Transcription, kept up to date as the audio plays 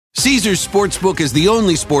Caesars Sportsbook is the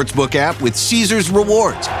only sportsbook app with Caesars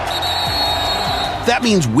Rewards. That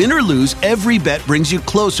means win or lose, every bet brings you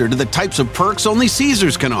closer to the types of perks only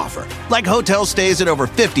Caesars can offer, like hotel stays at over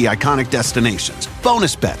 50 iconic destinations,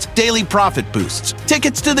 bonus bets, daily profit boosts,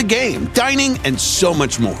 tickets to the game, dining, and so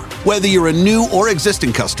much more. Whether you're a new or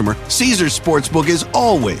existing customer, Caesars Sportsbook is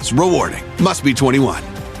always rewarding. Must be 21.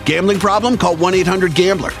 Gambling problem? Call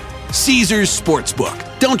 1-800-GAMBLER. Caesars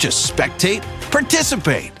Sportsbook. Don't just spectate,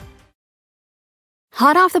 participate.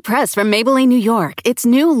 Hot off the press from Maybelline, New York, it's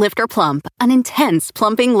new Lifter Plump, an intense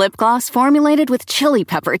plumping lip gloss formulated with chili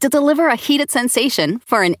pepper to deliver a heated sensation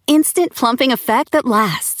for an instant plumping effect that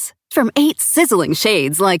lasts. From 8 sizzling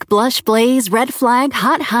shades like Blush Blaze, Red Flag,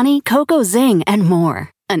 Hot Honey, Cocoa Zing, and more.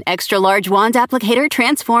 An extra-large wand applicator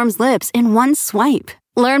transforms lips in one swipe.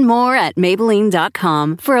 Learn more at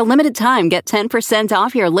Maybelline.com. For a limited time, get 10%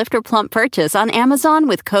 off your Lifter Plump purchase on Amazon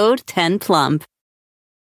with code 10PLUMP.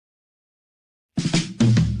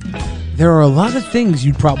 There are a lot of things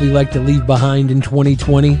you'd probably like to leave behind in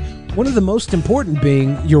 2020. One of the most important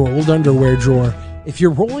being your old underwear drawer. If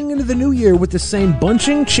you're rolling into the new year with the same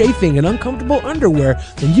bunching, chafing, and uncomfortable underwear,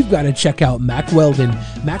 then you've got to check out Mack Weldon.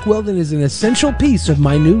 Mack Weldon is an essential piece of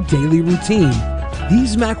my new daily routine.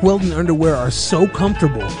 These Mack Weldon underwear are so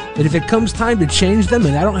comfortable that if it comes time to change them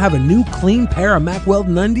and I don't have a new clean pair of Mack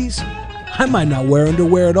Weldon undies, I might not wear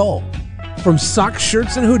underwear at all. From socks,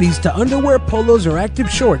 shirts, and hoodies to underwear, polos, or active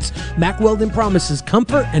shorts, Mack Weldon promises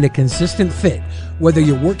comfort and a consistent fit. Whether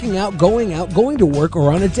you're working out, going to work,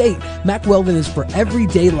 or on a date, Mack Weldon is for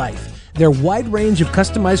everyday life. Their wide range of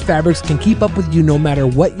customized fabrics can keep up with you no matter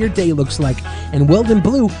what your day looks like. And Weldon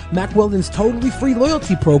Blue, Mack Weldon's totally free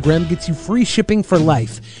loyalty program, gets you free shipping for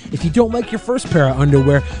life. If you don't like your first pair of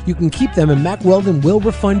underwear, you can keep them and Mack Weldon will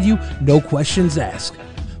refund you, no questions asked.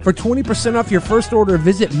 For 20% off your first order,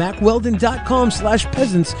 visit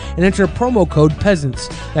MackWeldon.com/peasants and enter promo code PEASANTS.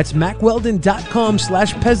 That's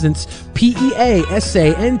MackWeldon.com/peasants,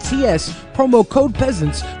 PEASANTS, promo code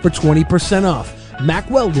PEASANTS for 20% off. Mack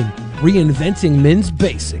Weldon, reinventing men's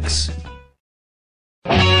basics.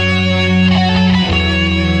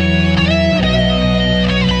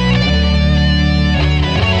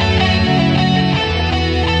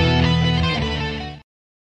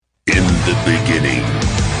 In the beginning,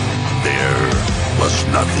 there was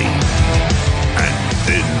nothing, and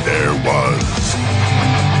then there was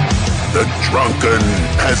the Drunken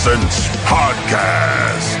Peasants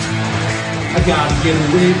Podcast. I gotta get a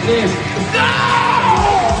witness. No!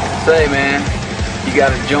 Say, man, you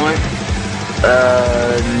got a joint?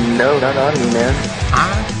 No, not on me, man.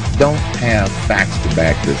 I don't have facts to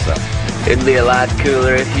back this up. It'd be a lot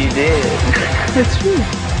cooler if you did. That's true.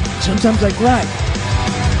 Sometimes I cry.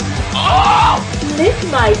 Oh! Lick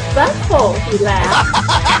my butthole, he laughed.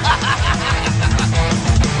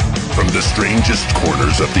 From the strangest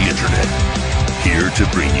corners of the internet, here to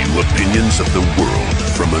bring you opinions of the world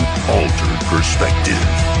from an altered perspective.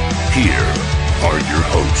 Here are your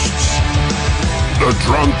hosts, the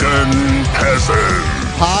Drunken Peasants.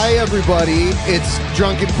 Hi, everybody. It's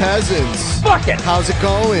Drunken Peasants. Fuck it. How's it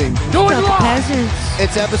going? Doing Drunken Peasants.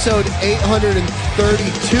 It's episode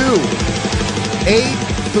 832.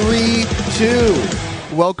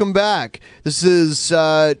 832. Welcome back. This is,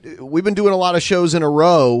 we've been doing a lot of shows in a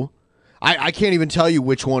row. I can't even tell you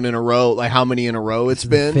which one in a row, like how many in a row it's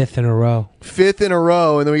been. Fifth in a row. Fifth in a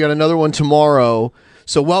row, and then we got another one tomorrow.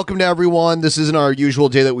 So welcome to everyone. This isn't our usual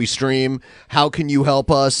day that we stream. How can you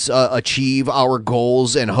help us achieve our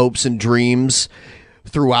goals and hopes and dreams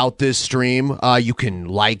throughout this stream? You can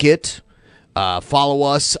like it, follow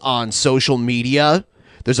us on social media.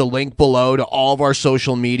 There's a link below to all of our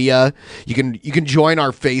social media. You can join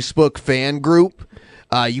our Facebook fan group.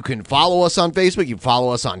 You can follow us on Facebook. You can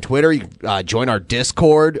follow us on Twitter. You can join our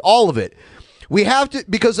Discord. All of it. We have to,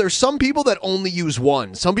 because there's some people that only use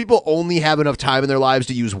one. Some people only have enough time in their lives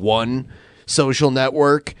to use one social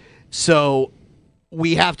network. So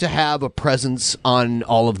we have to have a presence on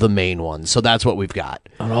all of the main ones. So that's what we've got.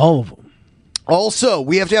 On all of them. Also,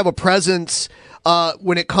 we have to have a presence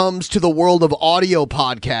when it comes to the world of audio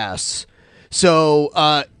podcasts.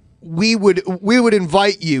 So we would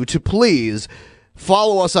invite you to please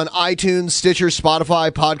follow us on iTunes, Stitcher, Spotify,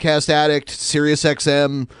 Podcast Addict,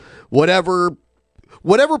 SiriusXM, whatever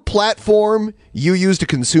platform you use to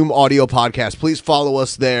consume audio podcasts. Please follow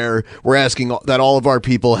us there. We're asking that all of our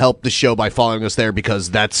people help the show by following us there because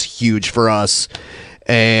that's huge for us.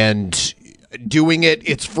 And doing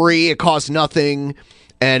it's free, it costs nothing,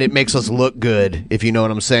 and it makes us look good, if you know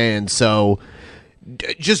what I'm saying. So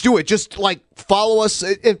just do it. Just like follow us.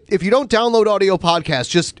 If you don't download audio podcasts,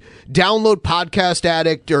 just download Podcast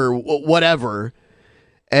Addict or whatever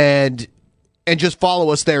and just follow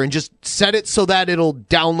us there and just set it so that it'll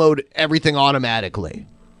download everything automatically.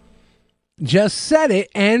 Just set it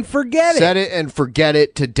and forget it. Set it and forget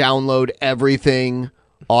it to download everything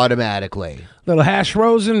automatically. Little Hash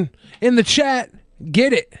Rosen in the chat.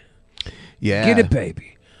 Get it. Yeah. Get it,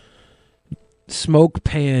 baby. Smoke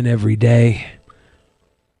pan every day.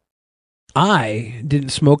 I didn't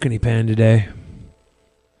smoke any pan today.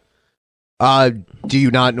 Do you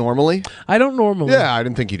not normally? I don't normally. Yeah, I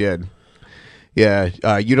didn't think you did.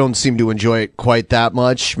 Yeah, you don't seem to enjoy it quite that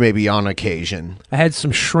much, maybe on occasion. I had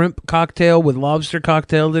some shrimp cocktail with lobster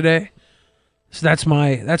cocktail today. So that's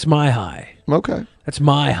my high. Okay. That's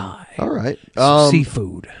my high. All right.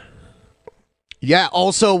 Seafood. Yeah,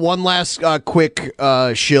 also one last quick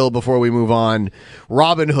shill before we move on.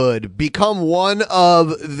 Robinhood, become one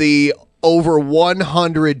of the over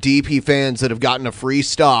 100 DP fans that have gotten a free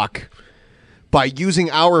stock by using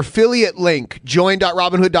our affiliate link,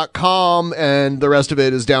 join.robinhood.com, and the rest of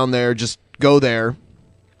it is down there. Just go there.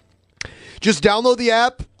 Just download the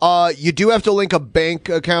app. You do have to link a bank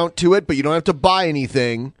account to it, but you don't have to buy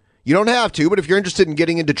anything. You don't have to, but if you're interested in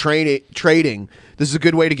getting into trading, this is a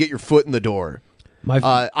good way to get your foot in the door.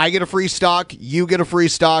 I get a free stock. You get a free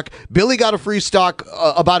stock. Billy got a free stock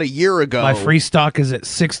about a year ago. My free stock is at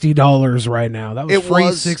 $60 right now. That was free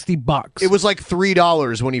 $60. It was like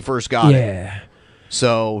 $3 when he first got it. Yeah.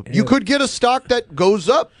 So you could get a stock that goes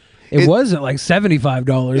up. It was at like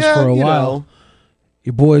 $75 for a while.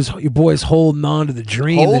 Your boy's holding on to the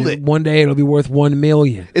dream. Hold that it. One day it'll be worth $1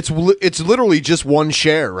 million. It's literally just one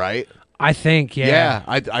share, right? I think, yeah.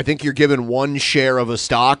 Yeah, I think you're given one share of a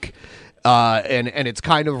stock, and it's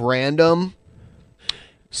kind of random.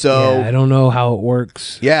 So yeah, I don't know how it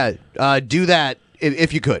works. Yeah, do that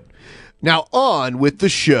if you could. Now on with the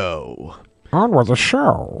show. On with the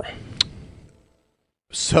show.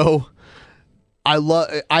 So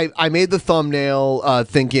I made the thumbnail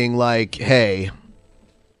thinking like, hey,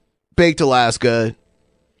 Baked Alaska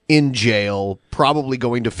in jail, probably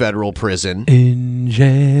going to federal prison. In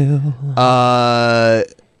jail.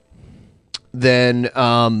 Then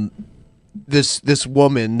this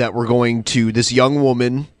woman that we're going to, this young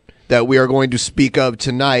woman that we are going to speak of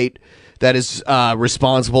tonight, that is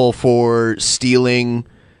responsible for stealing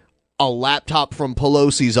a laptop from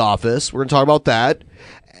Pelosi's office. We're going to talk about that.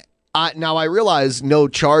 Now, I realize no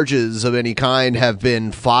charges of any kind have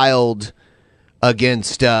been filed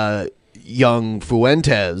against young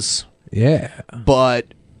Fuentes. Yeah.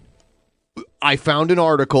 But I found an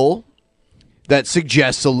article that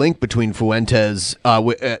suggests a link between Fuentes.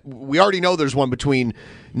 We already know there's one between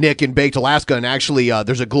Nick and Baked Alaska, and actually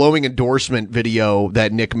there's a glowing endorsement video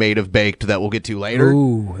that Nick made of Baked that we'll get to later.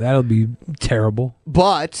 Ooh, that'll be terrible.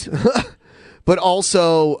 But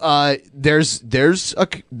also there's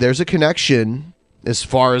a connection, as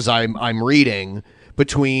far as I'm reading,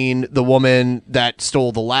 between the woman that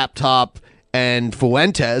stole the laptop and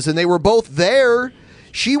Fuentes, and they were both there.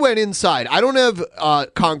 She went inside. I don't have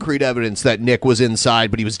concrete evidence that Nick was inside,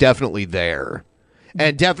 but he was definitely there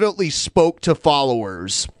and definitely spoke to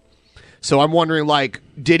followers. So I'm wondering, like,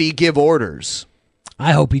 did he give orders?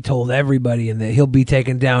 I hope he told everybody and that he'll be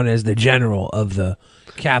taken down as the general of the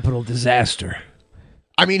Capitol disaster.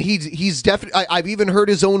 I mean, he's definitely. I've even heard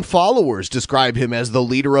his own followers describe him as the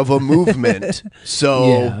leader of a movement. So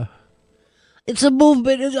yeah. It's a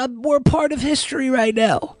movement. We're part of history right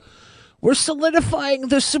now. We're solidifying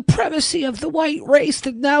the supremacy of the white race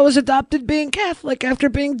that now has adopted being Catholic after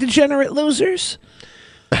being degenerate losers.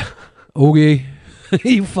 Okay.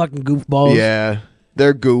 You fucking goofballs. Yeah,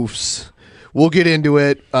 they're goofs. We'll get into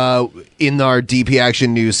it in our DP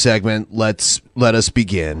Action News segment. Let us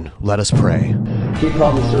begin. Let us pray. He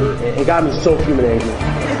called me sir. It got me so human angry.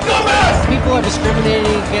 People are discriminating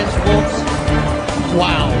against wolves.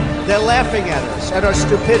 Wow. They're laughing at us, at our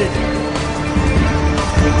stupidity.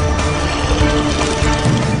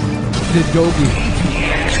 Dead doggy.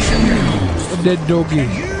 Dead doggy.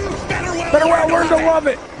 Better well learn to love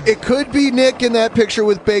it. It could be Nick in that picture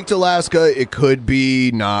with Baked Alaska. It could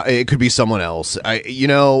be not. It could be someone else.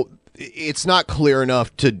 It's not clear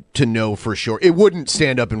enough to know for sure. It wouldn't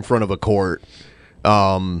stand up in front of a court.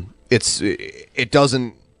 It's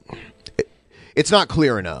not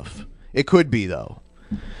clear enough. It could be though.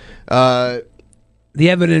 The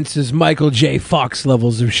evidence is Michael J. Fox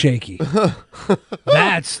levels of shaky.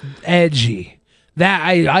 That's edgy. That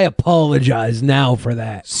I apologize now for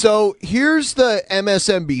that. So here's the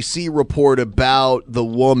MSNBC report about the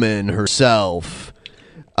woman herself,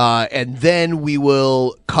 and then we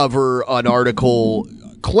will cover an article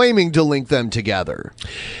claiming to link them together.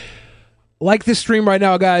 Like this stream right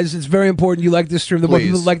now, guys. It's very important you like this stream. The more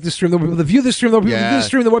people that like this stream, the more people that view this stream, the more people that view this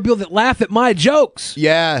stream, the more people that laugh at my jokes.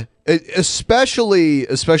 Yeah. Especially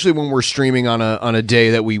when we're streaming on a day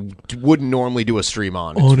that we wouldn't normally do a stream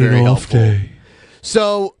on. It's very helpful. Day.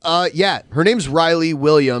 So, her name's Riley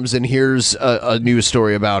Williams, and here's a news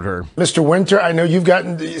story about her. Mr. Winter, I know you've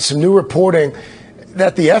gotten some new reporting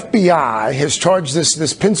that the FBI has charged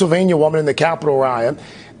this Pennsylvania woman in the Capitol riot,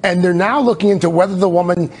 and they're now looking into whether the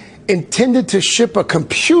woman intended to ship a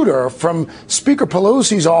computer from Speaker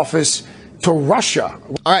Pelosi's office to Russia.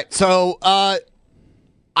 All right, so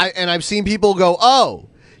I've seen people go, "Oh,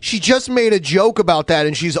 she just made a joke about that,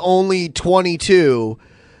 and she's only 22."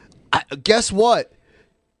 Guess what?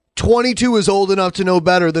 22 is old enough to know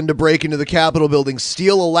better than to break into the Capitol building,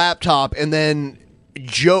 steal a laptop, and then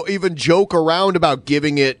even joke around about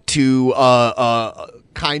giving it to a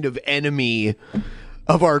kind of enemy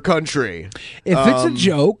of our country. If it's a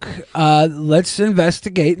joke, let's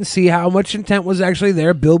investigate and see how much intent was actually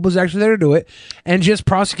there. Bill was actually there to do it, and just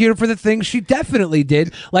prosecute her for the things she definitely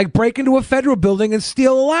did, like break into a federal building and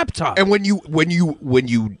steal a laptop. And when you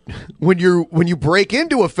break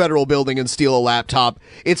into a federal building and steal a laptop,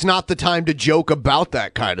 it's not the time to joke about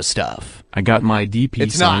that kind of stuff. I got my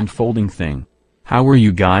DP signed folding thing. How are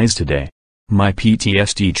you guys today? My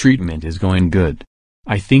PTSD treatment is going good.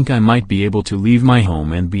 I think I might be able to leave my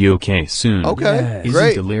home and be okay soon. Okay, Isn't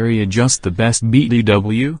great. Hilaria just the best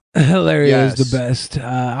BDW? Hilaria is the best.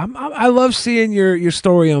 I love seeing your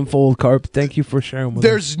story unfold, Carp. Thank you for sharing with us.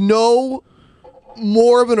 There's no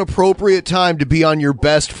more of an appropriate time to be on your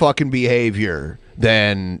best fucking behavior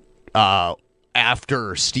than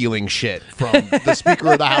after stealing shit from the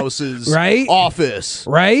Speaker of the House's office.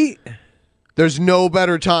 Right? There's no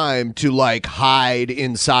better time to hide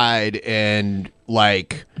inside and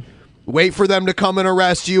wait for them to come and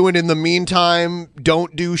arrest you, and in the meantime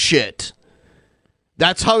don't do shit.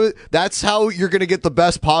 That's how you're going to get the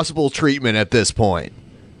best possible treatment at this point.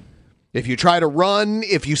 If you try to run,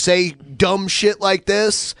 if you say dumb shit like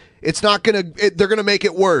this, it's not going to they're going to make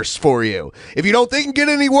it worse for you. If you don't think it can get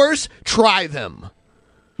any worse, try them.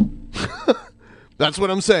 That's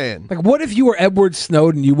what I'm saying. What if you were Edward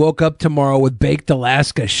Snowden, you woke up tomorrow with Baked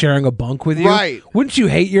Alaska sharing a bunk with you? Right. Wouldn't you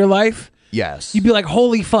hate your life? Yes. You'd be like,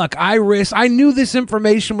 holy fuck, I knew this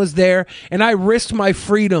information was there, and I risked my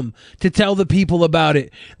freedom to tell the people about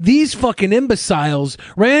it. These fucking imbeciles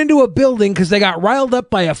ran into a building because they got riled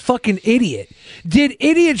up by a fucking idiot. Did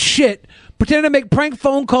idiot shit, pretended to make prank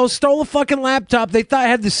phone calls, stole a fucking laptop they thought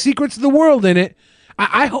had the secrets of the world in it.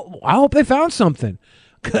 I hope they found something.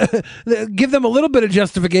 Give them a little bit of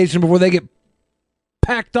justification before they get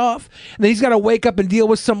packed off. And then he's got to wake up and deal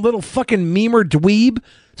with some little fucking memer dweeb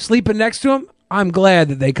sleeping next to him. I'm glad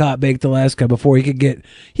that they caught Baked Alaska before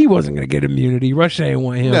he wasn't going to get immunity. Russia ain't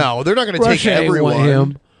want him. No, they're not going to take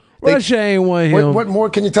everyone. Russia ain't want him. What more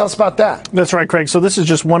can you tell us about that? That's right, Craig. So this is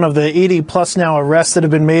just one of the 80 plus now arrests that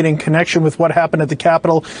have been made in connection with what happened at the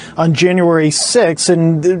Capitol on January 6th.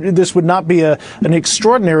 And this would not be an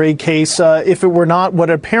extraordinary case if it were not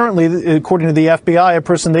what apparently, according to the FBI, a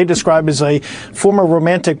person they describe as a former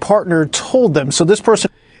romantic partner told them. So this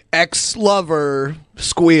person, ex-lover,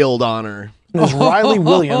 squealed on her. Is Riley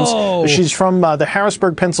Williams. She's from the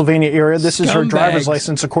Harrisburg, Pennsylvania area. This is her driver's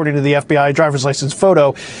license, according to the FBI driver's license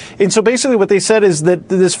photo. And so basically what they said is that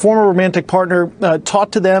this former romantic partner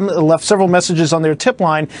talked to them, left several messages on their tip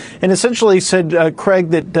line, and essentially said, Craig,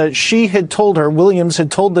 that she had told her, Williams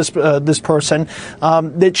had told this person,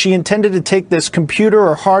 that she intended to take this computer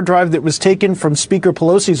or hard drive that was taken from Speaker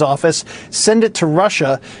Pelosi's office, send it to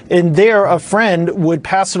Russia, and there a friend would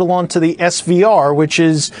pass it along to the SVR, which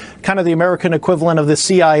is kind of the American equivalent of the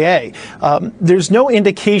CIA. There's no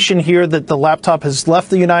indication here that the laptop has left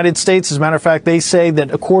the United States. As a matter of fact, they say that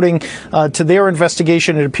according to their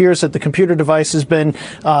investigation, it appears that the computer device has been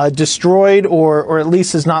destroyed or at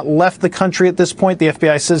least has not left the country at this point. The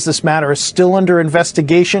FBI says this matter is still under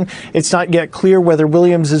investigation. It's not yet clear whether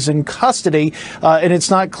Williams is in custody, and it's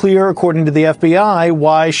not clear, according to the FBI,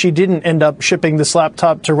 why she didn't end up shipping this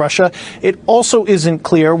laptop to Russia. It also isn't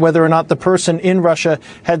clear whether or not the person in Russia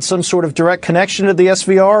had some sort of direct connection to the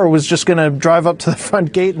SVR or was just going to drive up to the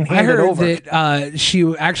front gate and hand it over. I heard that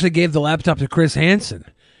she actually gave the laptop to Chris Hansen,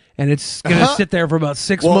 and it's going to sit there for about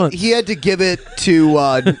 6 months. He had to give it to,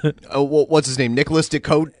 what's his name, Nicholas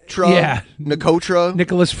Decotra? Yeah. Nicotra?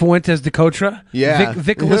 Nicholas Fuentes Decotra? Yeah.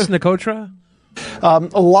 Nicholas Nicotra?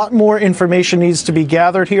 A lot more information needs to be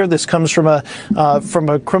gathered here. This comes from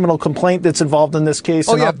a criminal complaint that's involved in this case.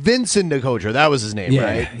 Oh, yeah, Vincent Nicotra. That was his name,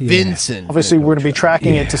 right? Yeah. Vincent. Obviously, we're going to be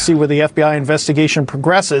tracking it to see where the FBI investigation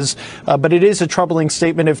progresses. But it is a troubling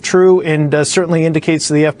statement if true, and certainly indicates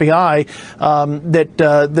to the FBI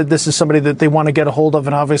that this is somebody that they want to get a hold of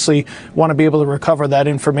and obviously want to be able to recover that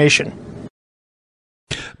information.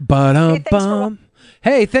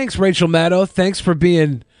 Hey, thanks, Rachel Maddow. Thanks for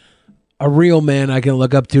being a real man I can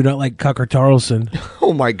look up to, not like Tucker Carlson.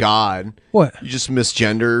 Oh, my God. What? You just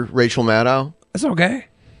misgender Rachel Maddow? That's okay.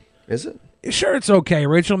 Is it? Sure, it's okay.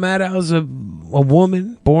 Rachel Maddow's a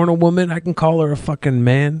woman, born a woman. I can call her a fucking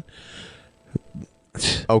man.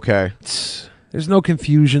 Okay. There's no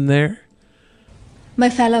confusion there. My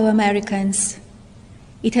fellow Americans,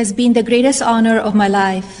 it has been the greatest honor of my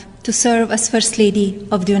life to serve as First Lady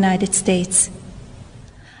of the United States.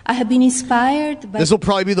 I have been inspired by... This will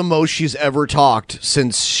probably be the most she's ever talked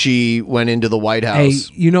since she went into the White House.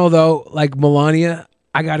 Hey, you know, though, like Melania,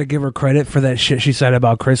 I got to give her credit for that shit she said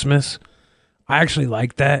about Christmas. I actually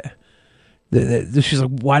like that. She's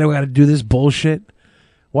like, why do I got to do this bullshit?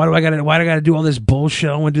 Why do I got to do all this bullshit?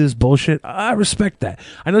 I want to do this bullshit. I respect that.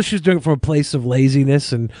 I know she's doing it from a place of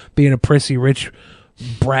laziness and being a prissy rich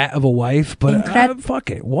brat of a wife, but fuck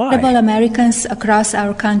it. Why? Incredible Americans across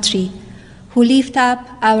our country who lift up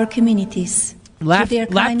our communities.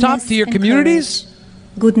 Laptop to your communities?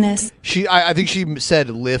 Goodness. I think she said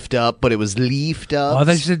lift up, but it was leafed up. Oh, I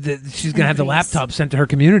thought she said that she's going to have the laptop sent to her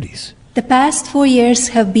communities. The past 4 years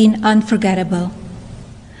have been unforgettable.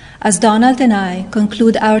 As Donald and I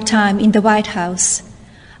conclude our time in the White House,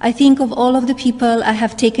 I think of all of the people I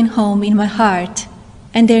have taken home in my heart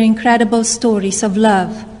and their incredible stories of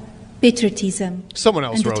love, patriotism,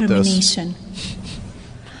 and determination.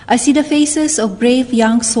 I see the faces of brave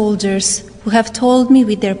young soldiers who have told me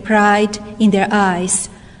with their pride in their eyes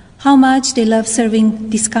how much they love serving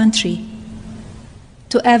this country.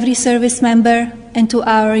 To every service member and to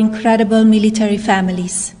our incredible military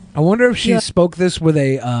families. I wonder if she spoke this with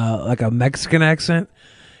a like a Mexican accent.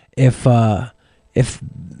 If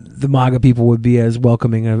the MAGA people would be as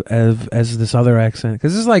welcoming as this other accent,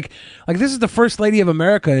 because this is like this is the First Lady of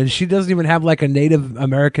America, and she doesn't even have like a Native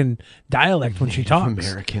American dialect when she talks.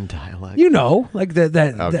 American dialect, you know, like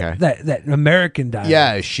that American dialect.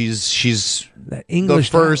 Yeah, she's that English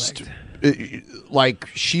the first. dialect.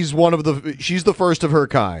 She's the first of her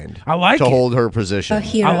kind. I like to it. hold her position.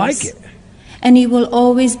 I like it, and you will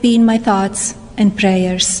always be in my thoughts and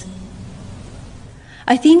prayers.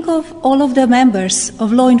 I think of all of the members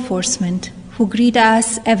of law enforcement who greet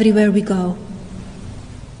us everywhere we go.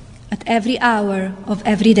 At every hour of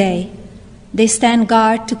every day, they stand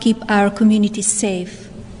guard to keep our communities safe,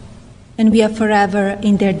 and we are forever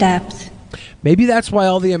in their depth. Maybe that's why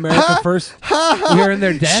all the America First we're in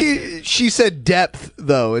their depth. She said depth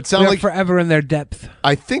though. It sounded like forever in their depth.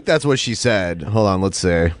 I think that's what she said. Hold on, let's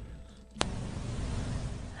see.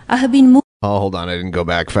 I have been moved. Oh, hold on, I didn't go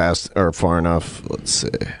back fast or far enough. Let's see.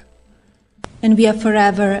 And we are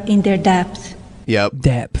forever in their depth. Yep.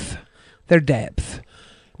 Depth. Their depth.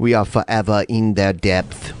 We are forever in their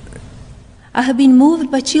depth. I have been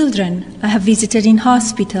moved by children I have visited in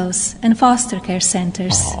hospitals and foster care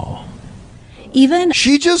centers. Oh. Even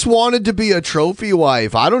she just wanted to be a trophy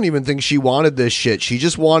wife. I don't even think she wanted this shit. She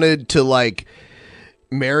just wanted to like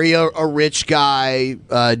marry a rich guy,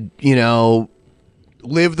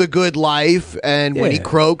 live the good life, and when he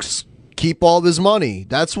croaks, keep all of his money.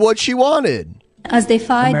 That's what she wanted. As they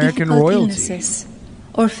fight American difficult royalty. illnesses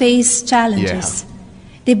or face challenges,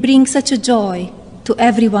 they bring such a joy to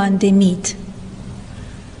everyone they meet.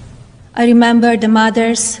 I remember the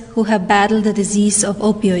mothers who have battled the disease of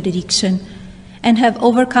opioid addiction and have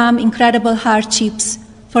overcome incredible hardships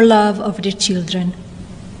for love of their children.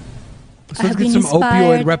 So I have been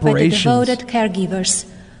inspired by the devoted caregivers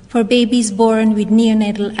for babies born with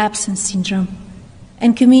neonatal absence syndrome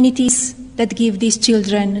and communities that give these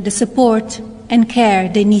children the support and care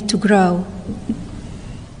they need to grow.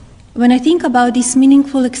 When I think about these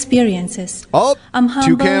meaningful experiences, I'm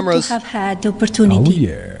humbled to have had the opportunity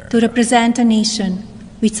to represent a nation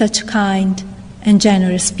with such kind and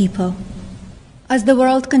generous people. As the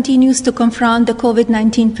world continues to confront the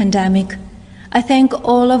COVID-19 pandemic, I thank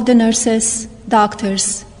all of the nurses,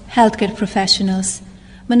 doctors, healthcare professionals,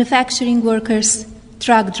 manufacturing workers,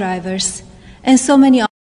 truck drivers, and so many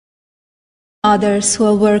others who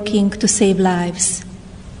are working to save lives.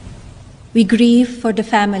 We grieve for the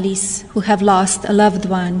families who have lost a loved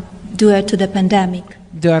one due to the pandemic.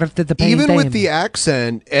 Even with the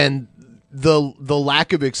accent and the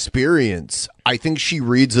lack of experience, I think she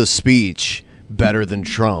reads a speech better than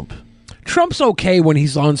Trump. Trump's okay when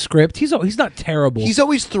he's on script. He's not terrible. He's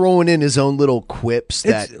always throwing in his own little quips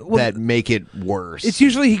that make it worse. It's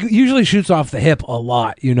usually he usually shoots off the hip a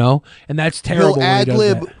lot, you know, and that's terrible. He'll ad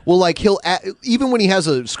lib. Well, like even when he has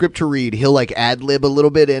a script to read, he'll like ad lib a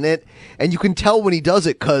little bit in it, and you can tell when he does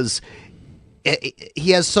it because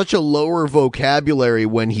he has such a lower vocabulary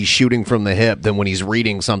when he's shooting from the hip than when he's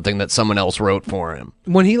reading something that someone else wrote for him.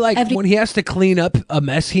 When he when he has to clean up a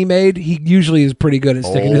mess he made, he usually is pretty good at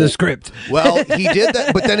sticking to the script. Well, he did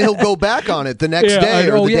that, but then he'll go back on it the next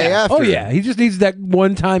day or the day after. Oh yeah, he just needs that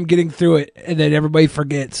one time getting through it, and then everybody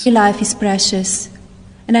forgets. Life is precious,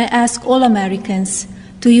 and I ask all Americans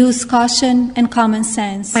to use caution and common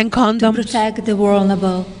sense and condoms to protect the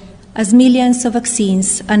vulnerable, as millions of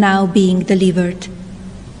vaccines are now being delivered.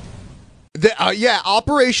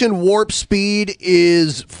 Operation Warp Speed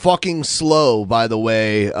is fucking slow, by the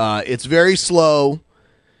way. It's very slow.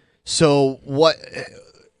 So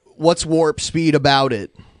what's Warp Speed about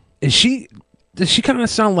it? Does she kind of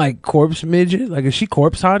sound like Corpse Midget? Like, is she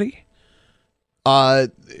Corpse Hottie?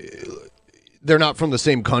 They're not from the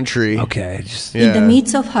same country. Okay. In the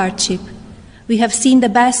midst of hardship, we have seen the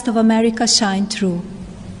best of America shine through.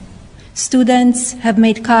 Students have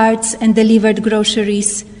made cards and delivered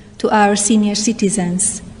groceries to our senior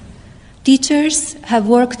citizens. Teachers have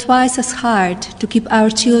worked twice as hard to keep our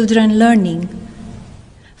children learning.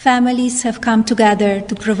 Families have come together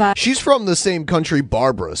to provide... She's from the same country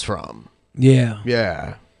Barbara's from. Yeah.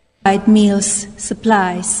 Yeah. Provide meals,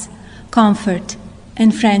 supplies, comfort,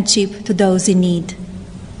 and friendship to those in need.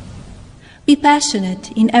 Be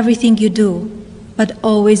passionate in everything you do, but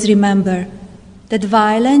always remember that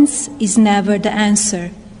violence is never the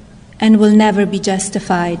answer and will never be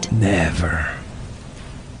justified. Never.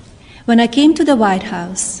 When I came to the White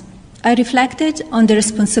House, I reflected on the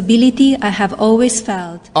responsibility I have always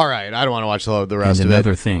felt. All right, I don't want to watch the rest of it. And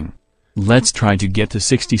another thing. Let's try to get to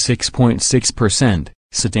 66.6%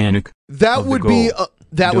 satanic. That would be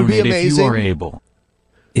amazing if you are able.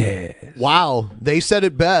 Yeah. Wow, they said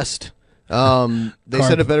it best. They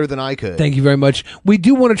said it better than I could. Thank you very much. We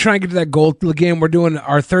do want to try and get to that goal. Again, we're doing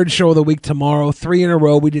our third show of the week tomorrow, 3 in a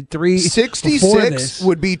row. We did 3. 66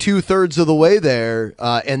 would be 2/3 of the way there,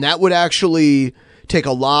 and that would actually take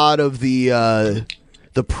a lot of the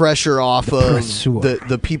pressure off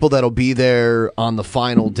the people that'll be there on the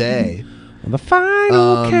final day. On the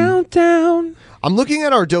final countdown. I'm looking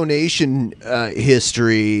at our donation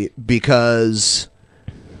history because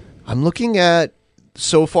I'm looking at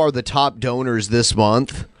so far the top donors this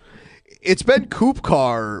month. It's been Coop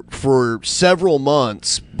Car for several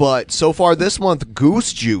months, but so far this month,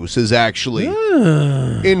 Goose Juice is actually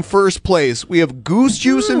in first place. We have Goose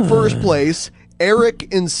Juice in first place, Eric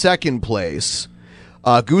in second place.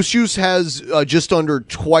 Goose Juice has just under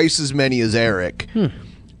twice as many as Eric.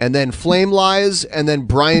 And then Flame Lies, and then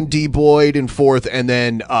Brian D. Boyd in fourth, and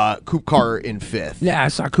then Coop Car in fifth. Yeah, I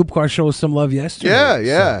saw Coop Car show us some love yesterday.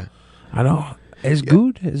 Yeah. So, I know. It's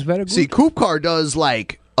good. It's very good. See, Coop Car does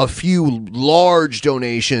like a few large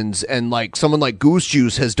donations, and like someone like Goose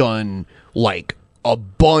Juice has done like a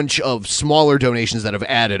bunch of smaller donations that have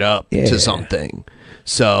added up to something.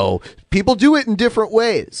 So people do it in different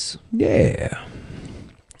ways. Yeah.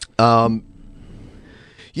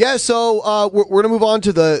 Yeah, so we're going to move on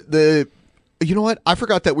to the you know what? I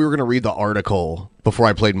forgot that we were going to read the article before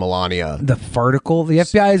I played Melania. The farticle? The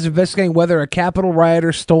FBI is investigating whether a Capitol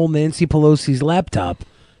rioter stole Nancy Pelosi's laptop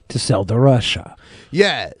to sell to Russia.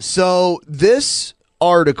 Yeah, so this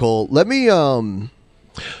article, let me...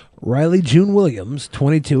 Riley June Williams,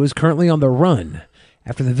 22, is currently on the run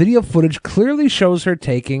after the video footage clearly shows her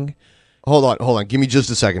taking... Hold on. Give me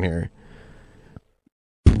just a second here.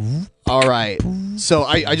 All right. So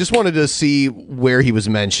I just wanted to see where he was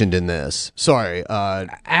mentioned in this. Sorry.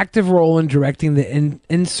 Active role in directing the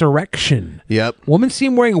insurrection. Yep. Woman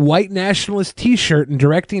seen wearing a white nationalist T-shirt and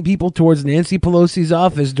directing people towards Nancy Pelosi's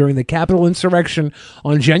office during the Capitol insurrection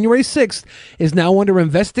on January 6th is now under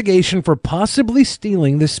investigation for possibly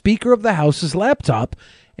stealing the Speaker of the House's laptop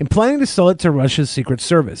and planning to sell it to Russia's Secret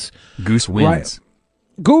Service. Goose wins.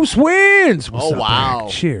 Goose wins! What's up, wow.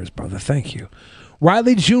 Eric? Cheers, brother. Thank you.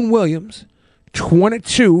 Riley June Williams,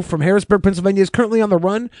 22, from Harrisburg, Pennsylvania, is currently on the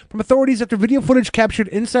run from authorities after video footage captured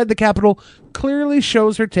inside the Capitol clearly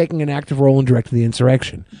shows her taking an active role in directing the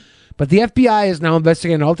insurrection. But the FBI is now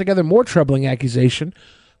investigating an altogether more troubling accusation.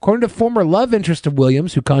 According to former love interest of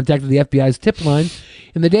Williams, who contacted the FBI's tip line,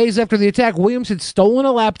 in the days after the attack, Williams had stolen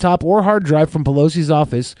a laptop or hard drive from Pelosi's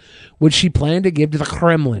office, which she planned to give to the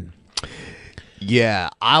Kremlin. Yeah,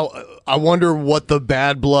 I I wonder what the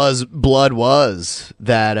bad blood was.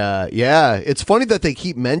 That it's funny that they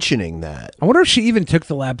keep mentioning that. I wonder if she even took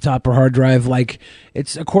the laptop or hard drive. Like,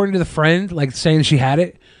 it's according to the friend, like saying she had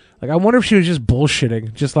it. Like, I wonder if she was just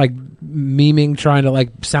bullshitting, just like memeing, trying to like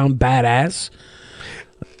sound badass.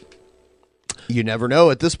 You never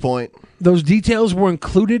know at this point. Those details were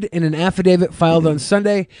included in an affidavit filed on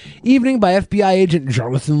Sunday evening by FBI agent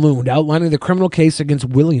Jonathan Lund, outlining the criminal case against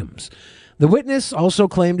Williams. The witness also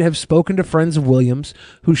claimed to have spoken to friends of Williams,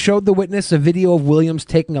 who showed the witness a video of Williams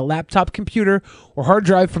taking a laptop computer or hard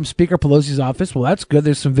drive from Speaker Pelosi's office. Well, that's good.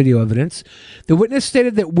 There's some video evidence. The witness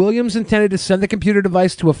stated that Williams intended to send the computer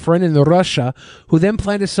device to a friend in Russia, who then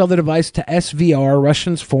planned to sell the device to SVR,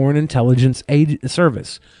 Russia's Foreign Intelligence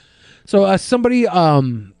Service. So somebody,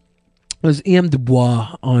 was E.M.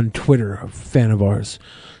 Dubois on Twitter, a fan of ours,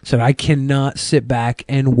 said, I cannot sit back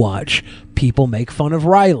and watch people make fun of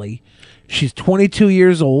Riley. She's 22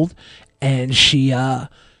 years old, and she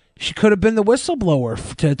could have been the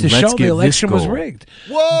whistleblower to show the election was rigged.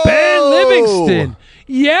 Whoa! Ben Livingston.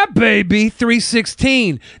 Yeah, baby.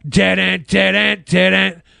 316. Dead-ant.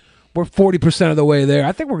 We're 40% of the way there.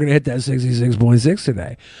 I think we're going to hit that 66.6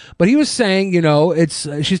 today. But he was saying, she's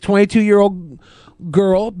a 22-year-old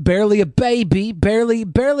girl, barely a baby,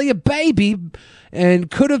 and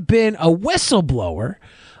could have been a whistleblower.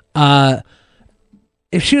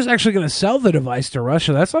 If she was actually going to sell the device to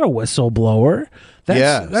Russia, that's not a whistleblower.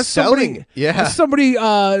 That's selling. That's somebody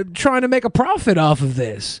trying to make a profit off of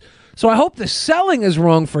this. So I hope the selling is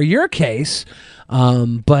wrong for your case,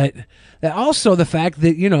 but also the fact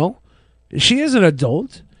that, she is an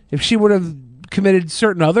adult. If she would have committed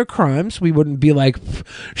certain other crimes, we wouldn't be like,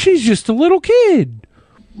 she's just a little kid.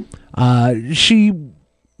 She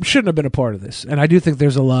shouldn't have been a part of this. And I do think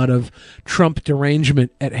there's a lot of Trump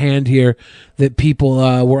derangement at hand here, that people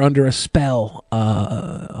were under a spell,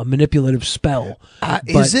 a manipulative spell.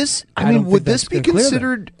 Is this, would this be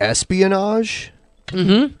considered espionage?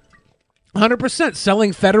 Mm-hmm. 100%.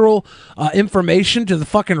 Selling federal information to the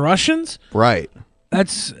fucking Russians? Right.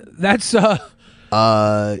 That's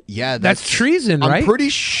treason, right? I'm pretty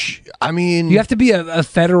you have to be a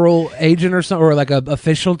federal agent or something, or like a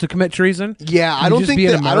official to commit treason. Yeah, I don't think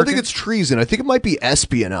it's treason. I think it might be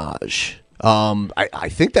espionage. I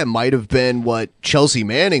think that might have been what Chelsea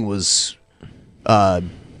Manning was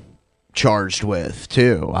charged with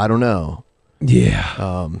too. I don't know.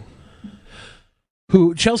 Yeah.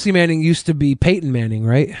 Who Chelsea Manning used to be Peyton Manning,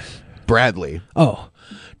 right? Bradley. Oh.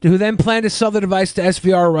 Who then planned to sell the device to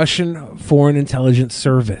SVR, Russian Foreign Intelligence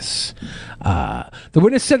Service. The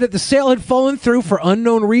witness said that the sale had fallen through for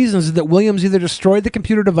unknown reasons, and that Williams either destroyed the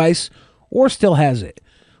computer device or still has it.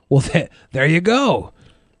 Well, there you go.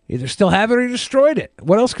 Either still have it or you destroyed it.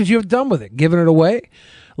 What else could you have done with it? Given it away?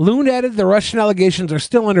 Lund added the Russian allegations are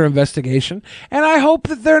still under investigation, and I hope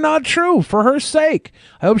that they're not true for her sake.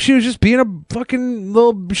 I hope she was just being a fucking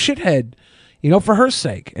little shithead, for her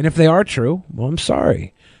sake. And if they are true, well, I'm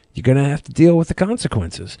sorry. You're going to have to deal with the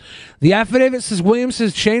consequences. The affidavit says Williams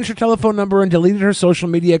has changed her telephone number and deleted her social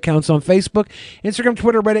media accounts on Facebook, Instagram,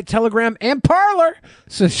 Twitter, Reddit, Telegram, and Parler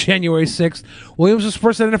since January 6th. Williams was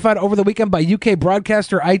first identified over the weekend by UK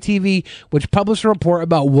broadcaster ITV, which published a report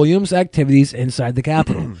about Williams' activities inside the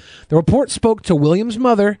Capitol. The report spoke to Williams'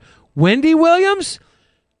 mother, Wendy Williams.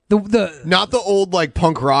 Not the old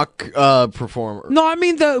punk rock performer. No, I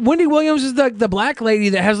mean the Wendy Williams is the black lady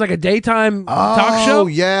that has a daytime talk show. Oh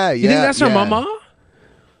yeah. You think that's her mama?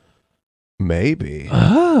 Maybe.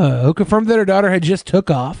 Who confirmed that her daughter had just took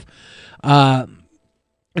off, and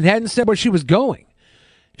hadn't said where she was going.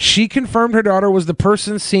 She confirmed her daughter was the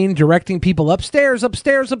person seen directing people upstairs towards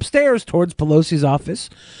Pelosi's office.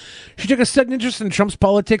 She took a sudden interest in Trump's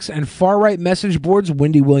politics and far-right message boards,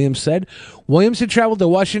 Wendy Williams said. Williams had traveled to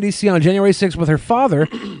Washington, D.C. on January 6th with her father,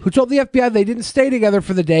 who told the FBI they didn't stay together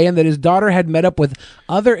for the day and that his daughter had met up with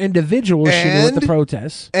other individuals she knew at the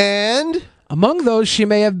protests. And among those she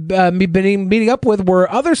may have been meeting up with were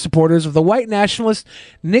other supporters of the white nationalist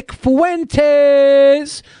Nick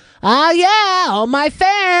Fuentes. Yeah, all my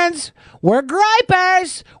fans. We're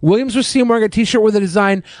Groypers. Williams was seen wearing a T-shirt with a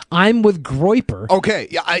design, I'm with Groyper. Okay,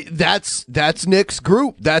 yeah, that's Nick's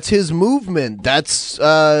group. That's his movement. That's, him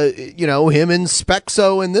and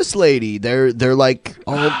Spexo and this lady. They're like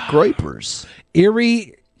all Groypers.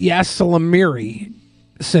 Erie Yasalamiri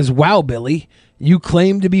says, wow, Billy, you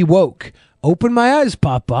claim to be woke. Open my eyes,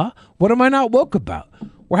 Papa. What am I not woke about?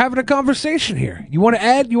 We're having a conversation here. You want to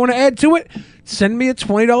add to it? Send me a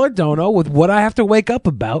 $20 dono with what I have to wake up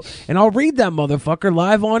about, and I'll read that motherfucker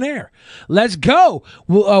live on air. Let's go.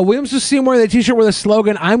 Williams was seen wearing the t-shirt with a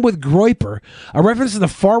slogan, "I'm with Groyper," a reference to the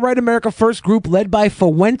far-right America First group led by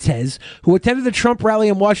Fuentes, who attended the Trump rally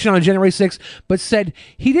in Washington on January 6th, but said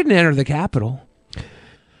he didn't enter the Capitol.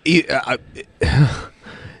 It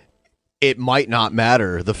might not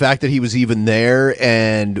matter. The fact that he was even there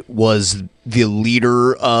and was the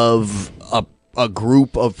leader of a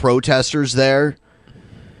group of protesters there.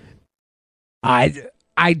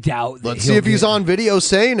 I doubt. Let's see if he's on video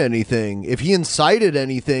saying anything. If he incited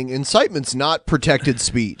anything, incitement's not protected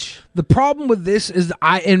speech. The problem with this is,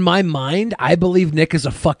 in my mind, I believe Nick is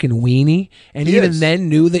a fucking weenie, and he even then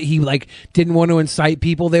knew that he didn't want to incite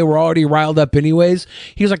people. They were already riled up anyways.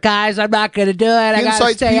 He was like, "Guys, I'm not going to do it. I got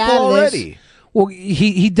to stay out of this." Already. Well,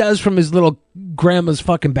 he does from his little grandma's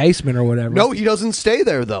fucking basement or whatever. No, he doesn't stay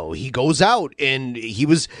there though. He goes out, and he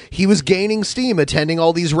was gaining steam attending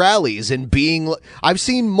all these rallies and being. I've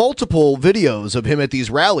seen multiple videos of him at these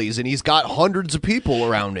rallies, and he's got hundreds of people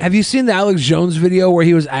around him. Have you seen the Alex Jones video where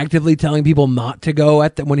he was actively telling people not to go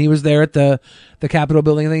when he was there at the Capitol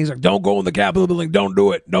building? And he's like, "Don't go in the Capitol building. Don't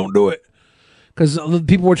do it. Don't do it." Because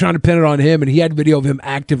people were trying to pin it on him, and he had video of him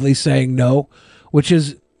actively saying no, which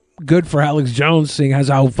is good for Alex Jones, seeing as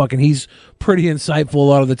how fucking he's pretty insightful a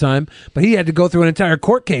lot of the time. But he had to go through an entire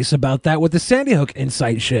court case about that with the Sandy Hook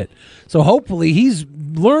incite shit. So hopefully he's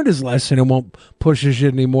learned his lesson and won't push his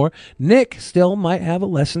shit anymore. Nick still might have a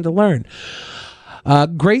lesson to learn.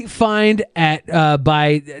 Great find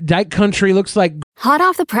by Dyke Country. Looks like hot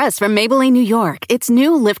off the press from Maybelline, New York. It's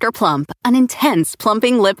new Lifter Plump, an intense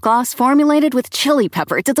plumping lip gloss formulated with chili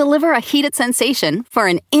pepper to deliver a heated sensation for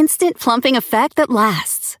an instant plumping effect that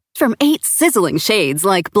lasts. From 8 sizzling shades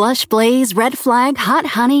like Blush Blaze, Red Flag, Hot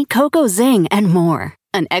Honey, Cocoa Zing, and more.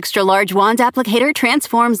 An extra large wand applicator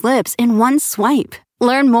transforms lips in one swipe.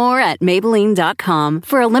 Learn more at Maybelline.com.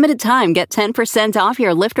 For a limited time, get 10% off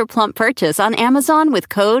your Lifter Plump purchase on Amazon with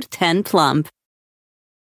code 10PLUMP.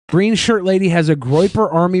 Green Shirt Lady has a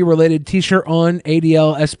Groyper Army-related t-shirt on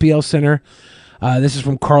ADL SPL Center. This is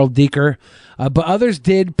from Carl Deeker. But others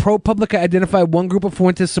did. ProPublica identified one group of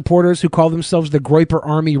Fuentes supporters who call themselves the Groyper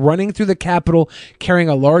Army running through the Capitol carrying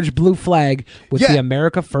a large blue flag with the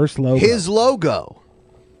America First logo. His logo.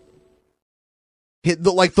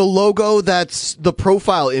 The logo that's the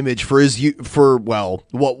profile image for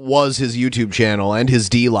what was his YouTube channel and his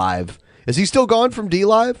D Live. Is he still gone from D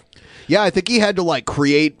Live? Yeah, I think he had to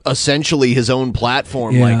create essentially his own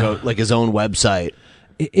platform, like his own website.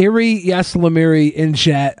 Iri Yaslamiri in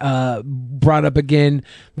chat brought up again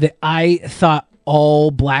that I thought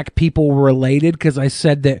all black people were related because I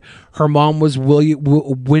said that her mom was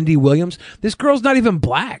Wendy Williams. This girl's not even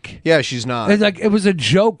black. Yeah, she's not. It was a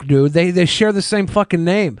joke, dude. They share the same fucking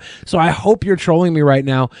name. So I hope you're trolling me right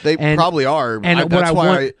now. They probably are. And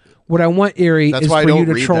what I want, Erie, is for you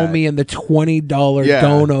to troll me in the $20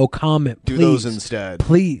 dono comment. Please. Do those instead.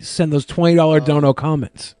 Please send those $20 dono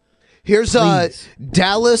comments. Here's a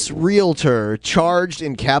Dallas realtor charged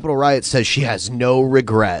in Capitol riot says she has no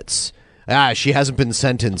regrets. She hasn't been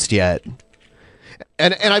sentenced yet.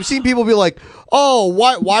 And I've seen people be like, "Oh,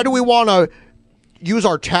 why do we want to use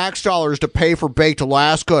our tax dollars to pay for Baked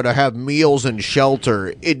Alaska to have meals and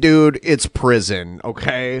shelter?" Dude, it's prison,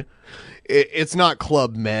 okay? It's not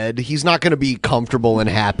Club Med. He's not going to be comfortable and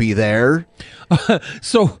happy there.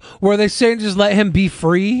 So were they saying just let him be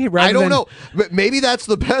free? I don't know. But maybe that's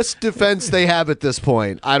the best defense they have at this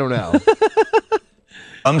point. I don't know.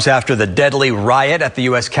 Comes after the deadly riot at the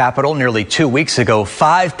U.S. Capitol nearly 2 weeks ago.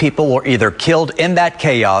 5 people were either killed in that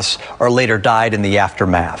chaos or later died in the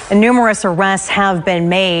aftermath. Numerous arrests have been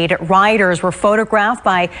made. Rioters were photographed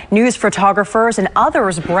by news photographers, and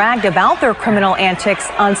others bragged about their criminal antics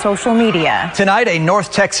on social media. Tonight, a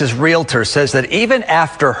North Texas realtor says that even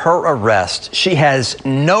after her arrest, she has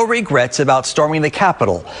no regrets about storming the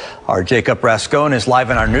Capitol. Our Jacob Rascone is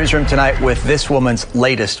live in our newsroom tonight with this woman's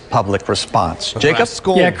latest public response. Jacob?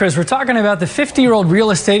 Yeah, Chris, we're talking about the 50-year-old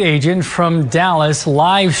real estate agent from Dallas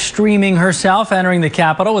live streaming herself entering the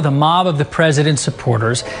Capitol with a mob of the president's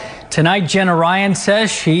supporters. Tonight, Jenna Ryan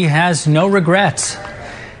says she has no regrets.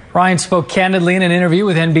 Ryan spoke candidly in an interview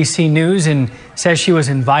with NBC News and says she was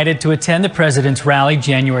invited to attend the president's rally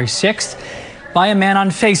January 6th by a man on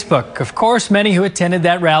Facebook. Of course, many who attended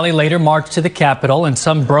that rally later marched to the Capitol, and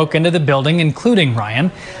some broke into the building, including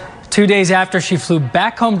Ryan. 2 days after she flew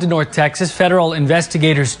back home to North Texas, federal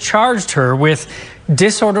investigators charged her with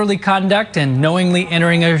disorderly conduct and knowingly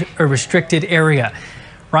entering a restricted area.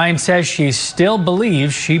 Ryan says she still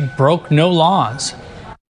believes she broke no laws.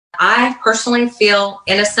 I personally feel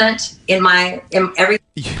innocent in every.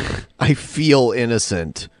 I feel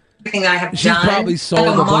innocent. Everything that I have She's done. probably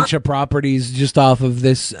sold a bunch of properties just off of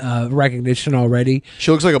this recognition already.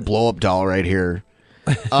 She looks like a blow-up doll right here.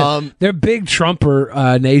 They're big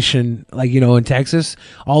Trumper nation, like, in Texas.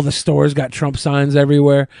 All the stores got Trump signs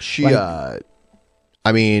everywhere. She did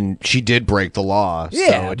break the law.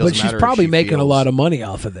 Yeah, so it doesn't but she's matter if probably she making a feels- lot of money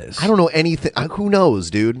off of this. I don't know anything. Who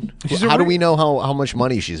knows, dude? She's a How do we know how much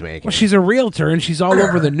money she's making? Well, she's a realtor and she's all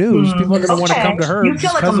over the news. People are going to want to come to her. You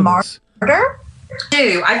feel like a martyr?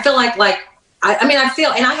 Do I feel like I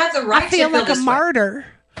feel, and I have the right to feel like a this way. martyr.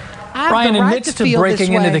 Ryan admits to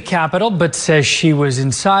breaking into the Capitol, but says she was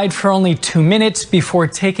inside for only 2 minutes before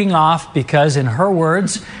taking off because, in her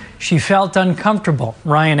words, she felt uncomfortable.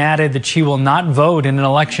 Ryan added that she will not vote in an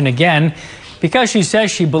election again because she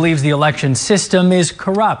says she believes the election system is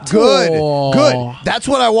corrupt. Good. That's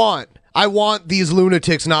what I want. I want these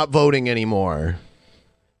lunatics not voting anymore.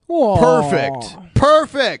 Perfect.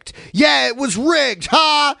 Yeah, it was rigged.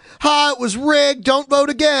 It was rigged. Don't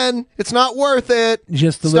vote again. It's not worth it.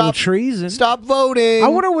 Just a little treason. Stop voting. I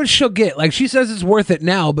wonder what she'll get. Like, she says it's worth it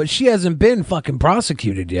now, but she hasn't been fucking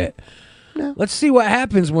prosecuted yet. No. Let's see what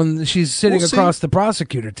happens when she's sitting across the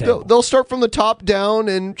prosecutor table. They'll start from the top down,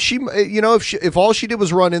 and she, if all she did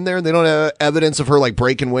was run in there, and they don't have evidence of her like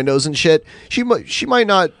breaking windows and shit, she might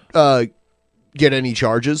not get any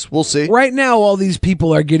charges. We'll see. Right now, all these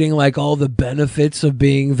people are getting like all the benefits of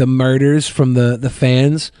being the murders from the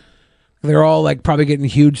fans. They're all like probably getting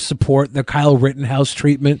huge support. The Kyle Rittenhouse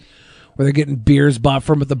treatment, where they're getting beers bought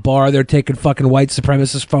from at the bar. They're taking fucking white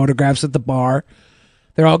supremacist photographs at the bar.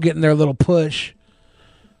 They're all getting their little push.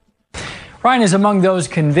 Ryan is among those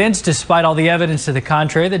convinced, despite all the evidence to the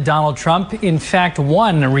contrary, that Donald Trump, in fact,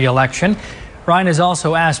 won a re-election. Ryan has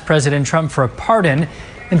also asked President Trump for a pardon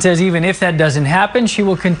and says even if that doesn't happen, she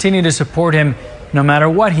will continue to support him no matter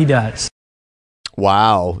what he does.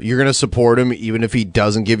 Wow, you're going to support him even if he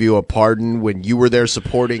doesn't give you a pardon when you were there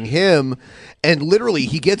supporting him. And literally,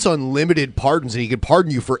 he gets unlimited pardons, and he could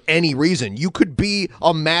pardon you for any reason. You could be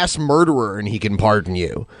a mass murderer, and he can pardon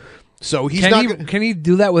you. So he's Can he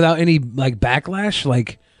do that without any like backlash?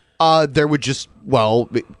 Like, there would just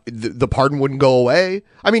the pardon wouldn't go away.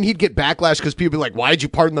 I mean, he'd get backlash because people would be like, "Why did you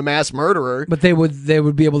pardon the mass murderer?" But they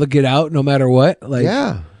would be able to get out no matter what. Like,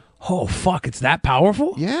 yeah. Oh, fuck, it's that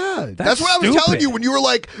powerful? Yeah. That's what I was telling you when you were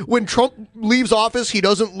like, when Trump leaves office, he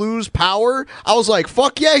doesn't lose power. I was like,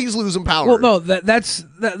 fuck yeah, he's losing power. Well, no, that's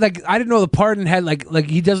like, I didn't know the pardon had like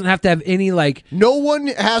he doesn't have to have any like. No one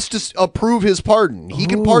has to approve his pardon. He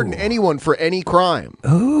can pardon anyone for any crime.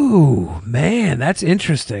 Ooh, man, that's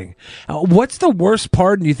interesting. What's the worst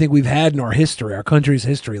pardon you think we've had in our history, our country's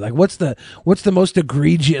history? Like, what's the most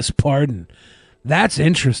egregious pardon? That's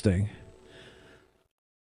interesting.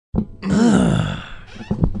 Does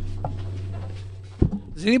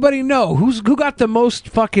anybody know who got the most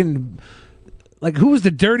fucking, like, who was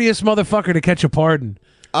the dirtiest motherfucker to catch a pardon?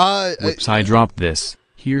 Whoops, I dropped this.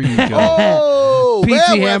 Here you go. Oh, PT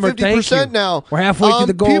man, we're Hammer, at 50% thank you. now. We're halfway to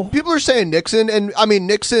the goal. People are saying Nixon, and I mean,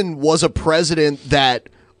 Nixon was a president that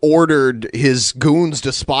ordered his goons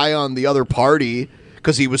to spy on the other party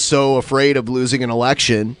because he was so afraid of losing an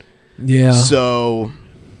election. Yeah. So,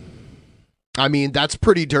 I mean, that's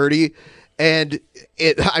pretty dirty. And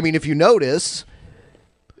if you notice,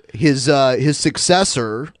 his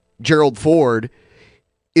successor, Gerald Ford,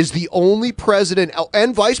 is the only president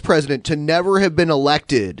and vice president to never have been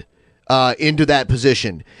elected into that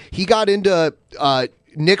position. He got into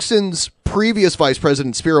Nixon's previous vice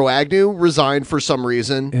president, Spiro Agnew, resigned for some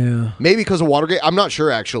reason. Yeah. Maybe because of Watergate. I'm not sure,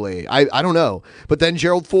 actually. I don't know. But then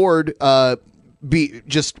Gerald Ford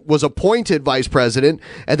just was appointed vice president,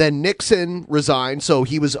 and then Nixon resigned, so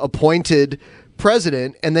he was appointed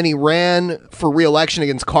president, and then he ran for re-election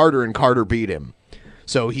against Carter, and Carter beat him.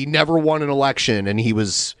 So he never won an election, and he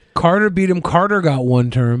was... Carter beat him. Carter got one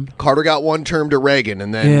term. Carter got one term to Reagan,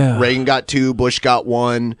 and then Reagan got two, Bush got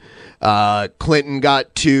one, Clinton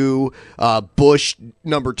got two, Bush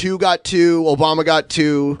number two got two, Obama got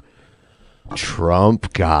two,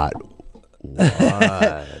 Trump got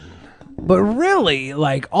one. But really,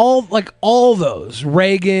 all those,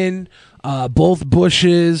 Reagan, both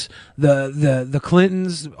Bushes, the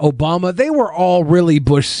Clintons, Obama, they were all really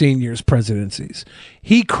Bush Senior's presidencies.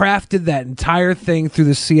 He crafted that entire thing through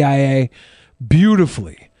the CIA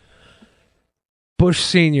beautifully. Bush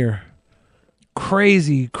Senior,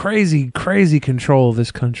 crazy control of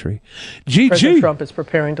this country. President Trump is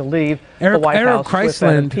preparing to leave the White House with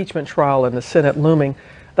an impeachment trial in the Senate looming.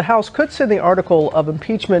 The House could send the article of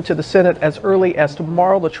impeachment to the Senate as early as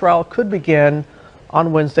tomorrow. The trial could begin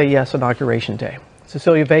on Wednesday, Inauguration Day.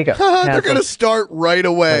 Cecilia Vega. They're going to start right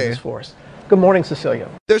away. Good morning, Cecilia.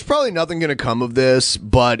 There's probably nothing going to come of this,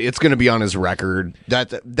 but it's going to be on his record.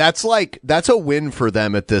 That's a win for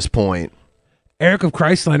them at this point. Eric of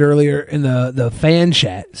Christland earlier in the fan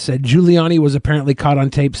chat said Giuliani was apparently caught on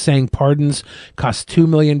tape saying pardons cost $2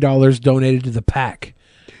 million donated to the PAC.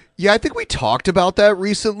 Yeah, I think we talked about that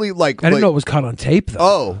recently. I didn't know it was caught on tape, though.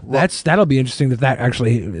 Oh. Well, that'll be interesting that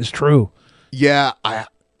actually is true. Yeah,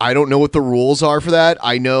 I don't know what the rules are for that.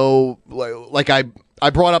 I know, I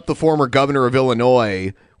brought up the former governor of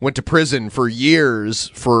Illinois, went to prison for years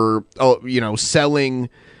for, selling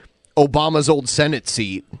Obama's old Senate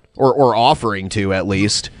seat, or offering to, at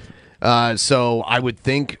least. So I would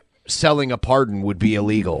think selling a pardon would be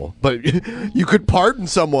illegal. But you could pardon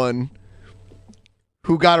someone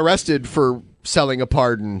who got arrested for selling a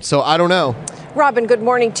pardon. So I don't know. Robin, good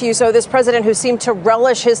morning to you. So this president who seemed to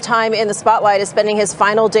relish his time in the spotlight is spending his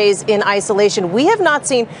final days in isolation. We have not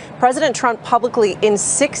seen President Trump publicly in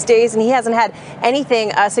 6 days, and he hasn't had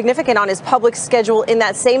anything significant on his public schedule in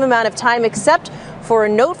that same amount of time, except for a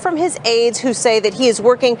note from his aides who say that he is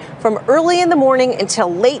working from early in the morning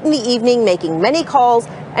until late in the evening, making many calls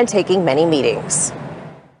and taking many meetings.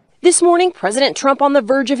 This morning, President Trump on the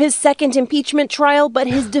verge of his second impeachment trial, but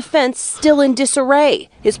his defense still in disarray.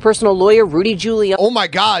 His personal lawyer, Rudy Giuliani. Oh my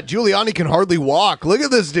God, Giuliani can hardly walk. Look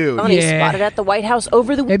at this dude. Spotted at the White House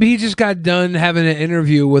over the Maybe he just got done having an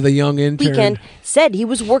interview with a young intern. Weekend, said he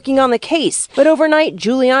was working on the case. But overnight,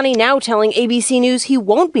 Giuliani now telling ABC News he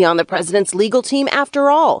won't be on the president's legal team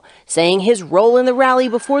after all, saying his role in the rally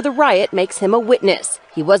before the riot makes him a witness.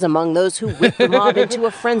 He was among those who whipped the mob into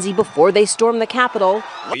a frenzy before they stormed the Capitol.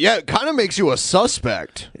 Yeah, it kind of makes you a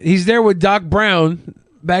suspect. He's there with Doc Brown,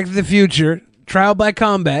 Back to the Future, Trial by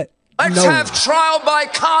Combat. Let's have trial by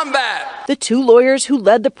combat. The two lawyers who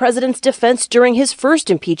led the president's defense during his first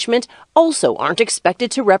impeachment also aren't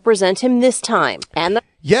expected to represent him this time.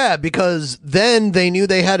 Yeah, because then they knew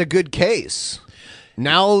they had a good case.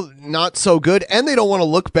 Now, not so good, and they don't want to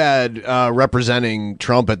look bad representing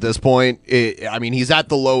Trump at this point. He's at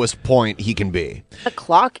the lowest point he can be. The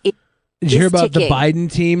clock is Did you hear about ticking. the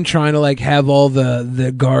Biden team trying to have all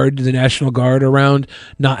the National Guard around,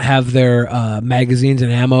 not have their magazines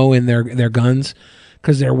and ammo in their guns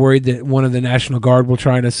because they're worried that one of the National Guard will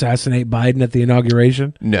try and assassinate Biden at the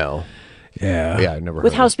inauguration? No. Yeah, I've never heard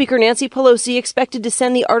With House Speaker Nancy Pelosi expected to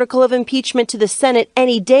send the article of impeachment to the Senate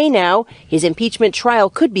any day now, his impeachment trial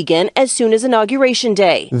could begin as soon as Inauguration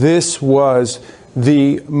Day. This was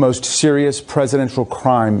the most serious presidential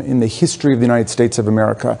crime in the history of the United States of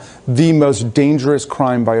America, the most dangerous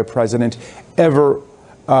crime by a president ever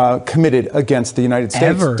committed against the United States.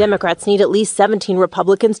 Ever. Democrats need at least 17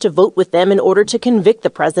 Republicans to vote with them in order to convict the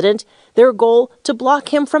president. Their goal, to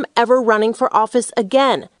block him from ever running for office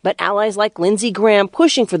again. But allies like Lindsey Graham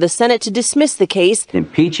pushing for the Senate to dismiss the case.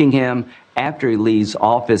 Impeaching him after he leaves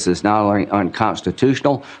office is not only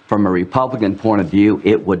unconstitutional, from a Republican point of view,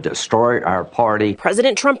 it would destroy our party.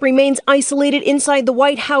 President Trump remains isolated inside the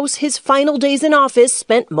White House, his final days in office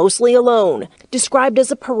spent mostly alone. Described as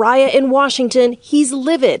a pariah in Washington, he's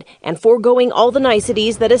livid and foregoing all the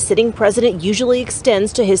niceties that a sitting president usually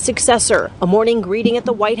extends to his successor. A morning greeting at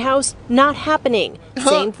the White House, not happening.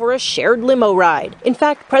 Same for a shared limo ride. In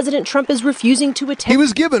fact, President Trump is refusing to attend. He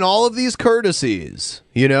was given all of these courtesies,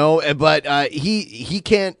 but he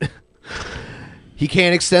can't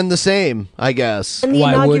extend the same, I guess. And the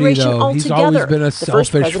Why would he, inauguration though? He's altogether. always been a the first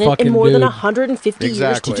selfish president fucking in more than dude. 150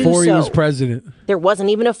 years to do Before so. he was president. There wasn't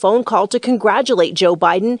even a phone call to congratulate Joe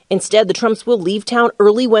Biden. Instead, the Trumps will leave town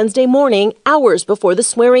early Wednesday morning, hours before the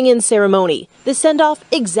swearing-in ceremony. The send-off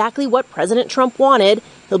exactly what President Trump wanted.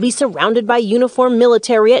 He'll be surrounded by uniformed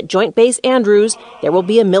military at Joint Base Andrews. There will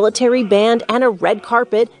be a military band and a red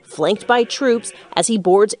carpet flanked by troops as he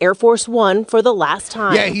boards Air Force One for the last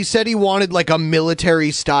time. Yeah, he said he wanted a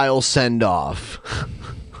military-style send-off.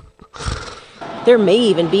 There may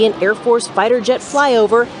even be an Air Force fighter jet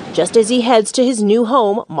flyover just as he heads to his new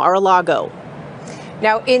home, Mar-a-Lago.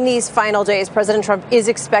 Now, in these final days, President Trump is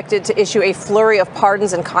expected to issue a flurry of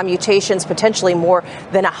pardons and commutations, potentially more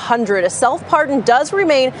than 100. A self-pardon does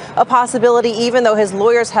remain a possibility, even though his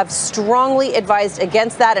lawyers have strongly advised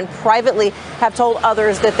against that and privately have told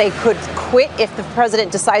others that they could quit if the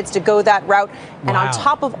president decides to go that route. And on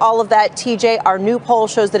top of all of that, TJ, our new poll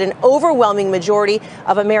shows that an overwhelming majority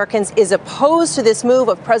of Americans is opposed to this move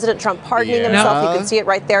of President Trump pardoning himself. You can see it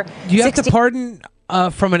right there. Do you have to pardon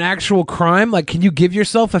from an actual crime? Can you give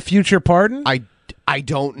yourself a future pardon? I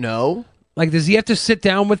don't know. Does he have to sit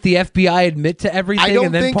down with the FBI, admit to everything,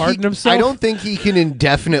 and then pardon himself? I don't think he can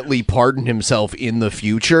indefinitely pardon himself in the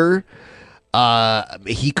future.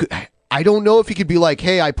 He could. I don't know if he could be like,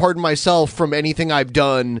 hey, I pardon myself from anything I've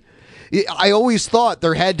done I always thought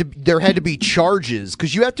there had to be charges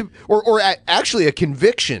because you have to, or actually a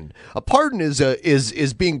conviction. A pardon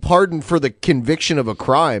is being pardoned for the conviction of a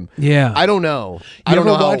crime. Yeah, I don't know. I don't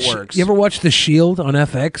know how it works. You ever watch The Shield on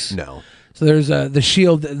FX? No. So there's The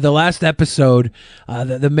Shield. The last episode,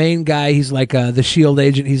 the main guy, he's like the Shield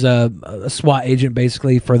agent. He's a SWAT agent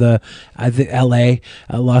basically for the L.A.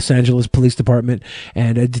 Los Angeles Police Department,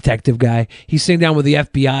 and a detective guy. He's sitting down with the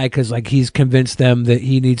FBI because like he's convinced them that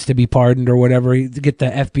he needs to be pardoned or whatever. To get the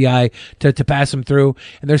FBI to pass him through,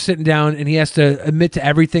 and they're sitting down, and he has to admit to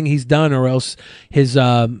everything he's done, or else his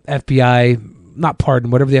FBI. Not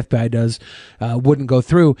pardon, whatever the FBI does, wouldn't go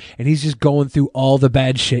through. And he's just going through all the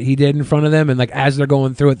bad shit he did in front of them. And like as they're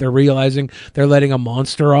going through it, they're realizing they're letting a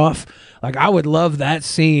monster off. Like I would love that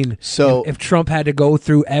scene. So if Trump had to go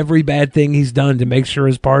through every bad thing he's done to make sure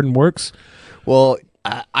his pardon works. Well,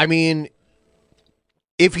 I mean,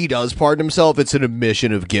 if he does pardon himself, it's an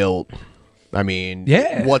admission of guilt. I mean,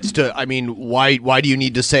 yeah. Why do you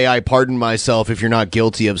need to say I pardon myself if you're not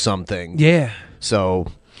guilty of something? Yeah. So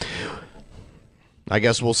I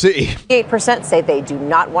guess we'll see. 8% say they do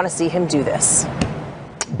not want to see him do this.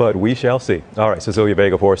 But we shall see. All right, Cecilia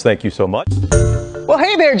Vega for us. Thank you so much. Well,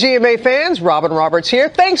 hey there, GMA fans. Robin Roberts here.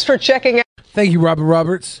 Thanks for checking out. Thank you, Robin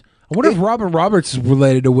Roberts. I wonder if Robin Roberts is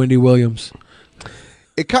related to Wendy Williams.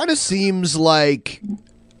 It kind of seems like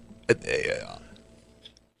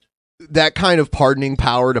that kind of pardoning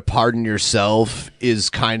power to pardon yourself is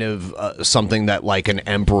kind of something that like an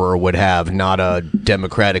emperor would have, not a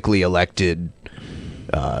democratically elected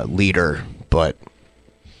leader, but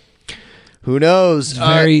who knows?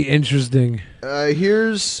 Very interesting.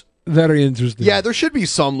 Here's very interesting. Yeah, there should be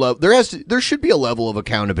some level. There should be a level of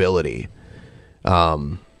accountability.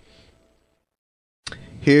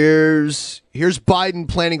 Here's Biden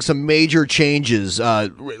planning some major changes,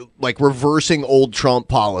 like reversing old Trump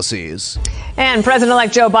policies. And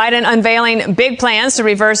President-elect Joe Biden unveiling big plans to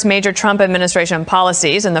reverse major Trump administration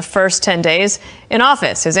policies in the first 10 days in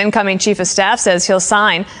office. His incoming chief of staff says he'll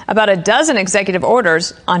sign about a dozen executive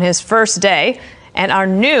orders on his first day. And our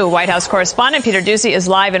new White House correspondent, Peter Doocy, is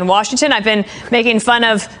live in Washington. I've been making fun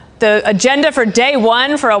of the agenda for day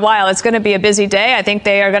one for a while. It's going to be a busy day. I think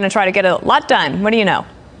they are going to try to get a lot done. What do you know?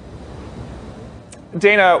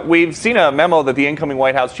 Dana, we've seen a memo that the incoming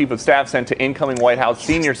White House chief of staff sent to incoming White House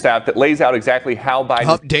senior staff that lays out exactly how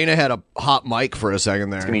Biden... Dana had a hot mic for a second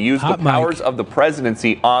there. ...is going to use the powers of the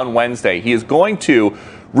presidency on Wednesday. He is going to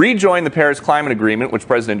rejoin the Paris Climate Agreement, which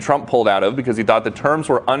President Trump pulled out of because he thought the terms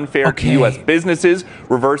were unfair to U.S. businesses,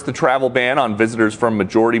 reverse the travel ban on visitors from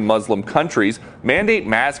majority Muslim countries, mandate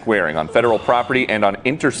mask wearing on federal property and on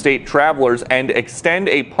interstate travelers, and extend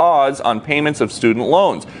a pause on payments of student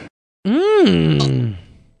loans.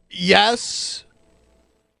 Yes.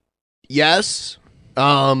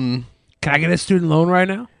 Can I get a student loan right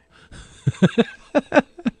now?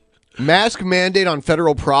 Mask mandate on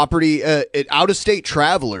federal property, out-of-state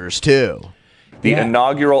travelers, too. The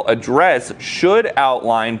inaugural address should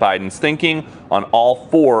outline Biden's thinking on all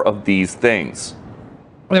four of these things.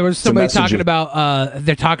 There was somebody talking about,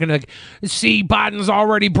 they're talking like, see, Biden's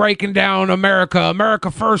already breaking down America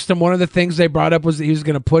first. And one of the things they brought up was that he was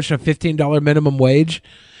going to push a $15 minimum wage.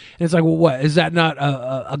 And it's like, well, what? Is that not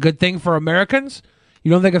a good thing for Americans?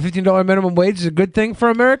 You don't think a $15 minimum wage is a good thing for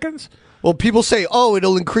Americans? Well, people say, oh,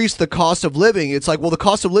 it'll increase the cost of living. It's like, well, the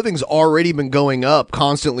cost of living's already been going up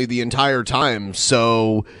constantly the entire time.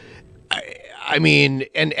 So, I mean,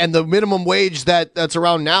 and the minimum wage that's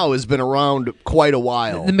around now has been around quite a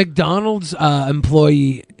while. The McDonald's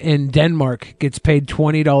employee in Denmark gets paid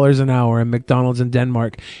 $20 an hour in McDonald's in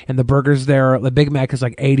Denmark. And the burgers there, the Big Mac is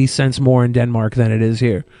like 80 cents more in Denmark than it is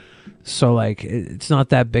here. So, like, it's not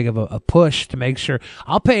that big of a push to make sure.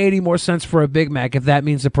 I'll pay 80 more cents for a Big Mac if that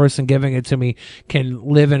means the person giving it to me can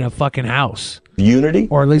live in a fucking house. Unity.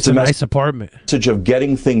 Or at least a nice apartment. Message of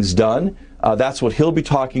getting things done. That's what he'll be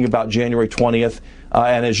talking about January 20th.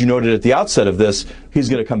 And as you noted at the outset of this, he's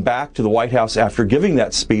going to come back to the White House after giving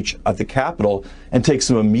that speech at the Capitol and take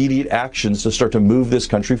some immediate actions to start to move this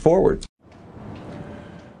country forward.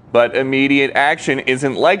 But immediate action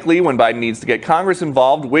isn't likely when Biden needs to get Congress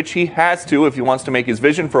involved, which he has to if he wants to make his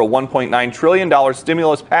vision for a $1.9 trillion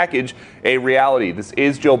stimulus package a reality. This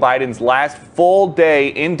is Joe Biden's last full day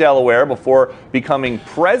in Delaware before becoming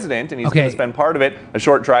president, and he's going to spend part of it a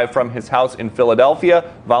short drive from his house in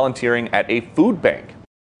Philadelphia, volunteering at a food bank.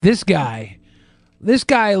 This guy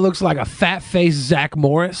looks like a fat-faced Zach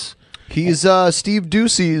Morris. He's Steve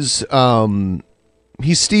Doocy's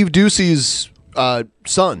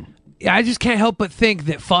son. I just can't help but think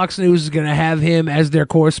that Fox News is going to have him as their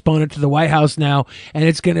correspondent to the White House now, and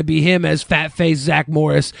it's going to be him as fat-faced Zach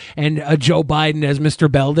Morris and Joe Biden as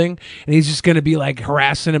Mr. Belding, and he's just going to be like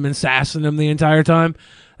harassing him and sassing him the entire time.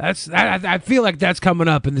 I feel like that's coming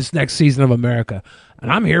up in this next season of America,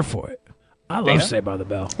 and I'm here for it. I love Saved by the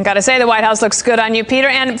Bell. Got to say, the White House looks good on you, Peter.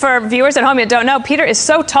 And for viewers at home that don't know, Peter is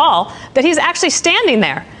so tall that he's actually standing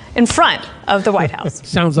there in front of the White House.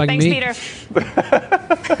 Sounds like Thanks, me. Peter.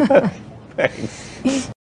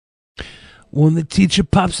 Thanks. When the teacher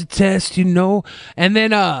pops a test, you know. And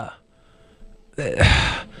then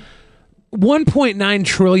 $1.9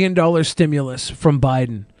 trillion stimulus from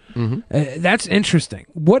Biden. That's interesting.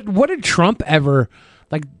 What did Trump ever,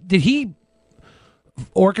 like, did he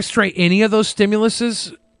orchestrate any of those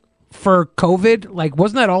stimuluses for COVID? Like,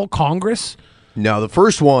 wasn't that all Congress? No, the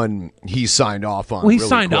first one he signed off on. Well, he really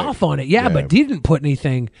signed quick. off on it, yeah, but he didn't put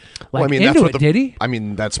anything like that's into what it, did he? I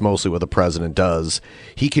mean, that's mostly what the president does.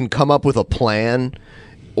 He can come up with a plan,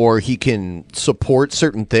 or he can support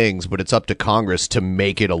certain things, but it's up to Congress to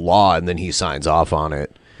make it a law, and then he signs off on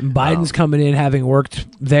it. And Biden's coming in having worked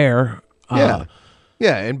there. Yeah,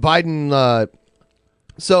 and Biden.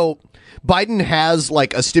 So Biden has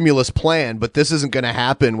like a stimulus plan, but this isn't going to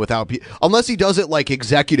happen without unless he does it like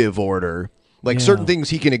executive order. Like certain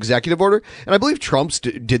things he can executive order, and I believe Trump's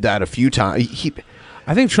did that a few times.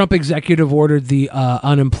 I think Trump executive ordered the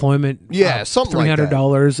unemployment, something like that.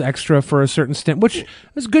 $300 extra for a certain stint, which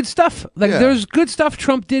is good stuff. Like there's good stuff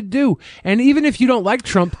Trump did do, and even if you don't like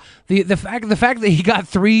Trump, the fact that he got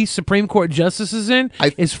 3 Supreme Court justices in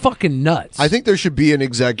is fucking nuts. I think there should be an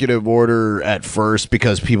executive order at first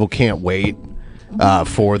because people can't wait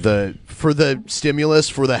for the stimulus,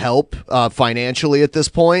 for the help financially at this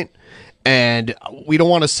point. And we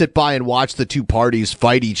don't want to sit by and watch the two parties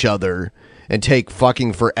fight each other and take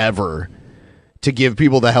fucking forever to give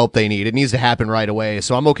people the help they need. It needs to happen right away.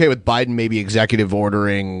 So I'm okay with Biden maybe executive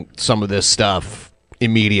ordering some of this stuff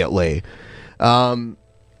immediately.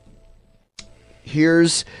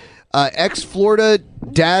 Here's ex-Florida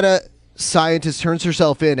data scientist turns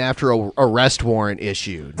herself in after a arrest warrant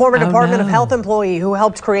issued. Former Department of Health employee who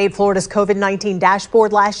helped create Florida's COVID-19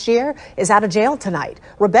 dashboard last year is out of jail tonight.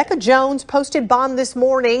 Rebecca Jones posted bond this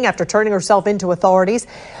morning after turning herself into authorities.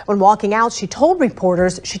 When walking out, she told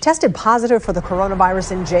reporters she tested positive for the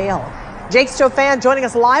coronavirus in jail. Jake Stofan joining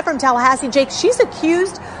us live from Tallahassee. Jake, she's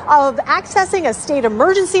accused of accessing a state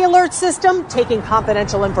emergency alert system, taking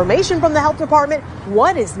confidential information from the health department.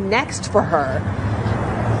 What is next for her?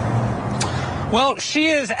 Well, she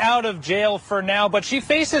is out of jail for now, but she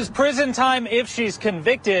faces prison time if she's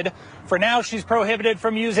convicted. For now, she's prohibited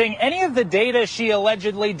from using any of the data she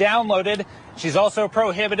allegedly downloaded. She's also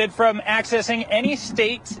prohibited from accessing any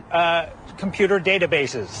state computer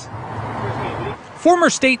databases. Former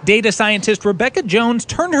state data scientist Rebecca Jones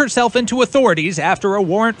turned herself into authorities after a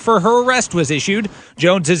warrant for her arrest was issued.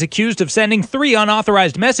 Jones is accused of sending 3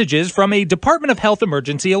 unauthorized messages from a Department of Health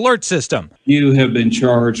emergency alert system. You have been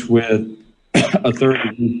charged with a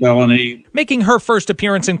third-degree felony. Making her first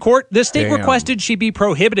appearance in court, the state requested she be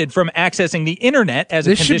prohibited from accessing the internet as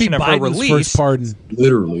a condition of her release. First pardon.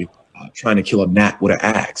 Literally trying to kill a gnat with an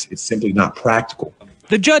axe. It's simply not practical.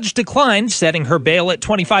 The judge declined, setting her bail at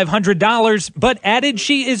 $2,500, but added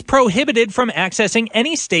she is prohibited from accessing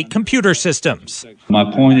any state computer systems. My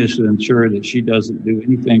point is to ensure that she doesn't do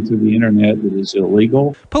anything through the internet that is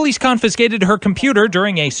illegal. Police confiscated her computer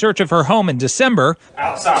during a search of her home in December.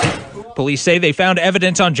 Outside. Police say they found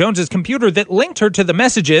evidence on Jones's computer that linked her to the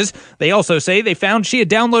messages. They also say they found she had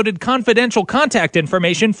downloaded confidential contact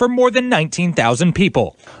information for more than 19,000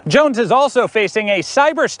 people. Jones is also facing a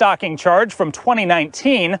cyber stalking charge from 2019.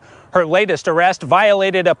 Her latest arrest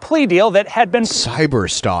violated a plea deal that had been cyber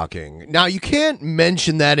stalking. Now you can't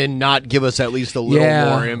mention that and not give us at least a little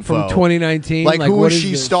more info from 2019. Like who was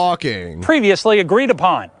she stalking? Previously agreed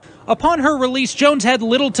upon. Upon her release, Jones had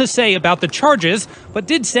little to say about the charges, but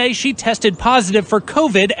did say she tested positive for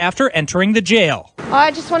COVID after entering the jail. I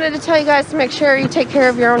just wanted to tell you guys to make sure you take care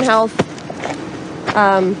of your own health.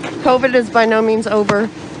 COVID is by no means over,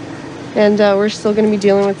 and we're still going to be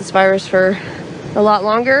dealing with this virus for a lot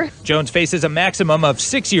longer. Jones faces a maximum of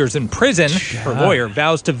 6 years in prison. Her lawyer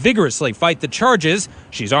vows to vigorously fight the charges.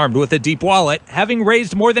 She's armed with a deep wallet, having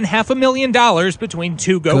raised more than $500,000 between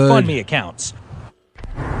 2 GoFundMe accounts.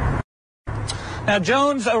 Now,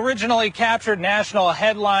 Jones originally captured national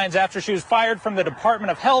headlines after she was fired from the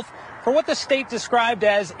Department of Health for what the state described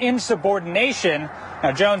as insubordination.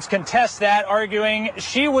 Now, Jones contests that, arguing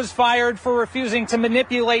she was fired for refusing to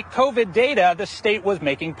manipulate COVID data the state was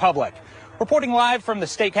making public. Reporting live from the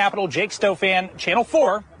state capitol, Jake Stofan, Channel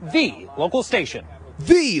 4, the local station.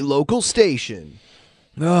 the local station.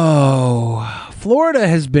 Oh, Florida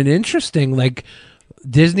has been interesting. Like,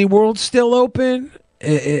 Disney World's still open.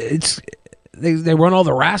 They run all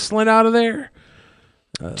the wrestling out of there.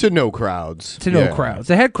 To no crowds. No crowds.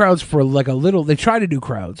 They had crowds for like a little. They try to do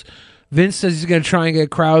crowds. Vince says he's going to try and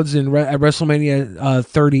get crowds at WrestleMania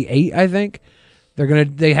 38, I think.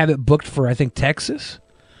 They have it booked for, I think, Texas.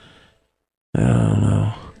 I don't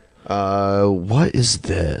know. What is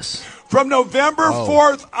this? From November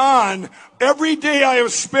 4th on, every day I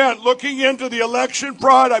have spent looking into the election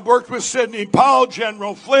fraud. I've worked with Sidney Powell,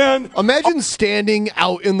 General Flynn. Imagine standing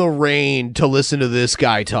out in the rain to listen to this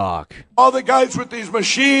guy talk. All the guys with these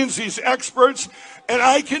machines, these experts, and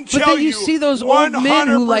I can tell you, but then you see those old men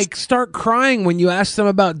who like start crying when you ask them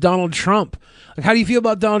about Donald Trump. Like, how do you feel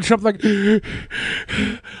about Donald Trump? Like,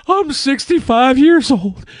 I'm 65 years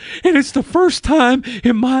old, and it's the first time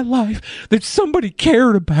in my life that somebody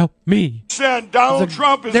cared about me. Donald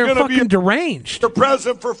Trump is going to be deranged. The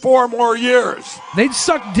president for 4 more years. They'd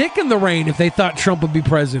suck dick in the rain if they thought Trump would be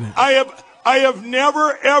president. I have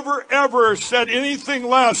never, ever, ever said anything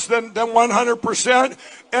less than 100%.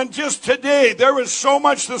 And just today, there was so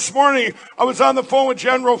much this morning. I was on the phone with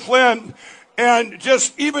General Flynn, and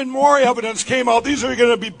just even more evidence came out. These are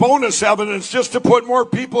going to be bonus evidence just to put more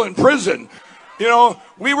people in prison. You know,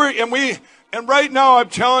 and right now I'm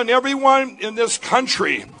telling everyone in this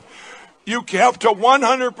country, you have to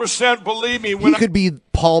 100% believe me. He could be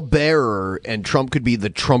Paul Bearer, and Trump could be the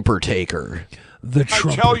Trumper taker. The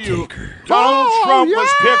Trumper I tell you, Donald Trump was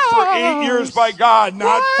picked for 8 years by God,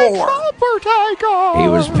 not 4. Trumper taker. He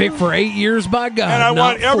was picked for 8 years by God, and I not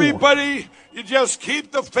want 4. everybody, you just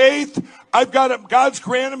keep the faith. God's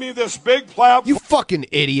granted me this big platform. You fucking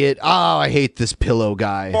idiot. Oh, I hate this pillow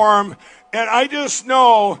guy. And I just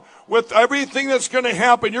know with everything that's going to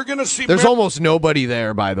happen, you're going to see There's almost nobody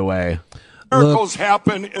there, by the way. Miracles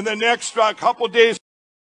happen in the next couple days.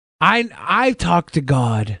 I talk to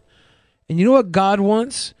God. And you know what God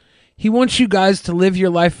wants? He wants you guys to live your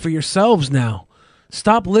life for yourselves now.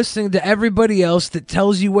 Stop listening to everybody else that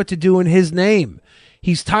tells you what to do in his name.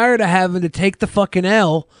 He's tired of having to take the fucking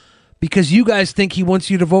L because you guys think he wants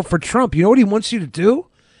you to vote for Trump. You know what he wants you to do?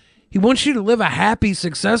 He wants you to live a happy,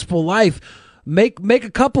 successful life. Make a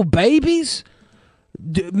couple babies.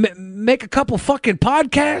 Make a couple fucking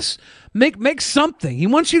podcasts. Make something. He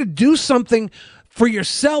wants you to do something for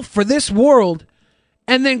yourself, for this world,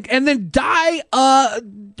 and then die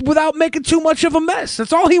without making too much of a mess.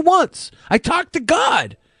 That's all he wants. I talk to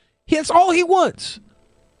God. That's all he wants.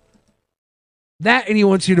 That, and he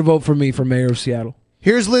wants you to vote for me for mayor of Seattle.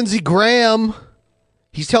 Here's Lindsey Graham.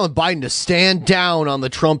 He's telling Biden to stand down on the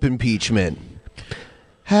Trump impeachment.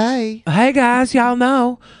 Hey guys, y'all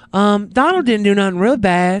know Donald didn't do nothing real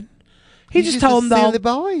bad. He just told him silly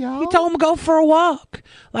boy, y'all. He told him to go for a walk.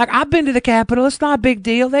 Like, I've been to the Capitol. It's not a big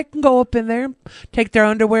deal. They can go up in there, take their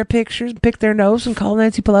underwear pictures, and pick their nose and call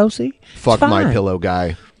Nancy Pelosi. Fuck my pillow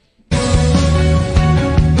guy.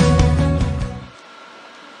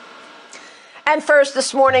 And first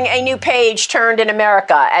this morning, a new page turned in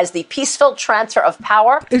America as the peaceful transfer of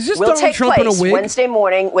power will take place Wednesday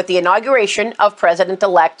morning with the inauguration of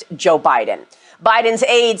President-elect Joe Biden. Biden's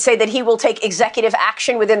aides say that he will take executive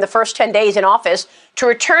action within the first 10 days in office to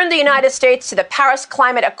return the United States to the Paris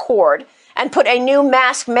Climate Accord and put a new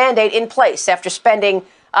mask mandate in place after spending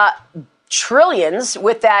trillions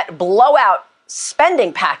with that blowout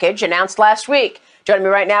spending package announced last week. Joining me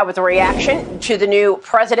right now with a reaction to the new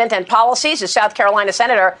president and policies is South Carolina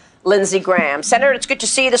Senator Lindsey Graham. Senator, it's good to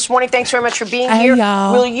see you this morning. Thanks very much for being here.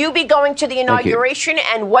 Y'all. Will you be going to the inauguration,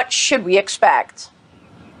 and what should we expect?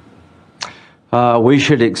 We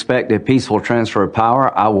should expect a peaceful transfer of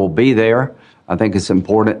power. I will be there. I think it's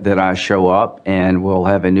important that I show up, and we'll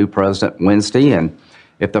have a new president Wednesday. And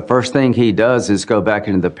if the first thing he does is go back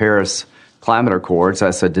into the Paris Climate Accords,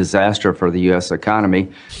 that's a disaster for the U.S.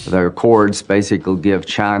 economy. The accords basically give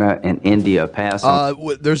China and India a pass.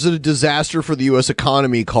 There's a disaster for the U.S.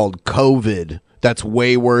 economy called COVID. That's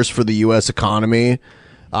way worse for the U.S. economy.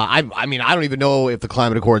 I mean, I don't even know if the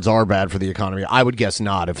climate accords are bad for the economy. I would guess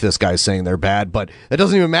not if this guy's saying they're bad, but that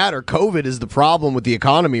doesn't even matter. COVID is the problem with the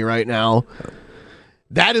economy right now.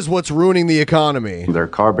 That is what's ruining the economy. Their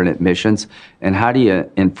carbon emissions, and how do you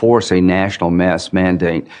enforce a national mask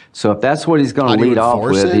mandate? So if that's what he's going to lead off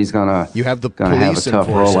with, he's going to have a tough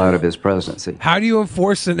rollout of his presidency. How do you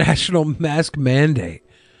enforce a national mask mandate?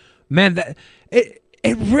 Man, it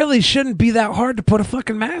really shouldn't be that hard to put a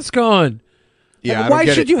fucking mask on. Yeah, why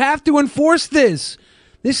should you have to enforce this?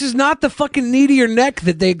 This is not the fucking knee to your neck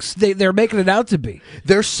that they're making it out to be.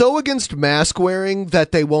 They're so against mask wearing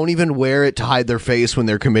that they won't even wear it to hide their face when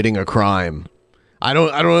they're committing a crime. I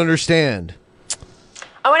don't understand.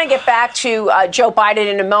 I want to get back to Joe Biden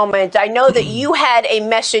in a moment. I know that you had a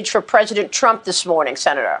message for President Trump this morning,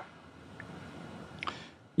 Senator.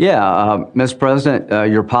 Yeah, Mr. President,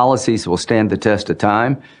 your policies will stand the test of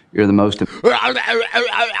time. You're the most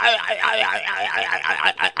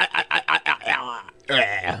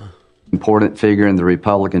important figure in the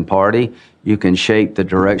Republican Party. You can shape the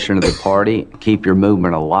direction of the party, keep your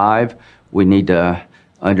movement alive. We need to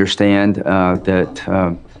understand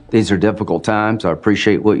that these are difficult times. I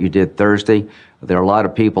appreciate what you did Thursday. There are a lot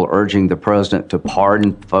of people urging the president to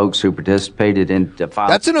pardon folks who participated in defiling.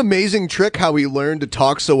 That's an amazing trick how he learned to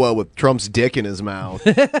talk so well with Trump's dick in his mouth.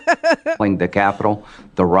 The Capitol,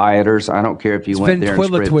 the rioters. I don't care if you went there and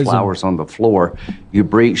spread flowers on the floor. You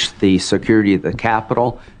breached the security of the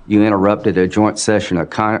Capitol. You interrupted a joint session of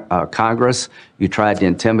Congress. You tried to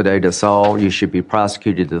intimidate us all. You should be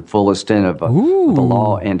prosecuted to the full extent of the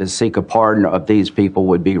law, and to seek a pardon of these people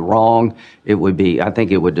would be wrong. It would be, I think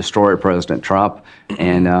it would destroy President Trump,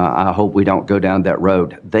 and I hope we don't go down that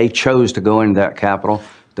road. They chose to go into that Capitol,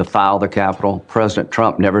 defile the Capitol. President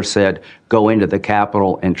Trump never said go into the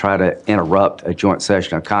Capitol and try to interrupt a joint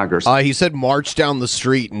session of Congress. He said march down the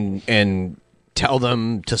street and tell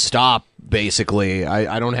them to stop. Basically,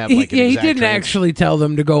 I don't have like an he exact didn't actually tell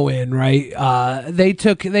them to go in, right? They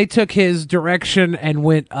took his direction and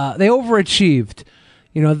went. They overachieved.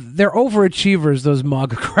 You know, they're overachievers, those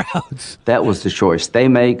MAGA crowds. That was the choice they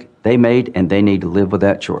made, and they need to live with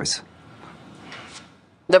that choice.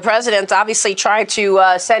 The president's obviously trying to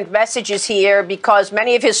send messages here because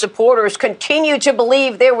many of his supporters continue to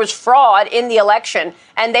believe there was fraud in the election,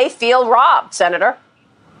 and they feel robbed, Senator.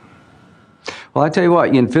 Well, I tell you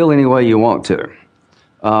what, you can feel any way you want to.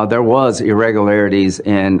 There was irregularities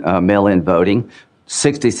in mail-in voting.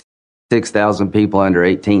 66,000 people under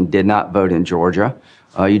 18 did not vote in Georgia.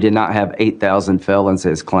 You did not have 8,000 felons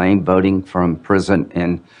as claimed voting from prison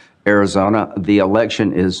in Arizona. The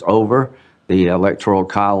election is over. The Electoral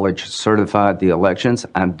College certified the elections.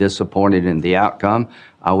 I'm disappointed in the outcome.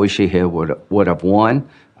 I wish he would have won.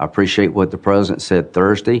 I appreciate what the president said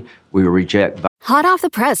Thursday. We reject. Hot off the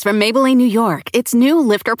press from Maybelline, New York, it's new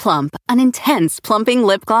Lifter Plump, an intense plumping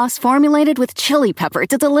lip gloss formulated with chili pepper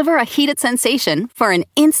to deliver a heated sensation for an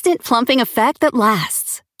instant plumping effect that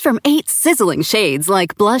lasts. From 8 sizzling shades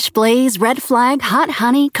like Blush Blaze, Red Flag, Hot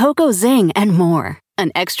Honey, Cocoa Zing, and more.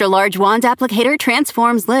 An extra large wand applicator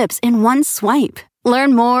transforms lips in one swipe.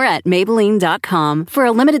 Learn more at Maybelline.com. For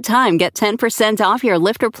a limited time, get 10% off your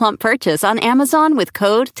Lifter Plump purchase on Amazon with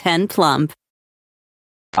code 10PLUMP.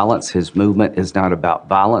 Violence. His movement is not about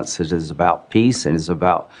violence. It is about peace, and it's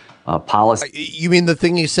about policy. You mean the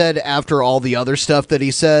thing he said after all the other stuff that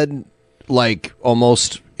he said, like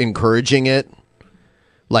almost encouraging it?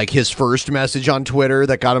 Like his first message on Twitter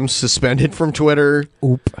that got him suspended from Twitter.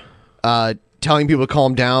 Telling people to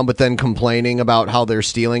calm down, but then complaining about how they're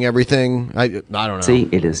stealing everything. I don't know. See,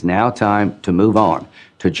 it is now time to move on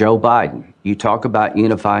to Joe Biden. You talk about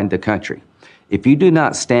unifying the country. If you do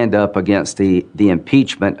not stand up against the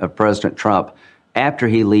impeachment of President Trump after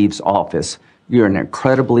he leaves office, you're an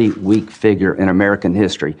incredibly weak figure in American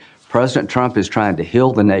history. President Trump is trying to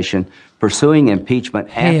heal the nation. Pursuing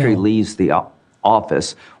impeachment after he leaves the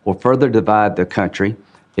office will further divide the country.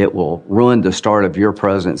 It will ruin the start of your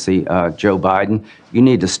presidency, Joe Biden. You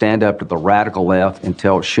need to stand up to the radical left and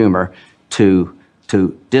tell Schumer to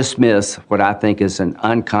dismiss what I think is an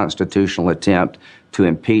unconstitutional attempt to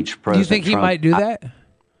impeach President Trump. Do you think he might do that?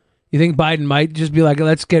 You think Biden might just be like,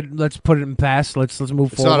 let's put it in past, let's move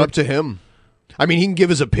forward? It's not up to him. I mean, he can give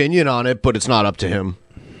his opinion on it, but it's not up to him.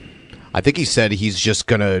 I think he said he's just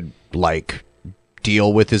gonna like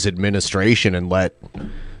deal with his administration and let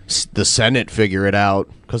the Senate figure it out,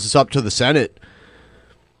 because it's up to the Senate.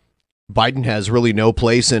 Biden has really no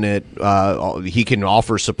place in it. He can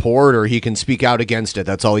offer support or he can speak out against it.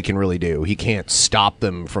 That's all he can really do. He can't stop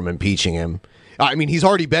them from impeaching him. I mean, he's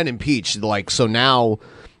already been impeached. So now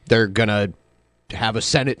they're going to have a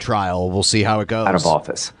Senate trial. We'll see how it goes. Out of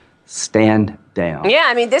office. Stand down. Yeah,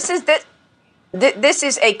 I mean, this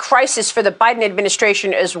is a crisis for the Biden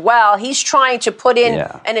administration as well. He's trying to put in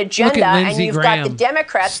an agenda, and you've got the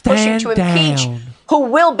Democrats pushing to impeach who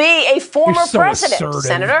will be a former president, assertive.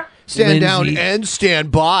 Senator. Stand down and stand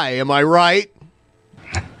by. Am I right?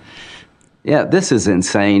 Yeah, this is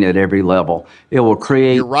insane at every level. It will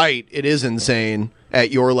create... You're right. It is insane at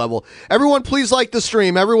your level. Everyone, please like the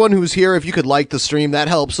stream. Everyone who's here, if you could like the stream, that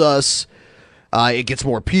helps us. It gets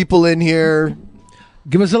more people in here.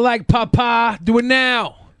 Give us a like, Papa. Do it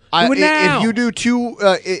now. Do it now. If you do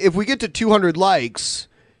if we get to 200 likes,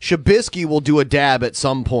 Shabisky will do a dab at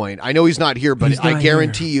some point. I know he's not here, but I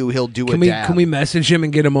guarantee you he'll do a dab. Can we message him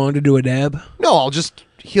and get him on to do a dab? No,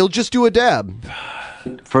 he'll just do a dab.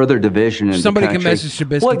 Further division in Somebody the country. can message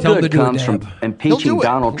Shabisky, What tell him good to do a comes dab. from impeaching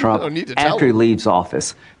Donald I Trump don't need to tell after he him. leaves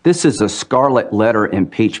office? This is a scarlet letter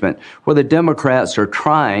impeachment where the Democrats are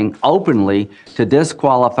trying openly to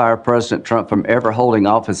disqualify President Trump from ever holding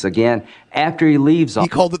office again after he leaves office. He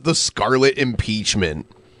called it the scarlet impeachment.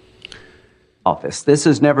 Office. This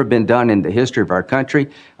has never been done in the history of our country.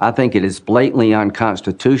 I think it is blatantly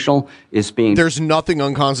unconstitutional. There's nothing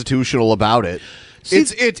unconstitutional about it.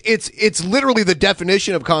 It's literally the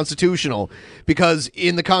definition of constitutional, because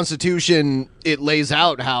in the Constitution it lays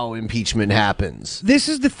out how impeachment happens. This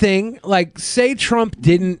is the thing. Like, say Trump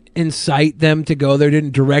didn't incite them to go there,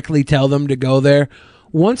 didn't directly tell them to go there.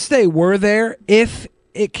 Once they were there, if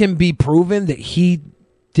it can be proven that he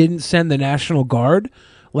didn't send the National Guard,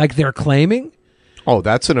 like they're claiming, oh,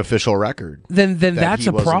 that's an official record. Then that's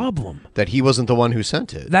a problem. That he wasn't the one who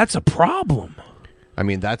sent it. That's a problem. I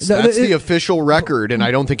mean, that's the official record, and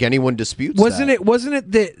I don't think anyone disputes that. Wasn't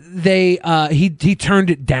it that they he turned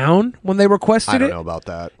it down when they requested it? I don't know about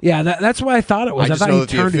that. Yeah, that's why I thought it was. I just thought know he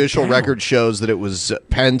that the turned it official down. record shows that it was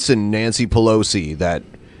Pence and Nancy Pelosi that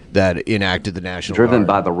enacted the National driven Guard.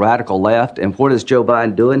 by the radical left. And what is Joe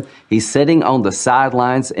Biden doing? He's sitting on the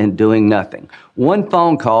sidelines and doing nothing. One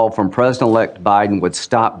phone call from President-elect Biden would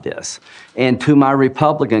stop this. And to my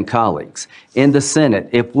Republican colleagues in the Senate,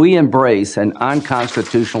 if we embrace an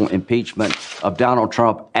unconstitutional impeachment of Donald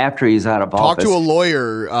Trump after he's out of office, Talk to a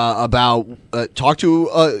lawyer about. Talk to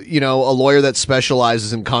a lawyer that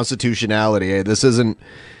specializes in constitutionality. This isn't.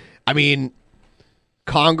 I mean,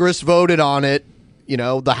 Congress voted on it.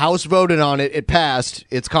 The House voted on it. It passed.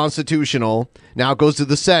 It's constitutional. Now it goes to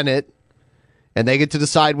the Senate, and they get to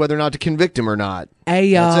decide whether or not to convict him or not. Hey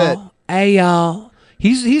y'all. That's it. Hey y'all.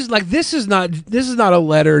 He's like, this is not a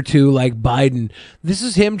letter to like Biden. This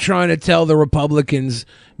is him trying to tell the Republicans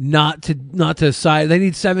not to side. They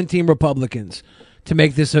need 17 Republicans to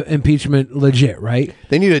make this impeachment legit, right?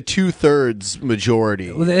 They need a 2/3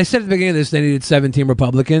 majority. Well, they said at the beginning of this they needed 17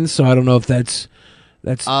 Republicans, so I don't know if that's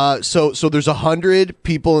so there's 100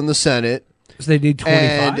 people in the Senate. So they need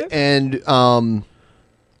 25?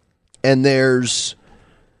 And there's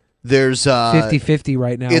 50-50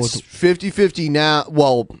 right now. It's 50-50 now.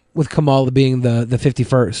 Well, with Kamala being the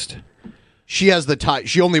 51st. She has the tie.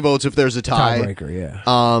 She only votes if there's a tie. Tiebreaker, yeah.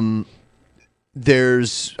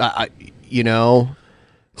 There's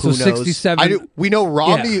who So knows? 67 we know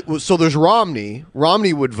Romney. Yeah. So there's Romney.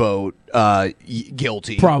 Romney would vote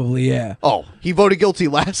guilty. Probably, yeah. Oh, he voted guilty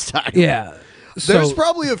last time. Yeah. There's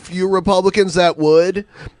probably a few Republicans that would.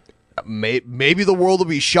 Maybe the world will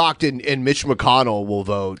be shocked and Mitch McConnell will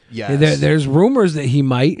vote yes. There's rumors that he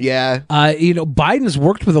might. Yeah. Biden's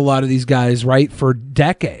worked with a lot of these guys, right, for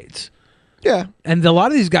decades. Yeah. And a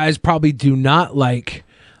lot of these guys probably do not like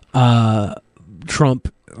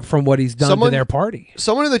Trump from what he's done to their party.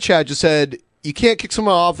 Someone in the chat just said, you can't kick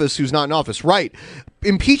someone out of office who's not in office. Right.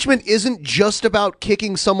 Impeachment isn't just about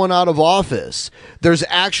kicking someone out of office. There's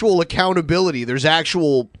actual accountability. There's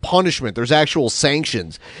actual punishment. There's actual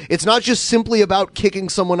sanctions. It's not just simply about kicking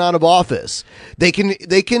someone out of office. They can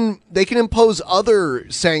impose other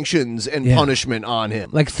sanctions and punishment on him.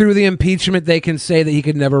 Like through the impeachment, they can say that he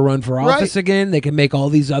could never run for office again. They can make all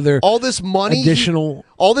these other all this money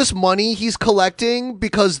he's collecting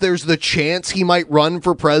because there's the chance he might run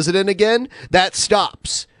for president again. That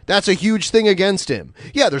stops. That's a huge thing against him.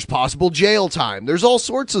 Yeah, there's possible jail time. There's all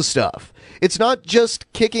sorts of stuff. It's not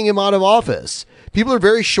just kicking him out of office. People are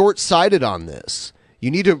very short-sighted on this.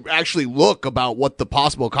 You need to actually look about what the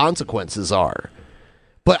possible consequences are.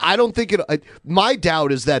 But I don't think my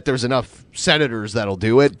doubt is that there's enough senators that'll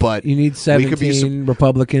do it, but you need 17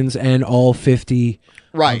 Republicans and all 50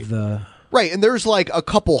 right. of the... Right, and there's like a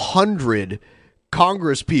couple hundred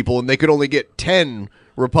Congress people, and they could only get 10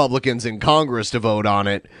 Republicans in Congress to vote on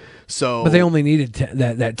it. So, but they only needed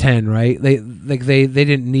that 10, right? They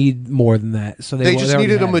didn't need more than that. So they just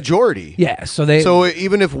needed a majority. Yeah. So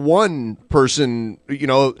even if one person,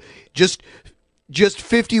 just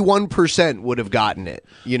 51% would have gotten it.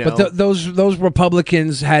 But those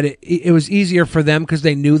Republicans had it. It was easier for them because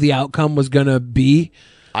they knew the outcome was going to be,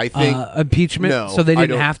 I think, impeachment. No, so they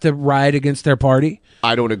didn't have to ride against their party.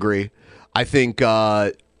 I don't agree. I think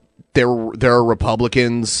there are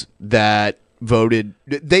Republicans that voted.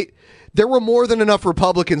 There were more than enough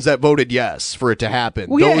Republicans that voted yes for it to happen.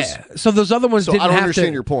 Well, So those other ones didn't I don't have understand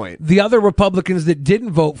to, your point. The other Republicans that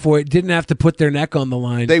didn't vote for it didn't have to put their neck on the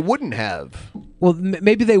line. They wouldn't have. Well,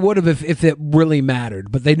 maybe they would have if it really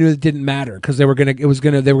mattered, but they knew it didn't matter because they were gonna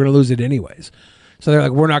lose it anyways. So they're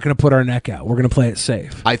like, we're not going to put our neck out. We're going to play it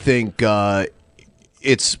safe. I think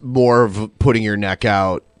it's more of putting your neck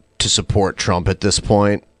out to support Trump at this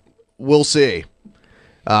point. We'll see.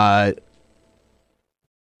 It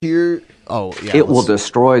will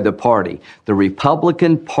destroy the party. The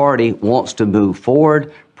Republican Party wants to move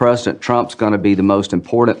forward. President Trump's going to be the most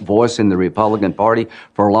important voice in the Republican Party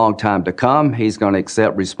for a long time to come. He's going to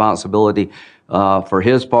accept responsibility for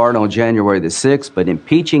his part on January the 6th, but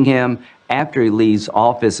impeaching him after he leaves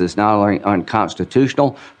office is not only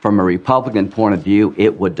unconstitutional. From a Republican point of view,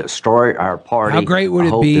 it would destroy our party. How great would I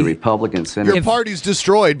it hope be? the Republican Senate. Your party's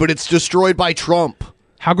destroyed, but it's destroyed by Trump.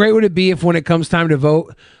 How great would it be if when it comes time to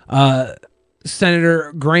vote,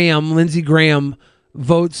 Senator Graham, Lindsey Graham,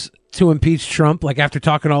 votes to impeach Trump, like after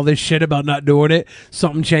talking all this shit about not doing it,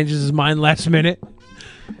 something changes his mind last minute?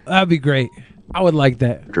 That'd be great. I would like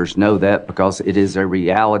that. Know that because it is a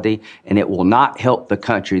reality and it will not help the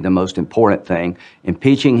country. The most important thing,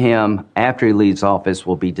 impeaching him after he leaves office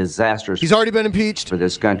will be disastrous. He's already been impeached for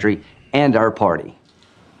this country and our party.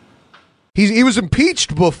 He was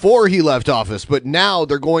impeached before he left office, but now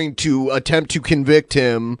they're going to attempt to convict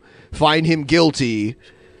him, find him guilty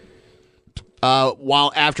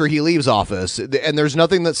while after he leaves office. And there's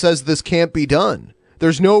nothing that says this can't be done.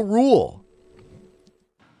 There's no rule.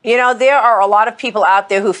 You know, there are a lot of people out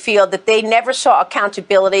there who feel that they never saw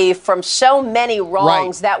accountability from so many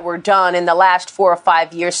wrongs that were done in the last 4 or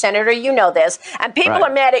 5 years. Senator, you know this. And people are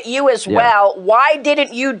mad at you as well. Why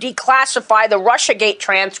didn't you declassify the Russiagate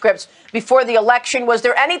transcripts before the election? Was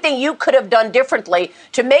there anything you could have done differently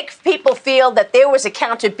to make people feel that there was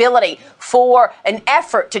accountability for an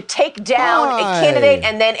effort to take down a candidate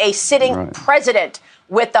and then a sitting president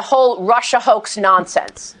with the whole Russia hoax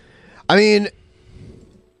nonsense? I mean,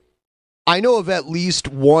 I know of at least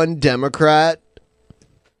one Democrat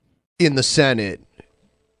in the Senate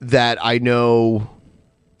that I know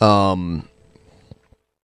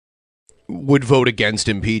would vote against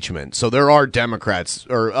impeachment. So there are Democrats,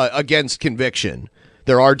 or against conviction.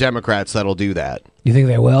 There are Democrats that'll do that. You think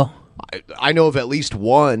they will? I know of at least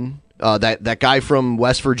one. That guy from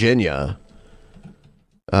West Virginia.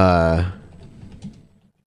 What's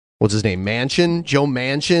his name? Manchin? Joe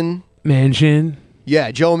Manchin? Manchin?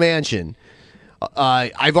 Yeah, Joe Manchin.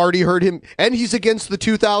 I've already heard him, and he's against the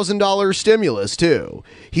 $2,000 stimulus too.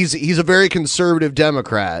 He's a very conservative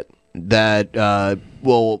Democrat that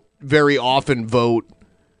will very often vote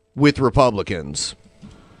with Republicans.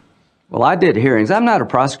 Well, I did hearings. I'm not a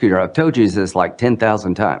prosecutor. I've told you this like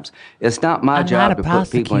 10,000 times. It's not my job to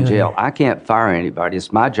put people in jail. I can't fire anybody.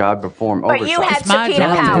 It's my job to perform oversight. But you had It's my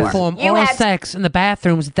subpoena job power. to perform oral sex in the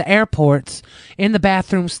bathrooms at the airports, in the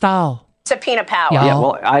bathroom stall. Subpoena power. Yeah,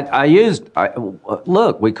 well,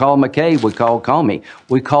 look, we called McCabe, we called Comey,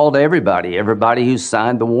 we called everybody. Everybody who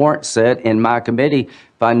signed the warrant said in my committee,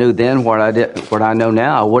 if I knew then what I know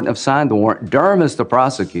now, I wouldn't have signed the warrant. Durham is the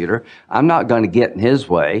prosecutor. I'm not going to get in his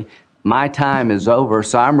way. My time is over,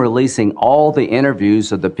 so I'm releasing all the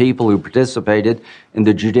interviews of the people who participated in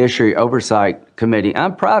the Judiciary Oversight Committee.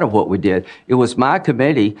 I'm proud of what we did. It was my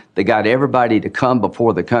committee that got everybody to come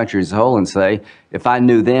before the country as a whole and say, if I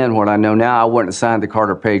knew then what I know now, I wouldn't have signed the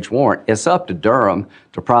Carter Page warrant. It's up to Durham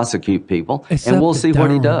to prosecute people, and we'll see what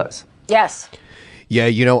he does. Yes. Yeah,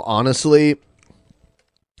 you know, honestly,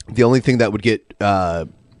 the only thing that would get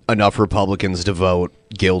enough Republicans to vote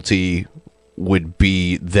guilty would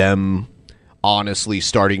be them honestly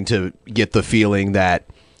starting to get the feeling that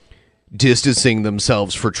distancing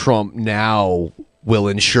themselves for Trump now will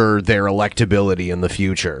ensure their electability in the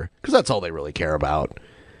future, because that's all they really care about.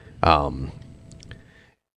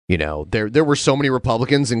 You know, there were so many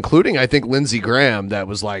Republicans, including I think Lindsey Graham, that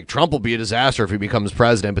was like, Trump will be a disaster if he becomes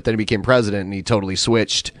president, but then he became president and he totally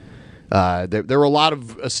switched. There were a lot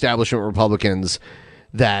of establishment Republicans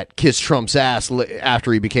that kissed Trump's ass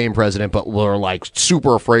after he became president, but were like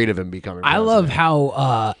super afraid of him becoming president. I love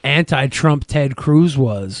how anti-Trump Ted Cruz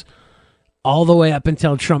was all the way up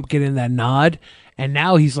until Trump getting that nod, and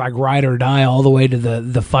now he's like ride or die all the way to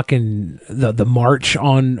the fucking the march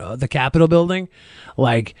on the Capitol building.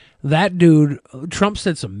 Like that dude, Trump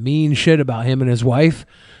said some mean shit about him and his wife.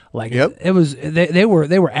 Like it was they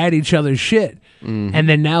were at each other's shit, and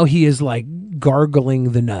then now he is like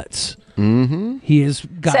gargling the nuts. Mm-hmm. He has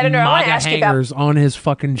got Senator, I wanna MAGA ask you about hangers on his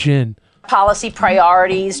fucking chin. Policy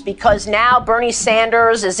priorities, because now Bernie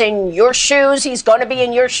Sanders is in your shoes. He's going to be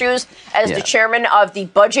in your shoes as the chairman of the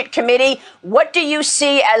Budget Committee. What do you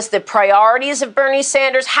see as the priorities of Bernie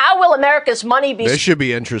Sanders? How will America's money be This should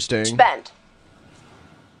be interesting. spent?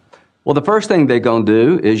 Well, the first thing they're going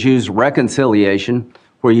to do is use reconciliation,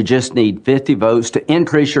 where you just need 50 votes to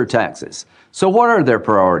increase your taxes. So what are their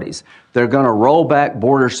priorities? They're going to roll back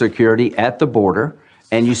border security at the border.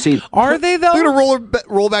 And you see, are they though? They're going to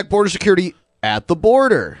roll back border security at the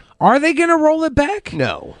border. Are they going to roll it back?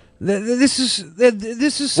 No. This is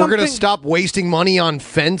something. We're going to stop wasting money on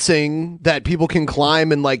fencing that people can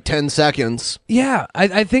climb in like 10 seconds. Yeah,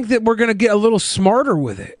 I think that we're going to get a little smarter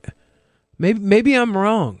with it. Maybe I'm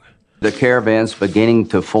wrong. The caravan's beginning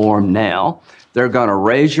to form now. They're going to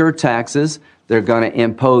raise your taxes. They're going to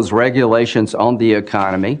impose regulations on the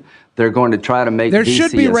economy. They're going to try to make there DC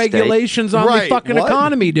should be a regulations state. on the fucking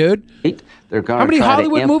economy, dude. They're going How many try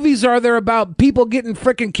Hollywood movies are there about people getting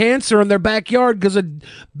freaking cancer in their backyard because of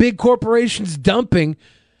big corporations dumping,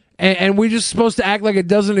 and we're just supposed to act like it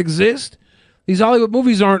doesn't exist? These Hollywood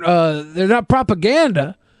movies aren't. They're not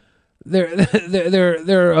propaganda.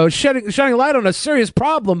 They're shining light on a serious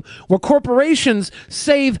problem where corporations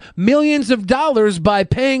save millions of dollars by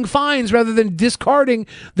paying fines rather than discarding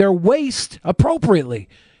their waste appropriately,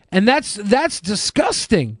 and that's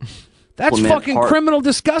disgusting. That's fucking criminal,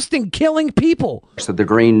 disgusting, killing people. So the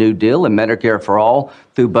Green New Deal and Medicare for All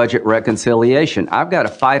through budget reconciliation. I've got a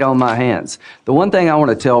fight on my hands. The one thing I want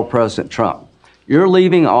to tell President Trump, you're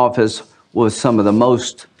leaving office with some of the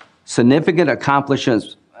most significant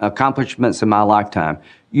accomplishments in my lifetime.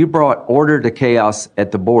 You brought order to chaos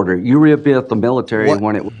at the border. You rebuilt the military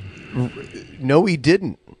when it... No, he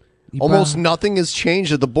didn't. Almost nothing has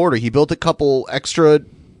changed at the border. He built a couple extra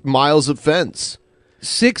miles of fence.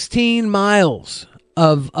 16 miles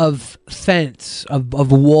of fence,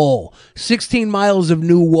 of wall. 16 miles of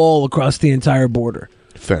new wall across the entire border.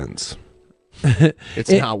 Fence. It's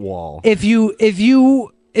not wall. If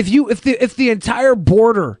the entire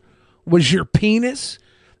border was your penis,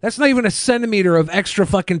 that's not even a centimeter of extra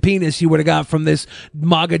fucking penis you would have got from this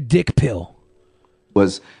MAGA dick pill.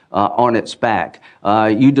 Was on its back.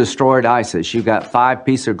 You destroyed ISIS. You got 5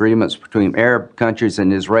 peace agreements between Arab countries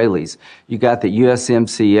and Israelis. You got the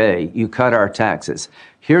USMCA. You cut our taxes.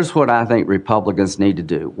 Here's what I think Republicans need to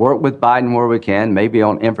do. Work with Biden where we can, maybe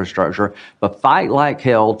on infrastructure, but fight like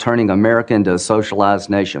hell turning America into a socialized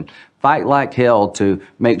nation. Fight like hell to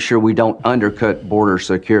make sure we don't undercut border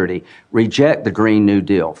security. Reject the Green New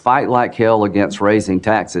Deal. Fight like hell against raising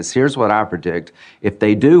taxes. Here's what I predict. If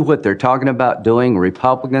they do what they're talking about doing,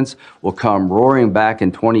 Republicans will come roaring back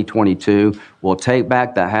in 2022. We'll take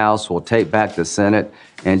back the House. We'll take back the Senate.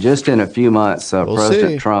 And just in a few months,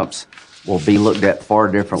 President Trump's will be looked at far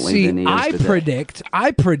differently than he is today.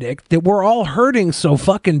 I predict that we're all hurting so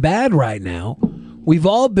fucking bad right now. We've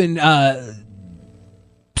all been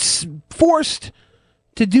forced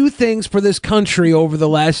to do things for this country over the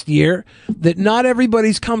last year that not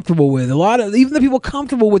everybody's comfortable with. Even the people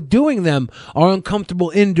comfortable with doing them are uncomfortable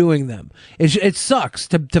in doing them. It sucks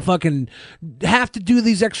to fucking have to do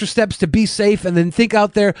these extra steps to be safe and then think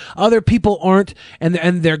out there other people aren't and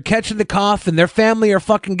they're catching the cough and their family are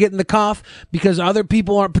fucking getting the cough because other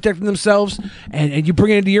people aren't protecting themselves and you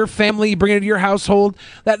bring it into your family, you bring it into your household.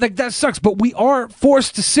 That sucks. But we are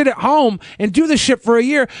forced to sit at home and do this shit for a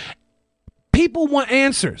year. People want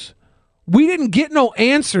answers. We didn't get no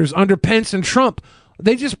answers under Pence and Trump.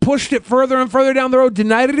 They just pushed it further and further down the road,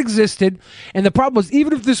 denied it existed. And the problem was,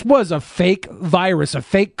 even if this was a fake virus, a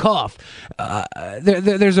fake cough,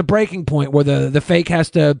 there's a breaking point where the fake has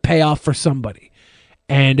to pay off for somebody.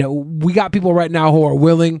 And we got people right now who are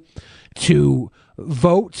willing to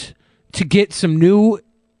vote to get some new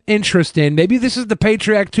interest in. Maybe this is the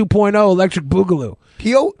Patriot 2.0 electric boogaloo.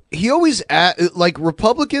 He always act like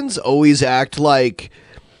Republicans always act like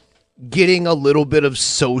getting a little bit of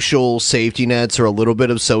social safety nets or a little bit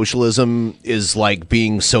of socialism is like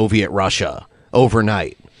being Soviet Russia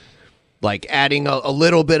overnight. Like adding a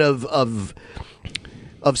little bit of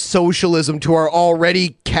socialism to our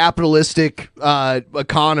already capitalistic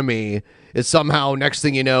economy is somehow, next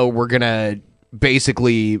thing you know, we're gonna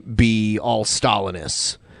basically be all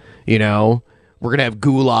Stalinists. You know, we're gonna have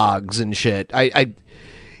gulags and shit.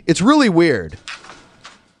 It's really weird.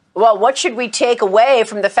 Well, what should we take away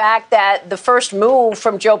from the fact that the first move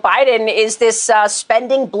from Joe Biden is this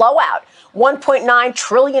spending blowout? $1.9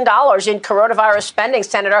 trillion in coronavirus spending,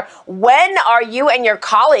 Senator. When are you and your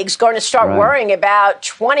colleagues going to start worrying about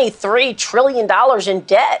 $23 trillion in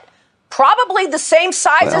debt? Probably the same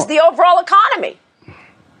size as the overall economy.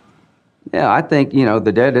 Yeah, I think,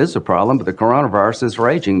 the debt is a problem, but the coronavirus is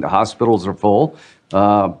raging. The hospitals are full.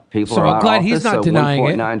 People are out of office, he's not denying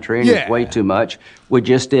it. $1.9 trillion is way too much. We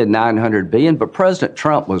just did $900 billion, but President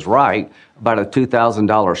Trump was right about a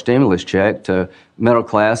 $2,000 stimulus check to middle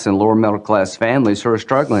class and lower middle class families who are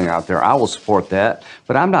struggling out there. I will support that,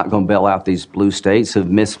 but I'm not going to bail out these blue states who've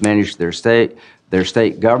mismanaged their state. their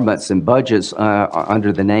state governments and budgets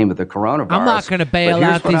under the name of the coronavirus. I'm not going to bail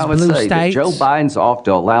out these blue states. states. Joe Biden's off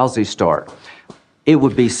to a lousy start. It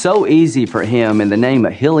would be so easy for him, in the name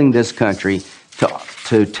of healing this country,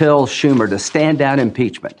 to tell Schumer to stand down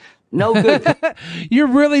impeachment. No good. You're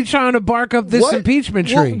really trying to bark up this impeachment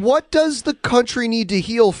tree. What does the country need to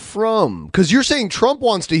heal from? Because you're saying Trump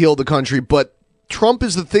wants to heal the country, but Trump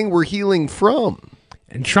is the thing we're healing from.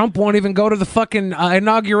 And Trump won't even go to the fucking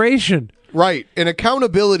inauguration. Right. And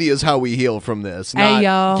accountability is how we heal from this,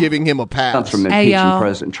 not giving him a pass. Comes from impeaching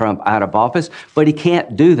President Trump out of office, but he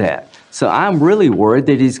can't do that. So I'm really worried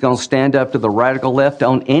that he's going to stand up to the radical left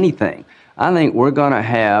on anything. I think we're going to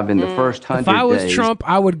have in the first 100 days. If I was Trump,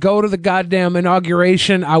 I would go to the goddamn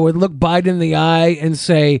inauguration. I would look Biden in the eye and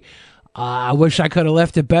say, I wish I could have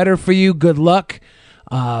left it better for you. Good luck.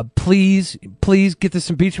 Please get this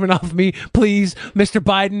impeachment off me. Please, Mr.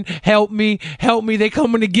 Biden, help me. They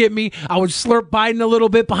coming to get me. I would slurp Biden a little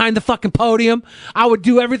bit behind the fucking podium. I would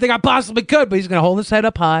do everything I possibly could, but he's going to hold his head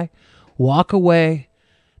up high, walk away,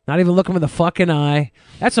 not even look him in the fucking eye.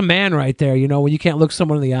 That's a man right there, you know, when you can't look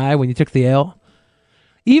someone in the eye when you took the L.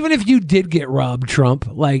 Even if you did get robbed, Trump,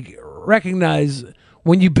 like, recognize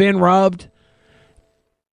when you've been robbed,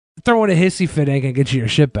 throwing a hissy fit ain't going to get you your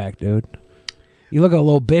shit back, dude. You look like a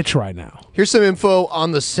little bitch right now. Here's some info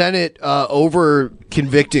on the Senate over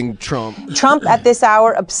convicting Trump. Trump at this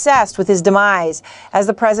hour obsessed with his demise as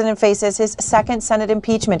the president faces his second Senate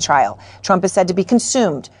impeachment trial. Trump is said to be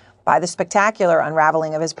consumed by the spectacular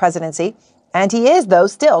unraveling of his presidency. And he is, though,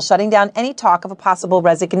 still shutting down any talk of a possible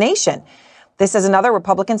resignation. This, as another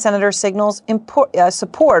Republican senator signals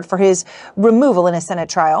support for his removal in a Senate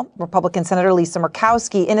trial. Republican Senator Lisa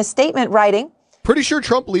Murkowski, in a statement, writing, pretty sure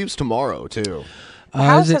Trump leaves tomorrow, too. The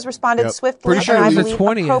House has responded swiftly and I believe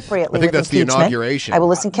appropriately. I think that's the inauguration. I will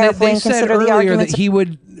listen carefully and consider the arguments. That he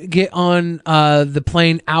would get on the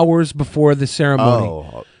plane hours before the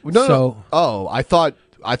ceremony.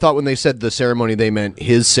 I thought when they said the ceremony, they meant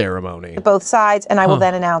his ceremony. Both sides, and I will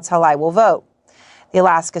then announce how I will vote. The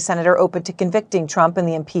Alaska senator open to convicting Trump in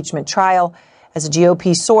the impeachment trial. As a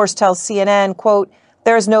GOP source tells CNN, quote,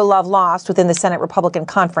 there is no love lost within the Senate Republican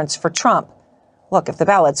conference for Trump. Look, if the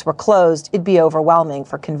ballots were closed, it'd be overwhelming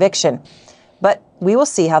for conviction. But we will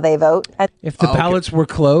see how they vote. If the ballots were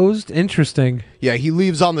closed, interesting. Yeah, he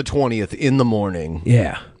leaves on the 20th in the morning.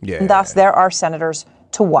 Yeah. And thus, there are senators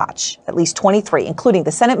to watch, at least 23, including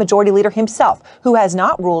the Senate Majority Leader himself, who has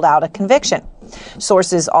not ruled out a conviction.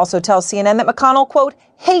 Sources also tell CNN that McConnell, quote,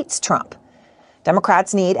 hates Trump.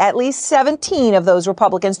 Democrats need at least 17 of those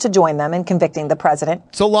Republicans to join them in convicting the president.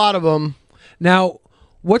 It's a lot of them. Now,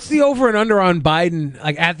 what's the over and under on Biden,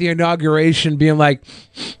 like at the inauguration, being like,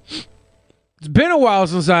 it's been a while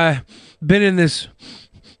since I've been in this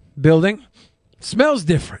building. It smells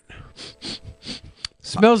different.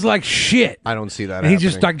 Smells like shit. I don't see that and he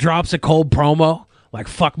just like drops a cold promo, like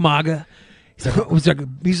fuck MAGA. He's like,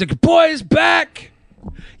 your boy is back.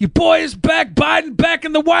 Your boy is back. Biden back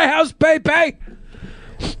in the White House, baby.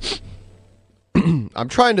 I'm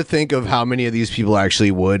trying to think of how many of these people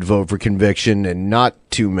actually would vote for conviction, and not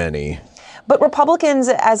too many. But Republicans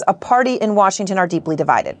as a party in Washington are deeply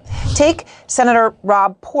divided. Take Senator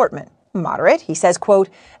Rob Portman, moderate. He says, quote,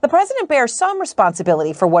 the president bears some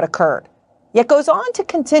responsibility for what occurred, yet goes on to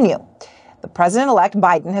continue. The president-elect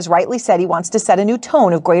Biden has rightly said he wants to set a new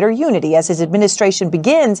tone of greater unity as his administration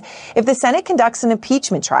begins. If the Senate conducts an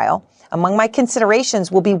impeachment trial, among my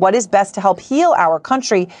considerations will be what is best to help heal our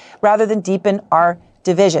country rather than deepen our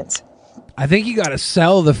divisions. I think you got to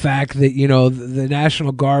sell the fact that, you know, the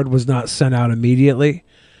National Guard was not sent out immediately.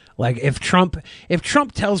 Like if Trump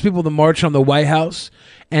tells people to march on the White House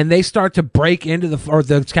and they start to break into the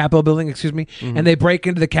Capitol building, and they break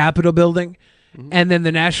into the Capitol building, and then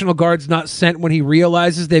the National Guard's not sent when he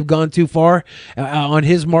realizes they've gone too far on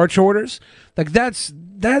his march orders, like that's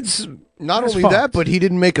not only that, but he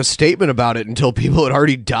didn't make a statement about it until people had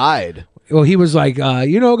already died. Well, he was like,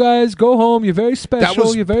 guys, go home. You're very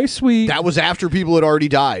special. You're very sweet. That was after people had already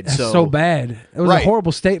died. That's so bad. It was a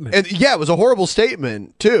horrible statement. And yeah, it was a horrible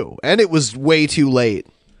statement, too. And it was way too late.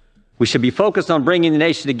 We should be focused on bringing the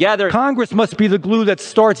nation together. Congress must be the glue that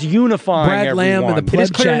starts unifying Brad Lamb in the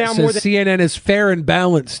Pledge Chat says CNN is fair and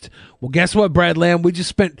balanced. Well, guess what, Brad Lamb? We just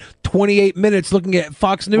spent 28 minutes looking at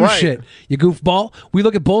Fox News shit. You goofball. We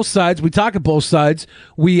look at both sides. We talk at both sides.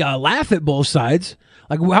 We laugh at both sides.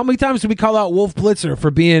 Like, how many times did we call out Wolf Blitzer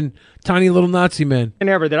for being tiny little Nazi man? And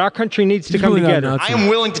ever that our country needs to come together. I am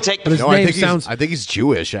willing to take. But his name sounds. I think he's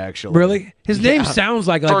Jewish, actually. Really? His name sounds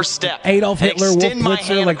like first step. Adolf Hitler, Wolf Extend my Blitzer,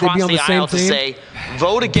 hand like they'd be on the across same aisle to team. say,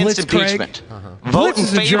 vote against Blitzkrieg. impeachment. Vote in Blitz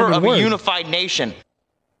is a favor German of word. a unified nation.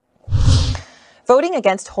 voting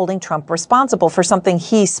against holding Trump responsible for something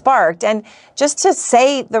he sparked. And just to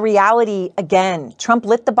say the reality again, Trump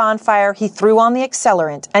lit the bonfire, he threw on the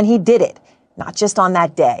accelerant, and he did it. Not just on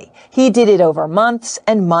that day. He did it over months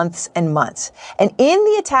and months and months. And in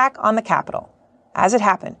the attack on the Capitol, as it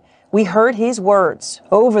happened, we heard his words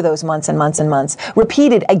over those months and months and months,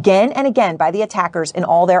 repeated again and again by the attackers in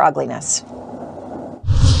all their ugliness.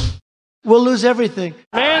 We'll lose everything.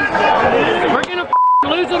 Man, we're going to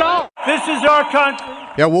lose it all. This is our country.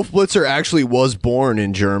 Yeah, Wolf Blitzer actually was born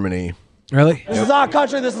in Germany. Really? This is our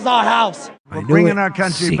country. This is our house. We're bringing our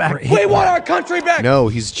country back. We want our country back. No,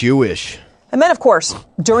 he's Jewish. And then, of course,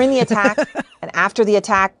 during the attack and after the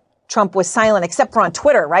attack, Trump was silent, except for on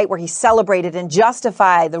Twitter, right, where he celebrated and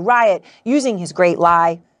justified the riot using his great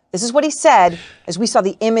lie. This is what he said as we saw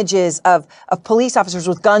the images of police officers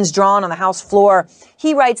with guns drawn on the House floor.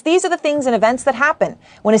 He writes, "These are the things and events that happen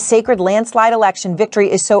when a sacred landslide election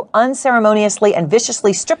victory is so unceremoniously and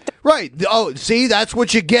viciously stripped." Right. Oh, see, that's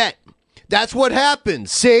what you get. That's what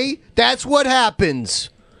happens. See, that's what happens.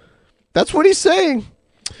 That's what he's saying.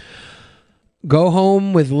 Go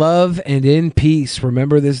home with love and in peace.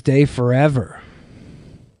 Remember this day forever.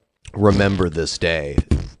 Remember this day.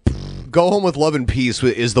 Go home with love and peace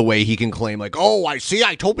is the way he can claim, like, oh, I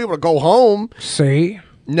told people to go home. See?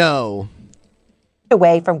 No.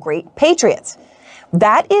 Away from great patriots.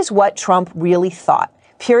 That is what Trump really thought.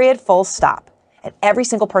 Period, full stop. And every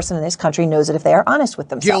single person in this country knows it if they are honest with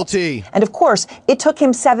themselves. Guilty. And of course, it took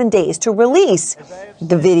him 7 days to release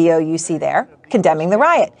the video you see there condemning the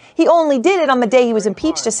riot. He only did it on the day he was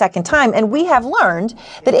impeached a second time. And we have learned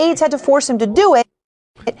that aides had to force him to do it.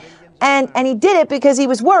 And he did it because he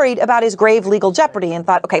was worried about his grave legal jeopardy and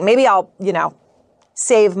thought, okay, maybe I'll,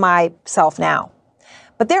 save myself now.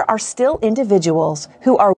 But there are still individuals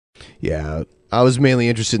who are. Yeah, I was mainly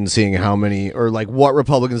interested in seeing how many or like what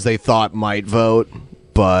Republicans they thought might vote,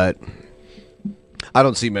 but I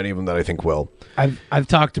don't see many of them that I think will. I've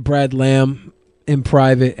talked to Brad Lamb in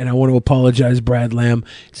private, and I want to apologize, Brad Lamb.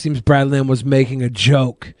 It seems Brad Lamb was making a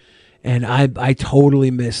joke, and I totally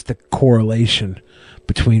missed the correlation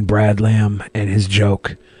between Brad Lamb and his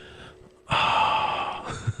joke.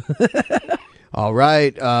 All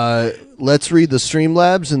right, let's read the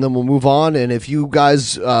Streamlabs, and then we'll move on. And if you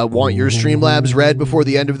guys want your Streamlabs read before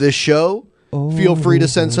the end of this show, feel free to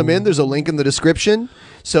send some in. There's a link in the description.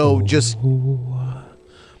 So just...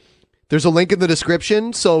 There's a link in the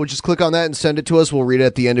description, so just click on that and send it to us. We'll read it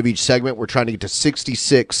at the end of each segment. We're trying to get to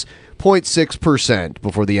 66.6%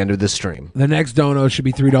 before the end of this stream. The next dono should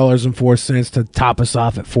be $3.04 to top us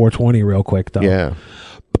off at $4.20 real quick, though. Yeah.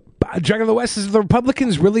 Dragon of the West says, if the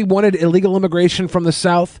Republicans really wanted illegal immigration from the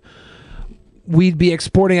South, we'd be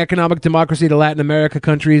exporting economic democracy to Latin America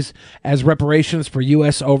countries as reparations for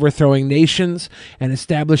U.S. overthrowing nations and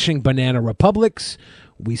establishing banana republics.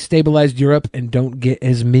 We stabilized Europe and don't get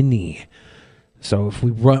as many. So if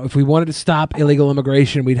we wanted to stop illegal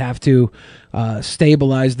immigration, we'd have to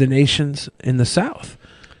stabilize the nations in the South.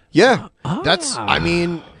 Yeah, that's. I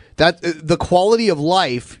mean, that the quality of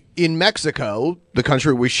life in Mexico, the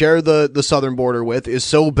country we share the southern border with, is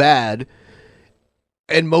so bad,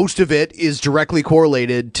 and most of it is directly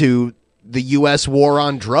correlated to the U.S. war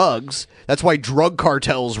on drugs. That's why drug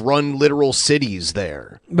cartels run literal cities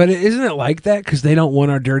there. But isn't it like that because they don't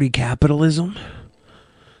want our dirty capitalism?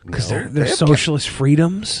 Because they're socialist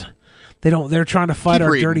freedoms. They're trying to fight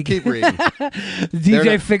our dirty. Keep reading.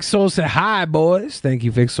 DJ Fix Soul said, "Hi, boys." Thank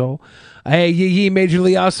you, Fix Soul. Hey, Yee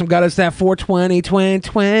Majorly Awesome got us that 420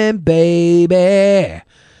 twin, baby.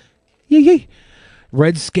 Yee.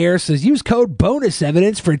 Red Scare says, use code bonus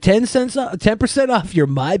evidence for 10% off your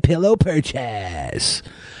MyPillow purchase.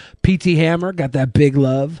 PT Hammer got that big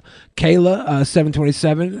love. Kayla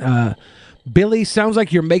 727. Billy, sounds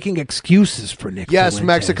like you're making excuses for Nick. Yes, Fuentes.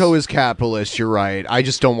 Mexico is capitalist. You're right. I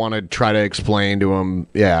just don't want to try to explain to him.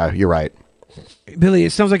 Yeah, you're right. Billy,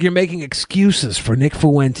 it sounds like you're making excuses for Nick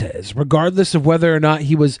Fuentes. Regardless of whether or not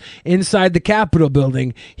he was inside the Capitol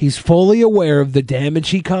building, he's fully aware of the damage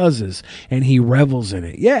he causes, and he revels in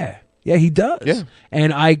it. Yeah, he does. Yeah.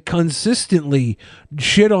 And I consistently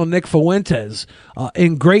shit on Nick Fuentes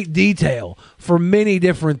in great detail for many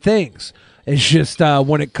different things. It's just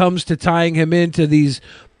when it comes to tying him into these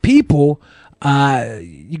people,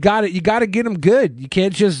 you got to get him good. You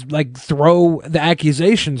can't just like throw the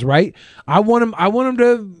accusations, right? I want him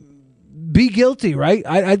to be guilty, right?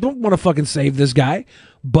 I don't want to fucking save this guy,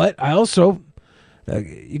 but I also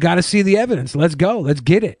you got to see the evidence. Let's go. Let's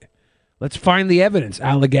get it. Let's find the evidence,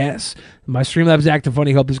 Allegas. My Streamlabs Active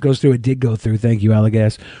Funny. Hope this goes through. It did go through. Thank you,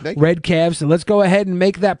 Allegas. Red Cavs. So let's go ahead and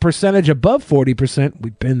make that percentage above 40%.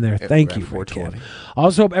 We've been there. Thank you, Red Cav.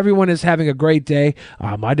 Also, hope everyone is having a great day.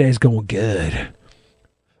 My day is going good.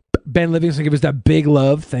 Ben Livingston gave us that big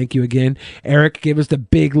love. Thank you again. Eric gave us the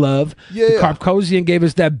big love. Yeah. The Carpkosian gave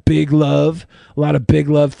us that big love. A lot of big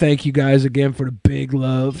love. Thank you guys again for the big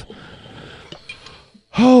love.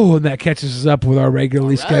 Oh, and that catches us up with our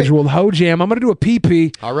regularly scheduled Ho Jam. I'm going to do a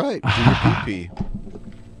pee-pee. All right. Do your pee-pee.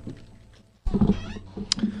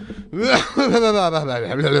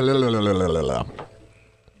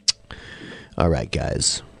 All right,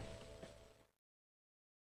 guys.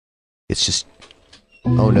 It's just...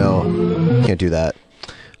 Oh, no. Can't do that.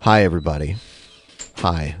 Hi, everybody.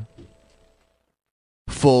 Hi.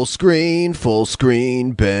 Full screen,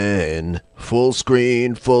 Ben. Full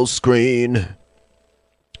screen.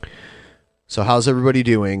 So how's everybody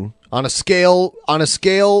doing? On a scale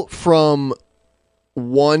from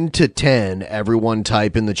 1 to 10, everyone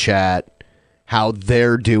type in the chat how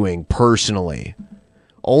they're doing personally.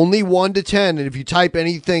 Only 1 to 10, and if you type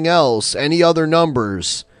anything else, any other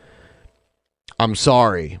numbers, I'm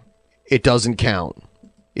sorry. It doesn't count.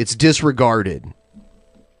 It's disregarded.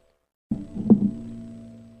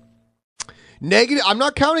 Negative. I'm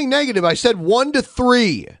not counting negative. I said 1 to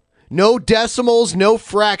 3. No decimals, no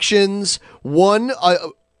fractions.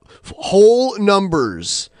 Whole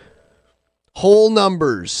numbers. Whole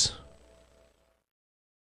numbers.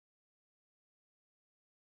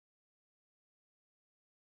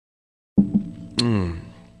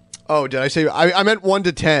 Oh, did I say... I meant 1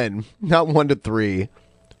 to 10, not 1 to 3.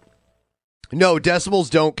 No, decimals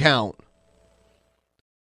don't count.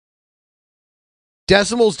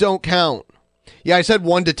 Decimals don't count. Yeah, I said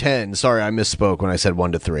 1 to 10. Sorry, I misspoke when I said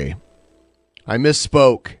 1 to 3. I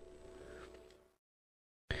misspoke.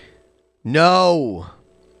 No.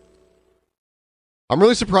 I'm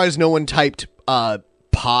really surprised no one typed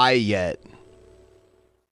pi yet.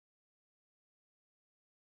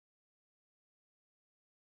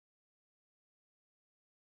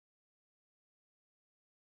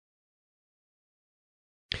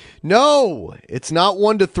 No, it's not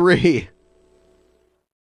 1 to 3.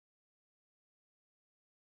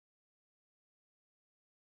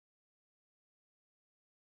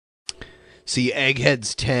 See,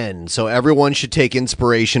 Egghead's 10, so everyone should take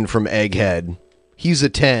inspiration from Egghead. He's a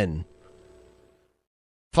 10.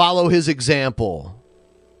 Follow his example.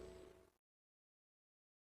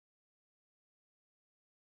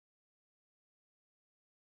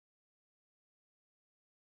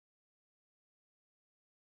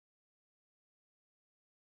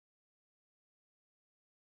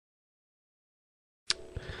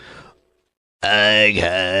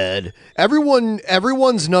 Egghead.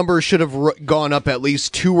 Everyone's number should have gone up at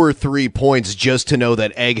least 2 or 3 points just to know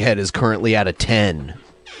that Egghead is currently at a 10.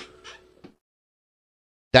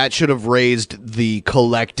 That should have raised the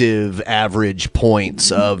collective average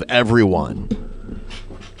points of everyone.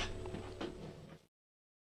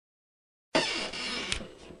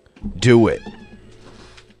 Do it.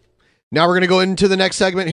 Now we're going to go into the next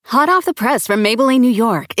segment. Hot off the press from Maybelline, New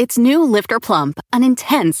York, it's new Lifter Plump, an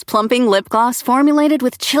intense plumping lip gloss formulated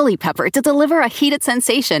with chili pepper to deliver a heated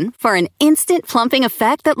sensation for an instant plumping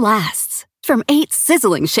effect that lasts. From 8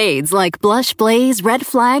 sizzling shades like Blush Blaze, Red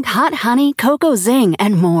Flag, Hot Honey, Cocoa Zing,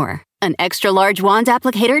 and more. An extra-large wand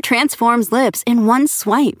applicator transforms lips in one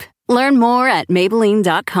swipe. Learn more at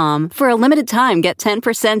Maybelline.com. For a limited time, get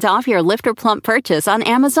 10% off your Lifter Plump purchase on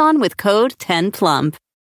Amazon with code 10PLUMP.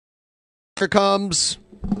 Here comes...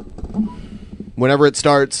 Whenever it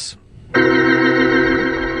starts. I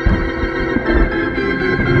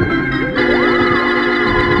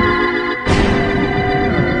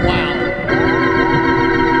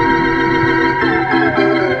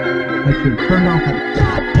should turn off the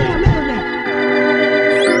goddamn internet.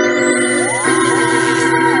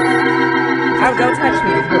 Oh, don't touch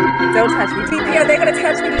me. Don't touch me. TP, are they going to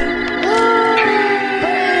touch me?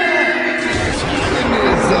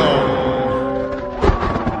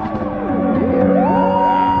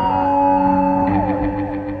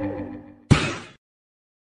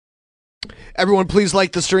 Everyone, please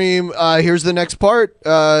like the stream. Here's the next part.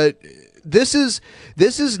 This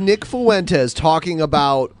is Nick Fuentes talking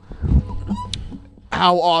about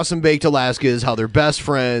how awesome Baked Alaska is, how they're best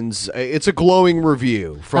friends. It's a glowing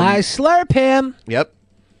review. I slurp him. Yep.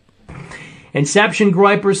 Inception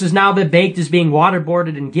Groyper says, now that Baked is being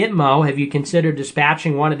waterboarded in Gitmo, have you considered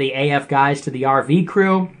dispatching one of the AF guys to the RV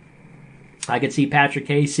crew? I could see Patrick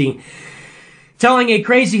Casey telling a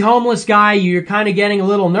crazy homeless guy you're kind of getting a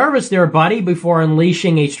little nervous there, buddy, before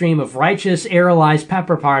unleashing a stream of righteous aerosolized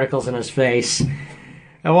pepper particles in his face.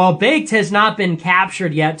 And while Baked has not been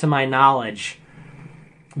captured yet, to my knowledge.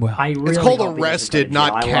 Well, I really it's called hope he arrested,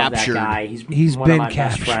 doesn't go to jail. not I love captured. that guy. He's one been of my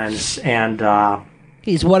captured. best friends, and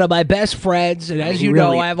he's one of my best friends, and as He you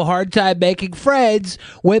really- know, I have a hard time making friends.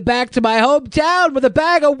 Went back to my hometown with a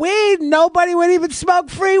bag of weed, and nobody would even smoke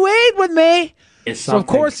free weed with me. So of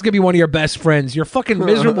course it's gonna be one of your best friends. You're fucking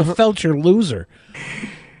miserable Felcher loser.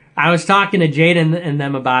 I was talking to Jaden and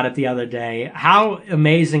them about it the other day. How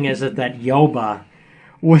amazing is it that Yoba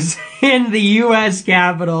was in the U.S.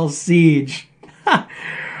 Capitol siege?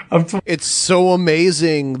 It's so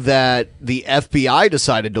amazing that the FBI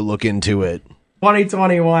decided to look into it.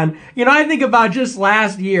 2021. You know, I think about just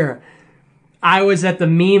last year. I was at the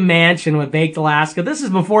meme mansion with Baked Alaska. This is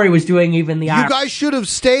before he was doing even the You guys should have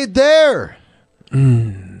stayed there.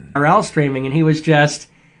 IRL streaming, and he was just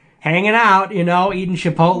hanging out, you know, eating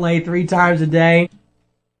Chipotle 3 times a day.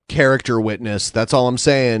 Character witness. That's all I'm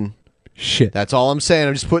saying. Shit. That's all I'm saying.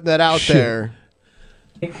 I'm just putting that out there.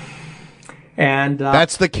 And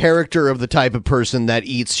that's the character of the type of person that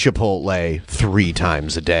eats Chipotle 3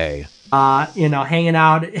 times a day. You know, hanging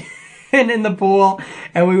out in the pool,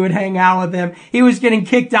 and we would hang out with him. He was getting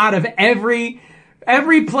kicked out of every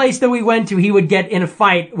place that we went to. He would get in a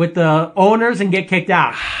fight with the owners and get kicked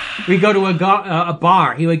out. We go to a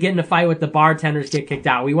bar. He would get in a fight with the bartenders, get kicked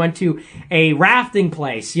out. We went to a rafting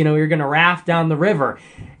place. You know, we were going to raft down the river.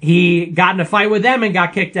 He got in a fight with them and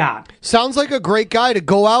got kicked out. Sounds like a great guy to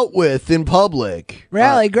go out with in public.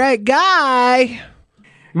 Really great guy.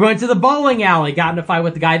 We went to the bowling alley, got in a fight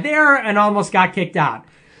with the guy there, and almost got kicked out.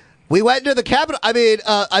 We went to the Capitol. I mean,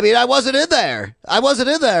 I wasn't in there. I wasn't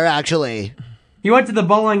in there, actually. He went to the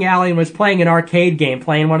bowling alley and was playing an arcade game,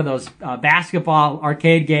 playing one of those basketball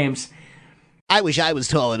arcade games. I wish I was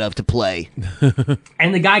tall enough to play.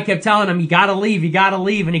 And the guy kept telling him, you gotta leave,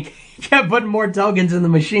 and he kept putting more tokens in the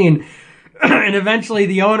machine. And eventually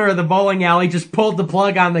the owner of the bowling alley just pulled the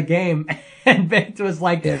plug on the game. And Baked was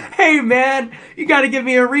like, hey man, you gotta give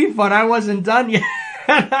me a refund. I wasn't done yet.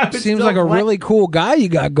 Seems like a really cool guy you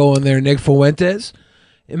got going there, Nick Fuentes.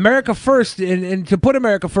 America first, and to put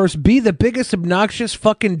America first, be the biggest obnoxious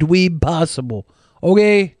fucking dweeb possible.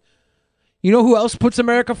 Okay? You know who else puts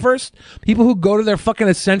America first? People who go to their fucking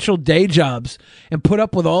essential day jobs and put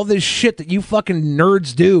up with all this shit that you fucking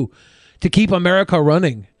nerds do to keep America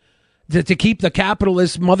running. To keep the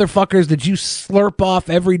capitalist motherfuckers that you slurp off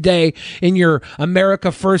every day in your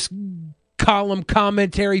America first column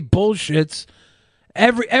commentary bullshits.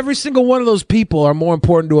 Every single one of those people are more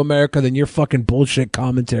important to America than your fucking bullshit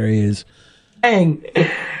commentary is. Dang.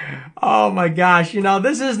 Oh my gosh. You know,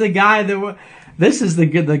 this is the guy this is the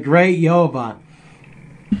great Yoba.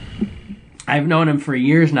 I've known him for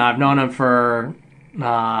years now. I've known him for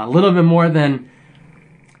a little bit more than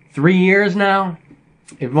 3 years now.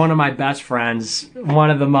 He's one of my best friends. One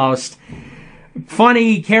of the most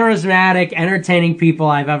funny, charismatic, entertaining people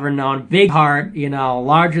I've ever known. Big heart, you know,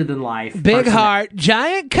 larger than life. Big heart,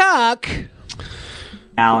 giant cock.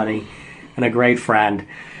 And a great friend.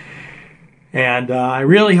 And I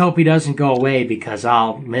really hope he doesn't go away because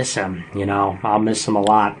I'll miss him, you know. I'll miss him a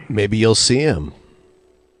lot. Maybe you'll see him.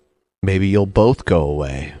 Maybe you'll both go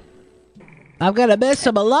away. I'm going to miss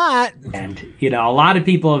him a lot. And, you know, a lot of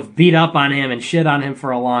people have beat up on him and shit on him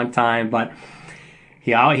for a long time, but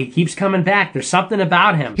he keeps coming back. There's something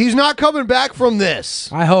about him. He's not coming back from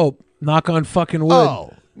this. I hope. Knock on fucking wood.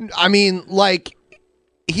 Oh, I mean, like,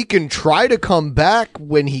 he can try to come back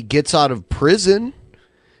when he gets out of prison,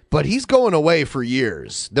 but he's going away for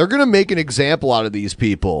years. They're going to make an example out of these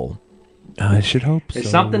people. I should hope so. There's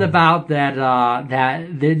something about that,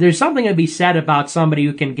 there's something to be said about somebody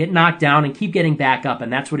who can get knocked down and keep getting back up,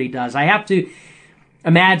 and that's what he does. I have to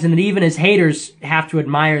imagine that even his haters have to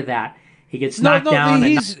admire that. He gets knocked down.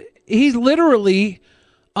 He's literally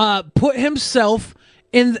put himself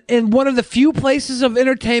in one of the few places of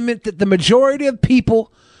entertainment that the majority of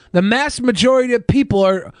people, the mass majority of people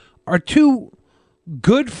are too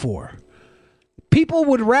good for. People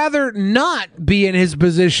would rather not be in his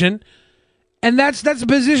position. And that's the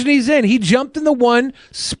position he's in. He jumped in the one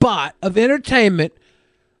spot of entertainment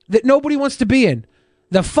that nobody wants to be in.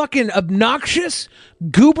 The fucking obnoxious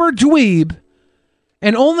goober dweeb,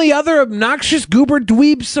 and only other obnoxious goober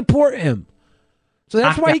dweebs support him. So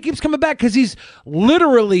that's why he keeps coming back, because he's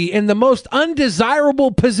literally in the most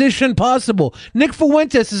undesirable position possible. Nick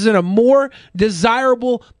Fuentes is in a more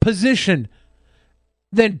desirable position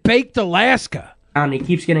than Baked Alaska. And he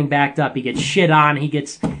keeps getting backed up. He gets shit on. He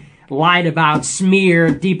gets lied about,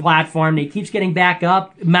 smeared, deplatformed. He keeps getting back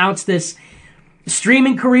up, mounts this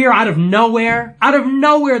streaming career out of nowhere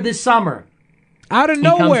this summer. Out of He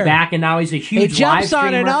nowhere. comes back and now he's a huge He jumps live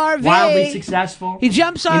on an streamer, RV. wildly successful. He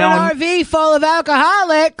jumps on You know, an RV full of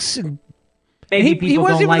alcoholics. Maybe He people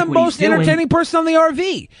wasn't don't even like the what he's most doing. entertaining person on the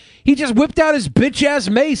RV. He just whipped out his bitch-ass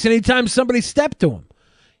mace anytime somebody stepped to him.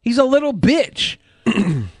 He's a little bitch.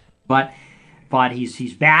 But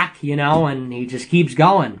he's back, you know, and he just keeps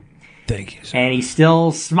going. Thank you, sir. And he's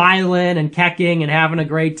still smiling and kecking and having a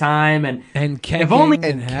great time. And kecking if only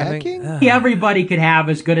and having everybody could have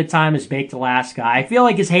as good a time as Baked Alaska. I feel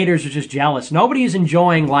like his haters are just jealous. Nobody is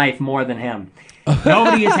enjoying life more than him.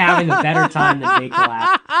 Nobody is having a better time than Baked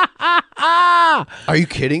Alaska. Are you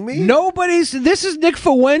kidding me? This is Nick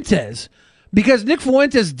Fuentes. Because Nick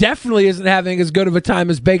Fuentes definitely isn't having as good of a time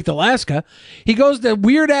as Baked Alaska. He goes to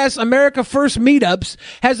weird-ass America First meetups,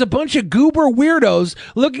 has a bunch of goober weirdos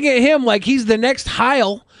looking at him like he's the next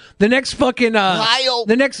Heil, the next fucking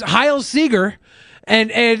the next Heil Seeger, and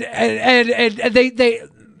they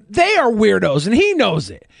are weirdos, and he knows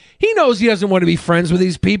it. He knows he doesn't want to be friends with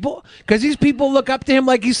these people because these people look up to him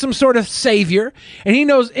like he's some sort of savior, and he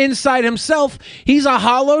knows inside himself he's a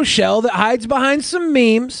hollow shell that hides behind some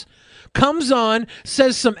memes, comes on,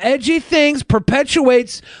 says some edgy things,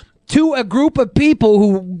 perpetuates to a group of people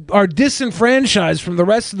who are disenfranchised from the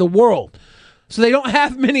rest of the world. So they don't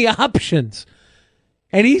have many options.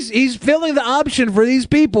 And he's filling the option for these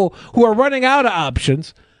people who are running out of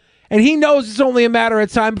options. And he knows it's only a matter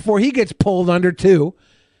of time before he gets pulled under too.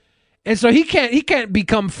 And so he can't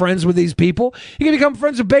become friends with these people. He can become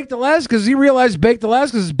friends with Baked Alaska because he realized Baked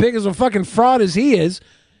Alaska is as big as a fucking fraud as he is.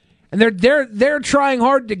 And they're trying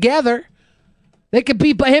hard together. They could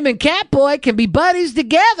be, him and Catboy can be buddies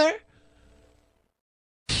together.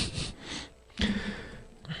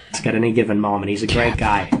 At any given moment, he's a great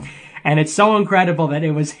guy. And it's so incredible that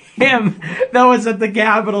it was him that was at the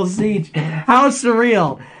Capitol siege. How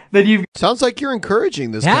surreal that you've... Sounds like you're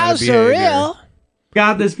encouraging this How kind of behavior. surreal.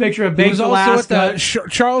 Got this picture of He Baked was also Alaska. at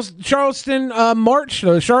the Charleston March,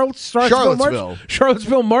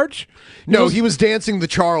 Charlottesville March. No, he was dancing the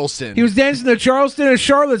Charleston. He was dancing the Charleston and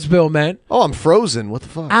Charlottesville, man. Oh, I'm frozen. What the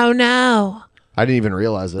fuck? Oh no! I didn't even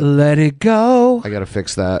realize it. Let it go. I gotta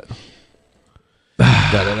fix that.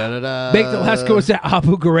 Baked Alaska was at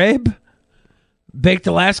Abu Ghraib. Baked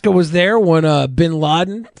Alaska was there when Bin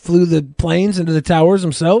Laden flew the planes into the towers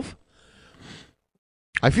himself.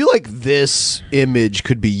 I feel like this image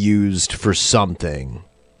could be used for something.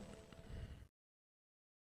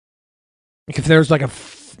 Like if there's like a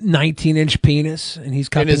 19-inch penis and he's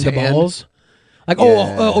cupping his the hand? balls. Like,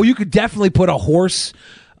 Yeah. you could definitely put a horse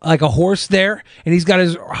there, and he's got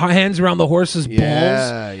his hands around the horse's balls,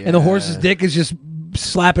 and the horse's dick is just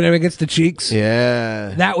slapping him against the cheeks. Yeah.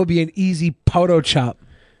 That would be an easy poto chop.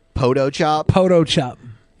 Poto chop? Poto chop.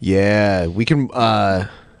 Yeah, we can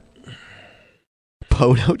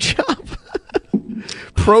Poto chop?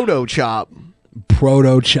 Proto chop.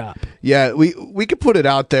 Proto chop. Yeah, we could put it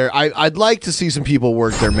out there. I'd like to see some people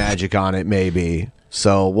work their magic on it, maybe.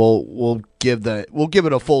 So we'll give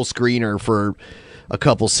it a full screener for a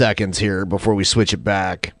couple seconds here before we switch it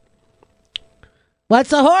back.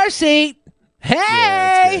 What's a horse eat?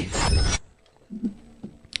 Hey!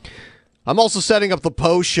 I'm also setting up the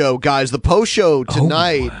post show, guys. The post show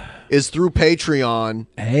tonight is through Patreon.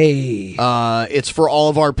 Hey. It's for all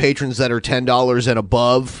of our patrons that are $10 and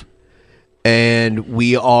above. And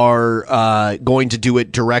we are going to do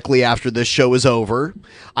it directly after this show is over.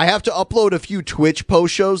 I have to upload a few Twitch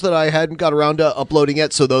post shows that I hadn't got around to uploading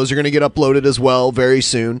yet, so those are going to get uploaded as well very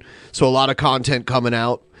soon. So a lot of content coming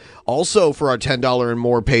out. Also, for our $10 and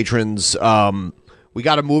more patrons, we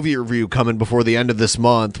got a movie review coming before the end of this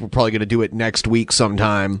month. We're probably going to do it next week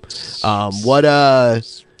sometime.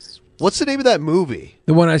 What's the name of that movie?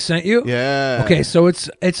 The one I sent you? Yeah. Okay, so it's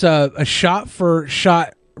a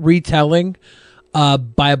shot-for-shot retelling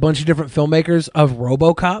by a bunch of different filmmakers of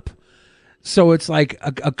RoboCop. So it's like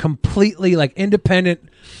a completely like independent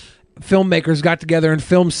filmmakers got together and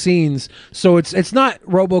filmed scenes. So it's not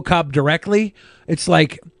RoboCop directly. It's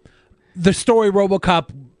like the story RoboCop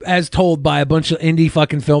as told by a bunch of indie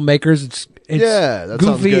fucking filmmakers. It's yeah, that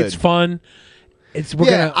sounds goofy. good. It's fun.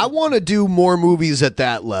 I want to do more movies at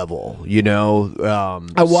that level. You know,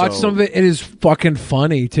 I watched some of it. It is fucking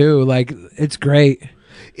funny too. Like it's great.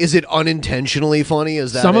 Is it unintentionally funny?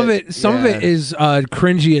 Is that some of it? Some of it is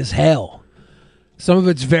cringy as hell. Some of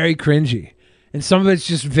it's very cringy, and some of it's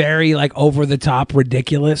just very like over the top,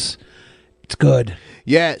 ridiculous. It's good.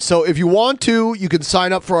 Yeah, so if you want to, you can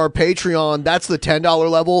sign up for our Patreon. That's the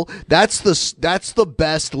 $10 level. That's the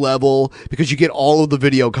best level because you get all of the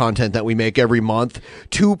video content that we make every month,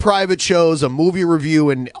 2 private shows, a movie review,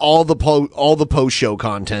 and all the post show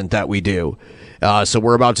content that we do. So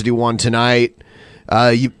we're about to do one tonight.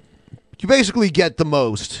 You basically get the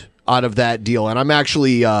most out of that deal, and I'm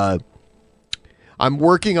actually I'm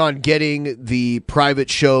working on getting the private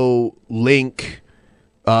show link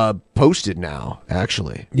posted now,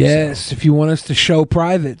 actually. Yes, if you want us to show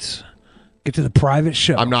privates, get to the private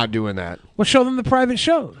show. I'm not doing that. Well, show them the private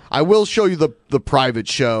show. I will show you the private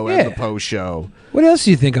show and the post show. What else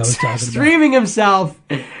do you think I was talking about? Streaming himself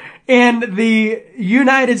in the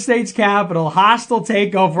United States Capitol, hostile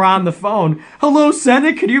takeover on the phone. Hello,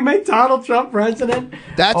 Senate, could you make Donald Trump president?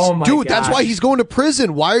 That's why he's going to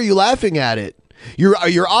prison. Why are you laughing at it?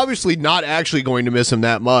 You're obviously not actually going to miss him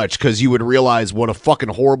that much because you would realize what a fucking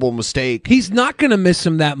horrible mistake. He's not going to miss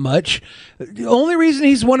him that much. The only reason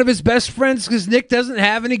he's one of his best friends is because Nick doesn't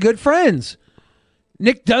have any good friends.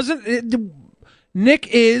 Nick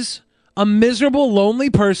is a miserable, lonely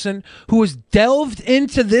person who has delved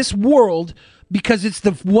into this world because it's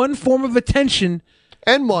the one form of attention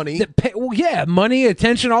and money. Money,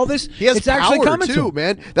 attention, all this. He has it's actually power coming too, to him.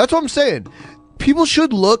 man. That's what I'm saying. People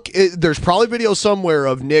should look. There's probably video somewhere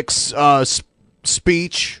of Nick's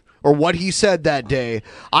speech or what he said that day.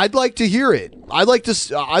 I'd like to hear it. I'd like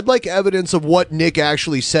evidence of what Nick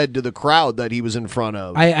actually said to the crowd that he was in front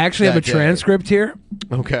of. I actually have a transcript here.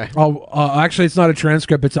 Okay. Actually, it's not a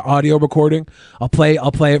transcript. It's an audio recording. I'll play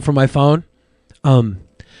it from my phone. Griper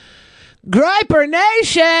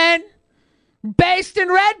Nation, based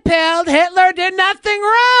in red pilled, Hitler did nothing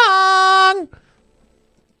wrong.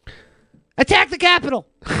 Attack the Capitol.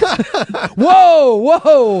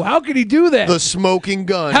 Whoa. How could he do that? The smoking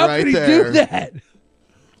gun How right could he there. do that?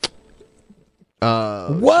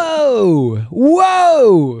 Whoa.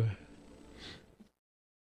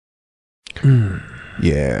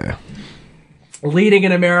 Yeah. Leading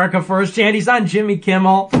in America First, and he's on Jimmy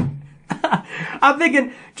Kimmel. I'm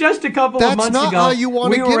thinking just a couple of months ago, how you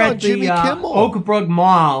want to we were get on at Jimmy the Kimmel. Oak Brook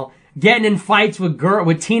Mall getting in fights with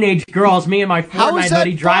teenage girls, me and my Fortnite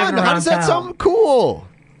hoodie driving around How is that town. something cool?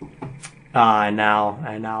 I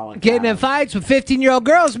know. Getting in fights with 15-year-old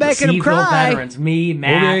girls, making them Seaville cry. veterans, me,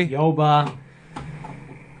 Matt, Yoba.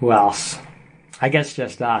 Who else? I guess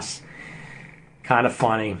just us. Kind of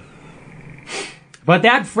funny. But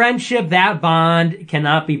that friendship, that bond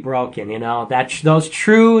cannot be broken, you know. Those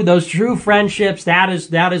true friendships, that is,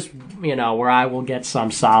 where I will get some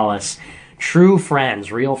solace. True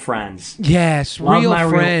friends, real friends. Yes, Love real my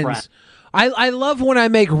friends. Real friend. I love when I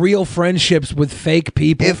make real friendships with fake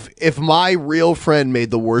people. If my real friend made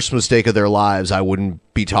the worst mistake of their lives, I wouldn't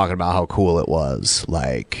be talking about how cool it was,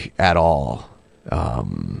 like, at all.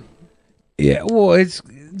 Yeah, well, it's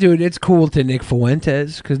cool to Nick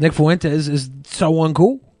Fuentes because Nick Fuentes is so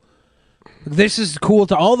uncool. This is cool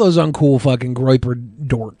to all those uncool fucking groiper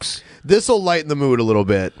dorks. This will lighten the mood a little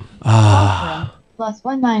bit. Plus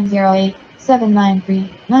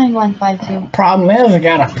 1908-793-9152. Problem is, I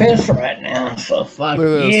gotta piss right now, so fuck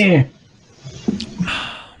yeah.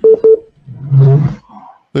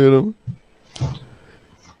 Look at him.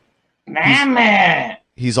 Mamma!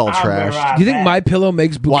 He's all trashed. right Do you think My Pillow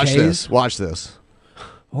makes bouquets? Watch this.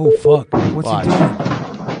 Oh fuck! What's Watch. he doing?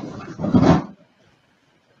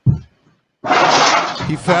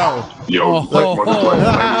 He fell.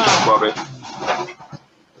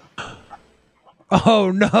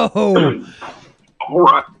 Oh no! All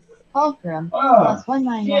right. Fulcrum. Plus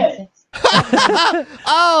 1916.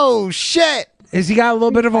 Oh shit! Has he got a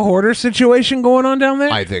little bit of a hoarder situation going on down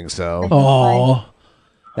there? I think so. Oh,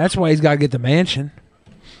 that's why he's got to get the mansion.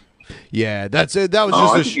 Yeah, that's it. That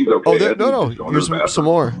was just a. Okay. No. Here's some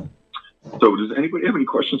more. So, does anybody have any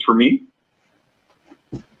questions for me?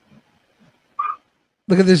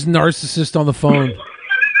 Look at this narcissist on the phone.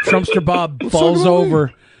 Trumpster Bob falls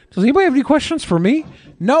over. Does anybody have any questions for me?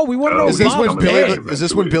 No, we want to know. Is this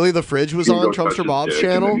when Billy the Fridge was on Trumpster Bob's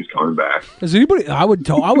channel? He's coming back. Is anybody? I would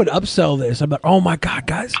upsell this. I'm like, oh my god,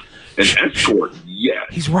 guys! An escort, yes.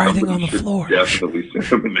 He's writhing on the Somebody should floor. Definitely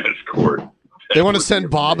send him an escort. They want to send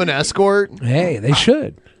Bob an escort? Hey, they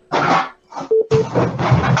should.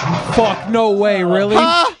 Fuck, no way, really?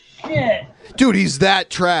 Huh? Dude, he's that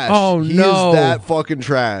trash. Oh, he no. is that fucking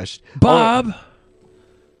trashed. Bob.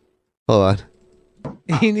 Hold on.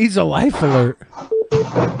 He needs a life alert.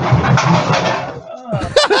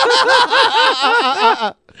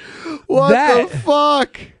 What the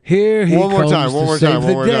fuck? Here he One more comes time, to one more save time, the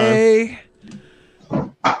one more time. day.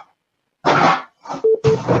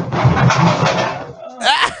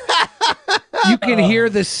 You can hear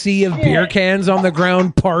the sea of beer cans on the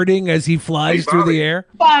ground parting as he flies through the air.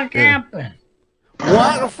 Fuck happened?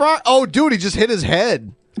 What the fuck? Oh, dude, he just hit his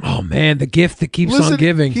head. Oh, man, the gift that keeps Listen, on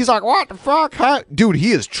giving. He's like, what the fuck? Dude,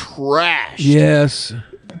 he is trash. Yes.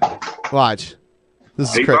 Watch. This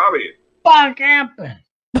is Hey, crazy. Bobby. Fuck happened?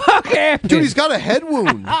 Fuck happened? Dude, he's got a head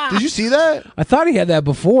wound. Did you see that? I thought he had that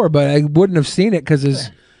before, but I wouldn't have seen it because his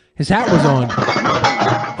hat was on.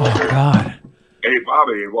 Oh, God. Hey,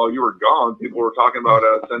 Bobby, while you were gone, people were talking about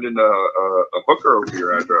sending a hooker over to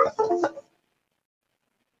your address.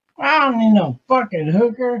 I don't need no fucking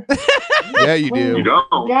hooker. Yeah, you do. You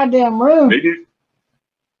don't? Goddamn rude.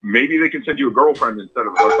 Maybe they can send you a girlfriend instead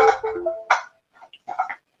of a hooker.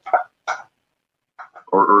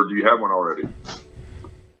 Or do you have one already?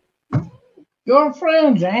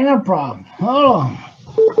 Girlfriends ain't a problem. Hold on.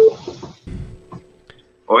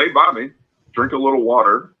 Oh, hey, Bobby, drink a little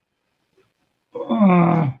water.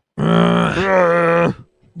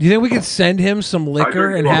 Do you think we could send him some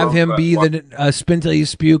liquor and have him be the spin till you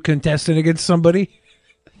spew contestant against somebody?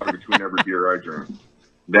 Between every beer I drink.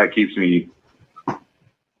 That keeps me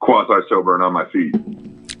quasi-sober and on my feet.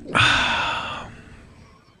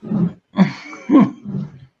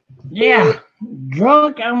 Yeah,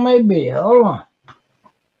 drunk I may be. Hold on.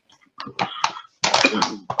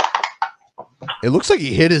 It looks like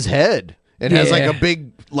he hit his head and has like a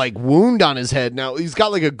big wound on his head. Now he's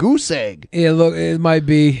got like a goose egg. Yeah, look, it might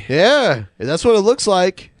be. Yeah, that's what it looks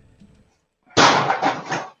like.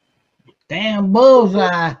 Damn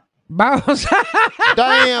bullseye.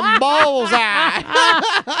 Damn bullseye.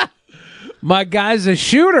 My guy's a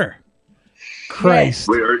shooter. Christ.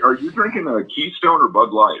 Wait, are you drinking a Keystone or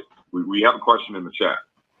Bud Light? We have a question in the chat.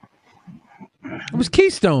 It was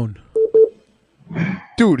Keystone.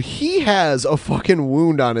 Dude, he has a fucking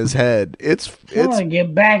wound on his head. I want to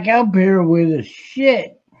get back up here with a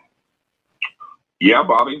shit. Yeah,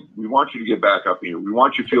 Bobby, we want you to get back up here. We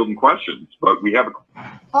want you fielding questions, but we have a...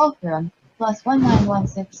 Call from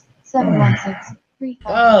 +1916 716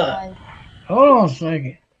 355. Hold on a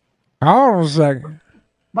second. Hold on a second.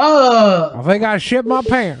 I think I shit my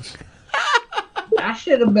pants. I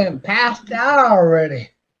should have been passed out already.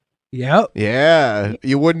 Yep. Yeah,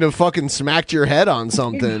 you wouldn't have fucking smacked your head on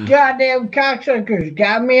something. Goddamn cocksuckers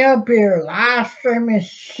got me up here live streaming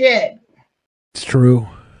shit. It's true.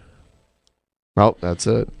 Oh, that's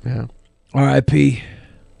it. Yeah. R.I.P.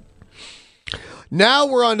 Now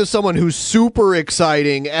we're on to someone who's super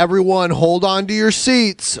exciting. Everyone hold on to your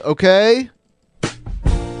seats, okay?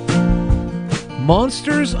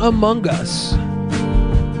 Monsters Among Us.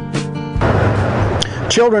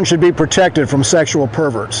 Children should be protected from sexual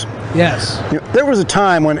perverts. Yes. There was a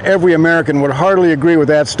time when every American would hardly agree with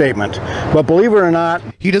that statement. But believe it or not,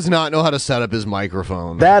 he does not know how to set up his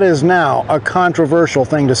microphone. That is now a controversial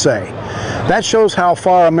thing to say. That shows how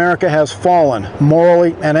far America has fallen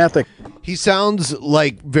morally and ethically. He sounds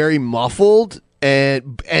like very muffled,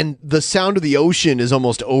 and the sound of the ocean is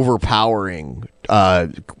almost overpowering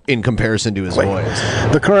in comparison to his voice.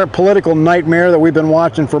 The current political nightmare that we've been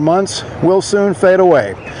watching for months will soon fade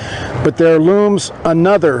away. But there looms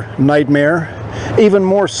another nightmare, even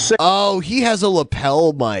more sick. Oh, he has a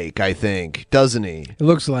lapel mic, I think, doesn't he? It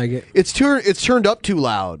looks like it. It's turned up too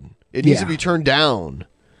loud. It needs to be turned down.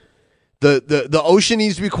 The ocean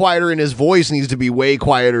needs to be quieter, and his voice needs to be way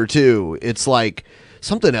quieter too. It's like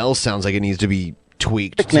something else sounds like it needs to be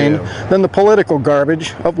tweaked too. Than the political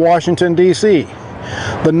garbage of Washington, D.C.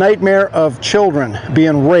 The nightmare of children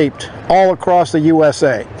being raped all across the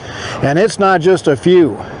USA. And it's not just a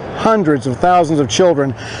few. Hundreds of thousands of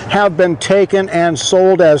children have been taken and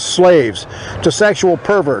sold as slaves to sexual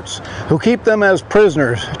perverts who keep them as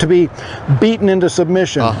prisoners to be beaten into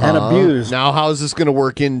submission and abused. Now, how is this going to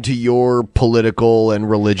work into your political and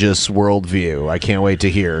religious worldview? I can't wait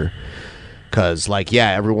to hear. Because,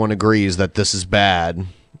 everyone agrees that this is bad.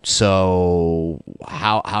 So,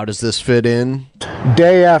 how does this fit in?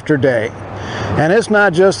 Day after day. And it's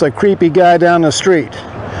not just a creepy guy down the street.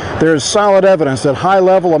 There's solid evidence that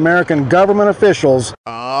high-level American government officials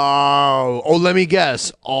let me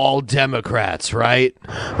guess, all Democrats, right?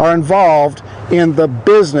 Are involved in the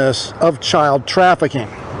business of child trafficking.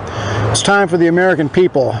 It's time for the American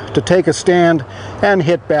people to take a stand and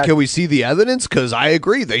hit back. Can we see the evidence? Because I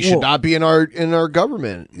agree, they should not be in our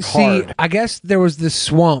government. See, I guess there was this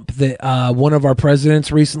swamp that one of our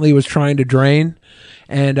presidents recently was trying to drain.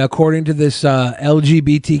 And according to this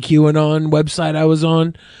LGBTQAnon website I was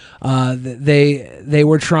on, they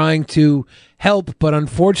were trying to help, but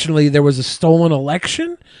unfortunately there was a stolen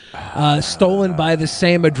election, stolen by the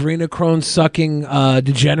same adrenochrome-sucking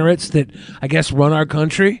degenerates that I guess run our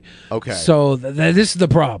country. Okay. So this is the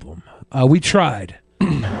problem. We tried.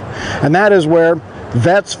 And that is where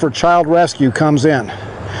Vets for Child Rescue comes in.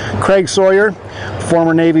 Craig Sawyer,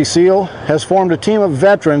 former Navy SEAL, has formed a team of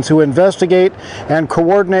veterans who investigate and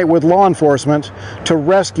coordinate with law enforcement to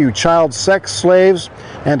rescue child sex slaves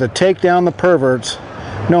and to take down the perverts,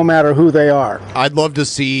 no matter who they are. I'd love to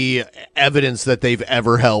see evidence that they've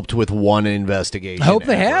ever helped with one investigation. I hope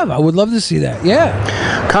they have. I would love to see that.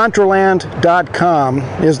 Yeah. Contraland.com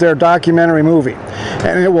is their documentary movie,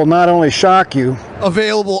 and it will not only shock you.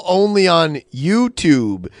 Available only on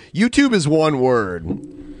YouTube. YouTube is one word.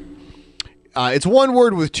 It's one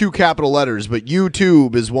word with 2 capital letters, but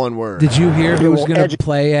YouTube is one word. Did you hear who was going to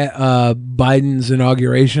play at Biden's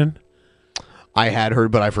inauguration? I had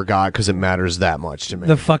heard, but I forgot because it matters that much to me.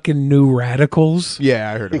 The fucking New Radicals. Yeah,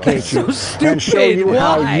 I heard about it. So stupid. And show you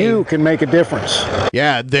how you can make a difference.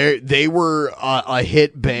 Yeah, they were a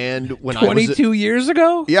hit band when 22 years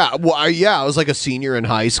ago. Yeah, well, I was like a senior in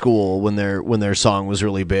high school when their song was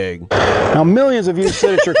really big. Now, millions of you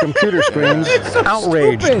sit at your computer screens,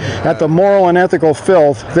 outraged at the moral and ethical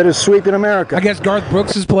filth that is sweeping America. I guess Garth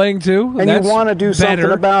Brooks is playing too. And you want to do something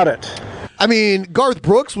about it. I mean, Garth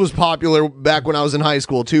Brooks was popular back when I was in high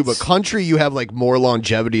school too, but country, you have like more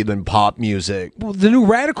longevity than pop music. Well, the New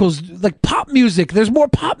Radicals, like pop music, there's more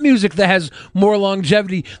pop music that has more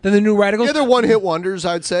longevity than the New Radicals. Yeah, they're one-hit wonders,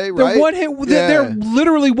 I'd say, right? They're one-hit. They're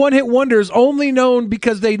literally one-hit wonders, only known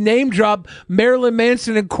because they name drop Marilyn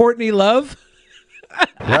Manson and Courtney Love.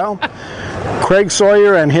 Well, Craig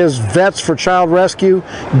Sawyer and his Vets for Child Rescue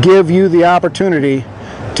give you the opportunity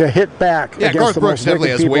to hit back against Garth the Brooks most definitely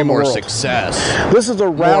wicked has people way in the more world. success. This is a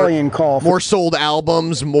rallying call. More sold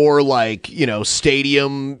albums, more like,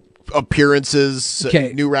 stadium appearances.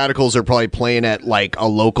 Okay. New Radicals are probably playing at like a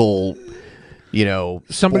local,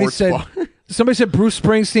 Somebody sports said. bar. Somebody said Bruce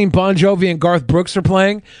Springsteen, Bon Jovi, and Garth Brooks are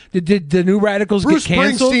playing. Did the New Radicals Bruce get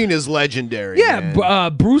canceled? Springsteen is legendary. Yeah,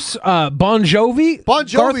 man. Bruce, Bon Jovi. Bon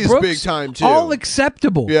Garth Jovi is Brooks, big time too. All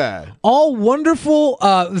acceptable. Yeah. All wonderful.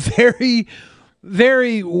 Very,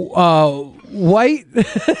 very white.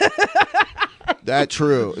 That's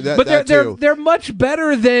true. But they're much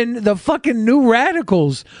better than the fucking New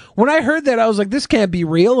Radicals. When I heard that, I was like, this can't be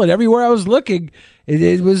real. And everywhere I was looking,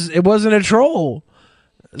 it wasn't a troll.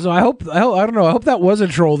 So I don't know. I hope that was a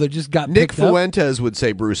troll that just got Nick picked up. Fuentes would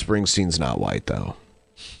say Bruce Springsteen's not white, though.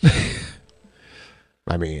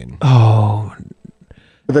 I mean,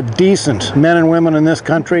 The decent men and women in this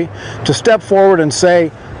country to step forward and say,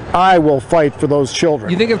 I will fight for those children.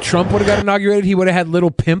 You think if Trump would have got inaugurated, he would have had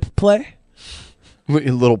Little Pimp play?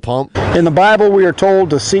 Little Pump. In the Bible, we are told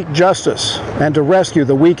to seek justice and to rescue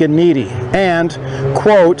the weak and needy and,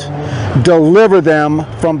 quote, deliver them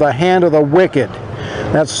from the hand of the wicked.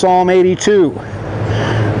 That's Psalm 82.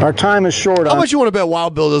 Our time is short. How much you want to bet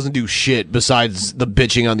Wild Bill doesn't do shit besides the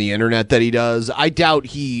bitching on the internet that he does? I doubt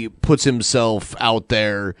he puts himself out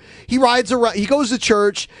there. He rides around. He goes to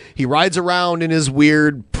church. He rides around in his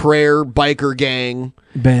weird prayer biker gang.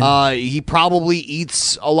 Ben. He probably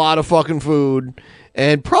eats a lot of fucking food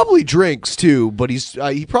and probably drinks too. But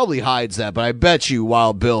he probably hides that. But I bet you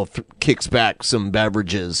Wild Bill kicks back some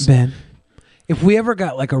beverages. Ben, if we ever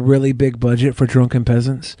got like a really big budget for drunken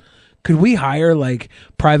peasants, could we hire like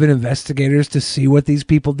private investigators to see what these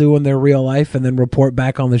people do in their real life and then report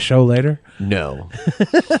back on the show later? No.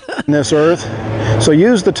 In this earth. So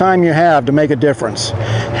use the time you have to make a difference.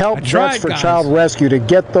 Help Vets for Child Rescue to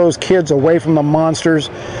get those kids away from the monsters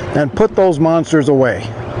and put those monsters away.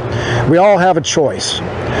 We all have a choice.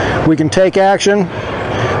 We can take action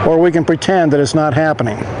or we can pretend that it's not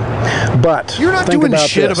happening. But you're not think doing about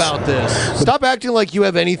shit this. about this. Stop acting like you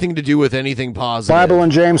have anything to do with anything positive. Bible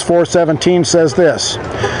in James 4:17 says this: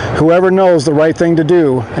 whoever knows the right thing to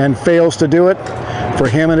do and fails to do it, for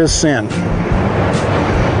him it is sin.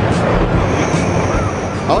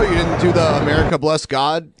 Oh, you didn't do the America Bless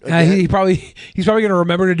God? He's probably going to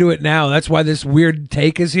remember to do it now. That's why this weird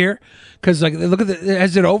take is here. Because like, look at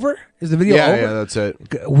is it over? Is the video over? Yeah, that's it.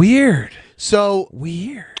 Weird. So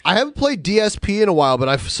weird. I haven't played DSP in a while, but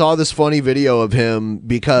I saw this funny video of him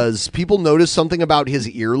because people noticed something about his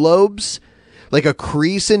earlobes, like a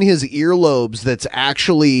crease in his earlobes that's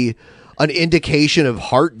actually an indication of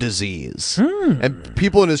heart disease. And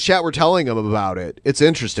people in his chat were telling him about it. It's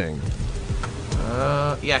interesting.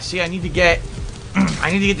 Yeah, see, I need to get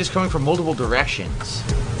this coming from multiple directions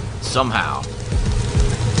somehow.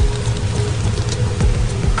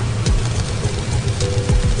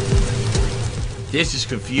 This is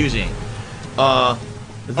confusing.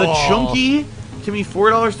 Chunky to me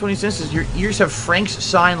 $4.20 says your ears have Frank's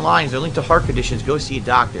sign lines. They're linked to heart conditions. Go see a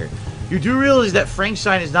doctor. You do realize that Frank's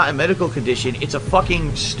sign is not a medical condition. It's a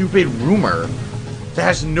fucking stupid rumor. that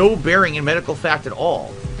has no bearing in medical fact at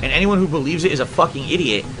all. And anyone who believes it is a fucking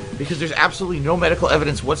idiot, because there's absolutely no medical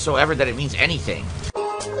evidence whatsoever that it means anything.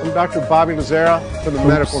 I'm Dr. Bobby Lazzara for the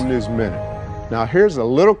Medical News Minute. Now here's a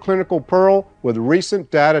little clinical pearl with recent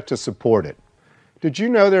data to support it. Did you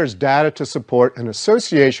know there's data to support an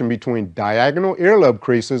association between diagonal earlobe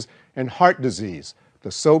creases and heart disease,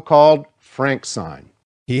 the so-called Frank sign?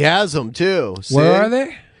 He has them too. See? Where are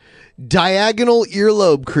they? Diagonal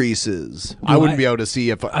earlobe creases. I wouldn't be able to see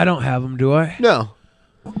if I don't have them, do I? No.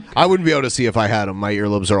 I wouldn't be able to see if I had them. My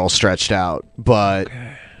earlobes are all stretched out, but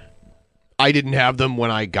I didn't have them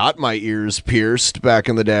when I got my ears pierced back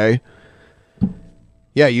in the day.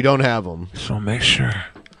 Yeah, you don't have them. So make sure.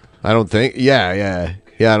 I don't think. Yeah,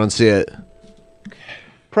 I don't see it.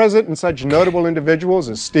 Present in such notable individuals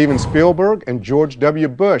as Steven Spielberg and George W.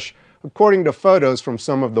 Bush, according to photos from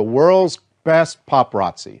some of the world's best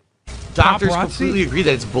paparazzi. Doctors completely agree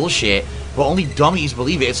that it's bullshit, but only dummies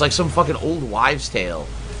believe it. It's like some fucking old wives' tale.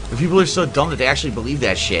 And people are so dumb that they actually believe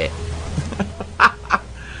that shit.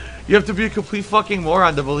 You have to be a complete fucking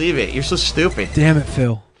moron to believe it. You're so stupid. Damn it,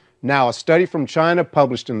 Phil. Now, a study from China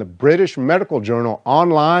published in the British Medical Journal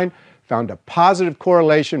Online found a positive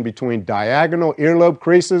correlation between diagonal earlobe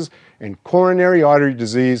creases and coronary artery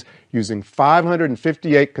disease using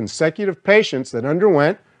 558 consecutive patients that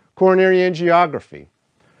underwent coronary angiography.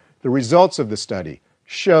 The results of the study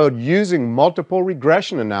showed, using multiple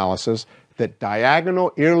regression analysis, that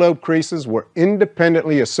diagonal earlobe creases were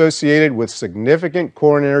independently associated with significant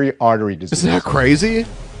coronary artery disease. Isn't that crazy?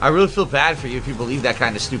 I really feel bad for you if you believe that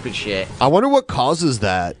kind of stupid shit. I wonder what causes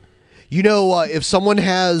that. You know, if someone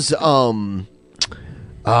has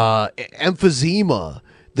emphysema,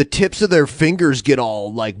 the tips of their fingers get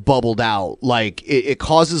all like bubbled out. Like it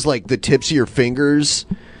causes like the tips of your fingers.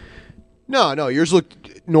 No, yours look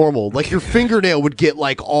normal. Like your fingernail would get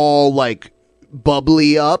like all like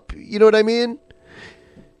bubbly up. You know what I mean?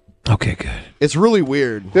 Okay, good. It's really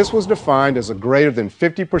weird. This was defined as a greater than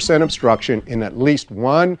 50% obstruction in at least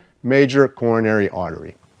one major coronary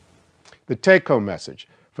artery. The take-home message: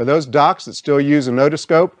 for those docs that still use an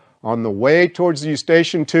otoscope, on the way towards the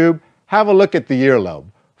eustachian tube, have a look at the earlobe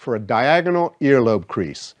for a diagonal earlobe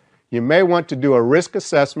crease. You may want to do a risk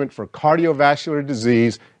assessment for cardiovascular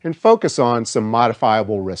disease and focus on some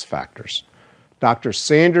modifiable risk factors. Dr.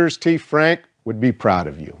 Sanders T. Frank would be proud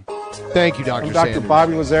of you. Thank you, Dr. I'm Sanders. Dr.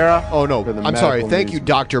 Bobby Lazzara. Oh, no. I'm sorry. Thank News. you,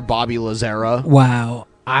 Dr. Bobby Lazzara. Wow.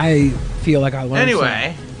 I feel like I learned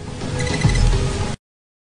Anyway.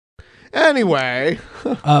 Anyway.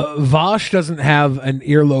 Vosh doesn't have an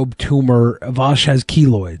earlobe tumor. Vosh has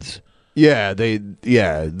keloids. Yeah,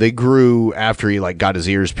 they grew after he like got his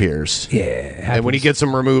ears pierced. Yeah, and when he gets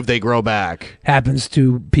them removed, they grow back. Happens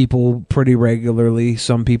to people pretty regularly.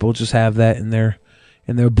 Some people just have that in their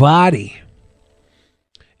body.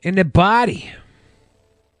 In their body.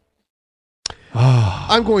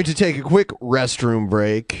 I'm going to take a quick restroom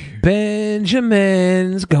break.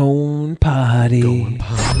 Benjamin's going potty.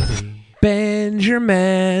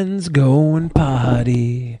 Benjamin's going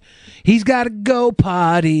potty. He's got to go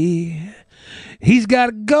potty. He's got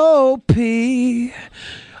to go pee.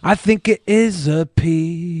 I think it is a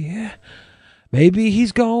pee. Maybe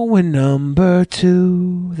he's going number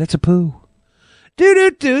 2. That's a poo. Do.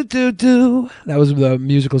 That was the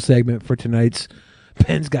musical segment for tonight's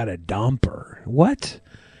Ben's Got a Dumper. What?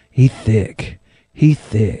 He thick.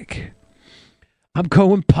 I'm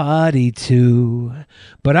going potty too,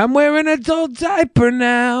 but I'm wearing an adult diaper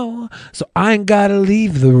now, so I ain't gotta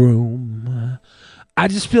leave the room. I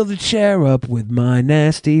just fill the chair up with my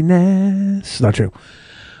nastiness. Not true.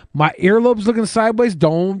 My earlobe's looking sideways.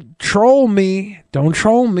 Don't troll me.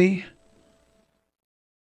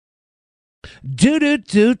 Do.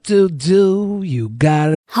 You got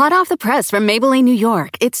it. Hot off the press from Maybelline, New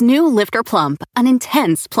York, it's new Lifter Plump, an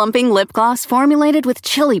intense plumping lip gloss formulated with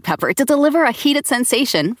chili pepper to deliver a heated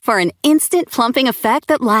sensation for an instant plumping effect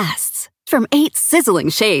that lasts. From 8 sizzling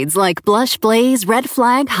shades like Blush Blaze, Red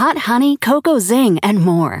Flag, Hot Honey, Cocoa Zing, and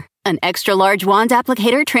more. An extra large wand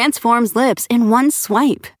applicator transforms lips in one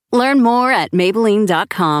swipe. Learn more at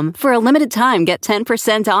Maybelline.com. For a limited time, get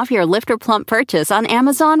 10% off your Lifter Plump purchase on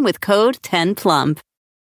Amazon with code 10PLUMP.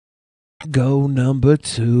 Go number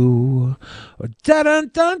 2.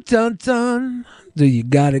 Dun. Do you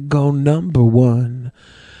gotta go number 1?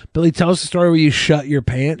 Billy, tell us the story where you shut your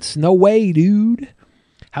pants. No way, dude.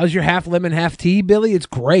 How's your half lemon, half tea, Billy? It's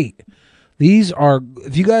great. These are,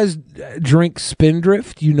 if you guys drink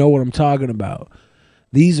Spindrift, you know what I'm talking about.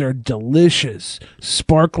 These are delicious,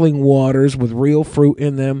 sparkling waters with real fruit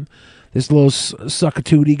in them. This little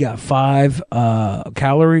suckatootie got 5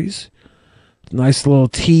 calories. Nice little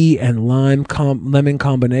tea and lemon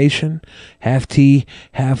combination. Half tea,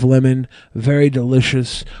 half lemon. Very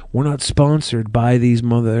delicious. We're not sponsored by these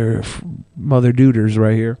mother duders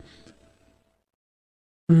right here.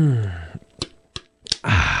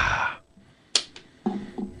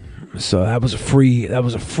 So that was a free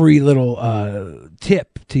little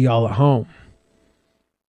tip to y'all at home.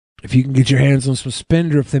 If you can get your hands on some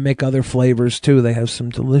Spindrift, they make other flavors too. They have some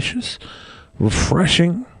delicious,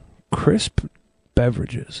 refreshing, crisp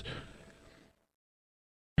beverages.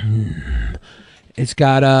 It's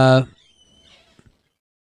got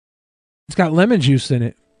lemon juice in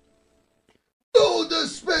it. Oh, the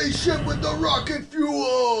spaceship with the rocket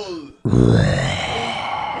fuel.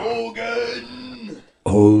 Hogan.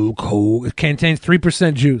 Oh, it contains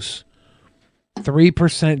 3% juice.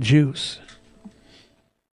 3% juice.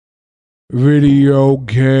 Video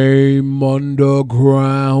game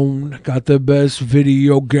underground. Got the best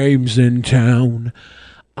video games in town.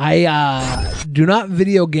 I do not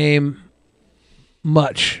video game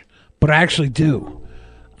much, but I actually do.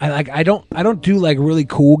 I don't do like really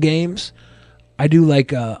cool games. I do like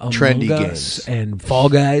trendy Among Us and Fall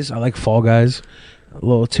Guys. I like Fall Guys.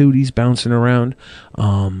 Little tooties bouncing around.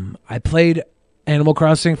 I played Animal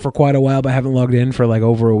Crossing for quite a while, but I haven't logged in for like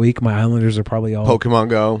over a week. My Islanders are probably all Pokemon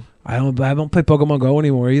Go. I don't play Pokemon Go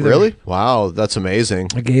anymore either. Really? Wow, that's amazing.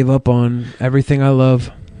 I gave up on everything I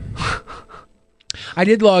love. I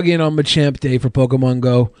did log in on Machamp Day for Pokemon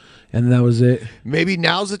Go, and that was it. Maybe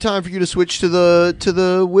now's the time for you to switch to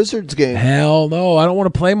the Wizards game. Hell no, I don't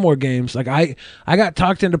want to play more games. Like I got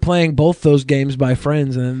talked into playing both those games by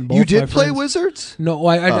friends, and then both you did my play friends, Wizards? No,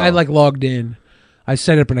 I like logged in. I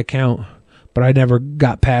set up an account, but I never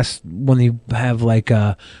got past when you have like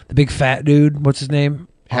the big fat dude. What's his name?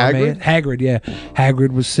 Hagrid, yeah.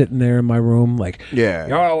 Hagrid was sitting there in my room, like, yeah,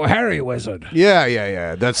 yo, Harry Wizard.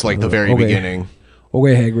 Yeah. That's like the very beginning.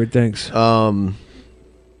 Okay, Hagrid, thanks.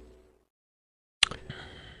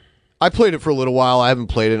 I played it for a little while. I haven't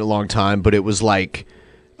played it in a long time, but it was like,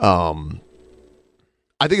 I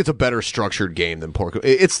think it's a better structured game than Porco.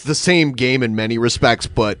 It's the same game in many respects,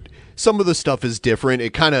 but some of the stuff is different.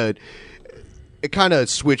 It kind of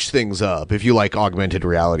switched things up if you like augmented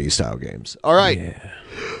reality style games. All right. Yeah.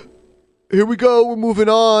 Here we go. We're moving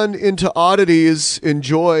on into oddities.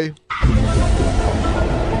 Enjoy.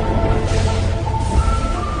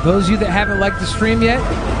 Those of you that haven't liked the stream yet,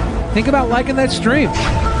 think about liking that stream.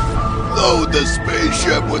 Load the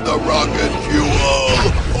spaceship with the rocket fuel.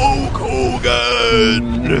 Hulk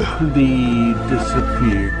Hogan. Please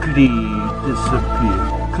disappear. Please disappear.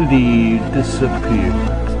 Please disappear.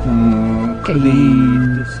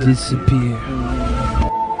 Please disappear.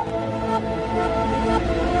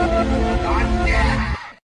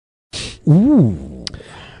 Ooh.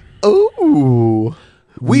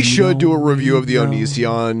 We should do a review of the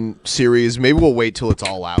Onision series. Maybe we'll wait till it's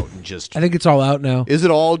all out and just... I think it's all out now. Is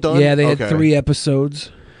it all done? Yeah, they had 3 episodes.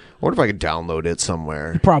 I wonder if I could download it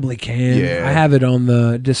somewhere. You probably can. Yeah. I have it on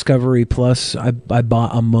the Discovery Plus. I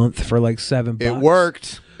bought a month for like $7. It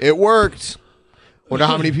worked. Wonder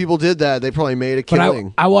how many people did that. They probably made a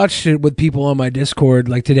killing. I watched it with people on my Discord.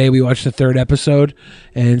 Like today, we watched the 3rd episode,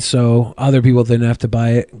 and so other people didn't have to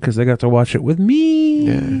buy it because they got to watch it with me.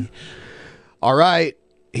 Yeah. All right.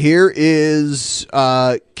 Here is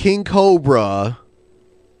King Cobra.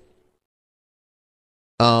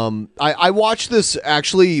 I watched this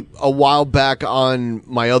actually a while back on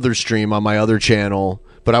my other stream, on my other channel,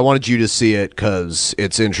 but I wanted you to see it because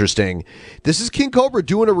it's interesting. This is King Cobra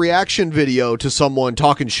doing a reaction video to someone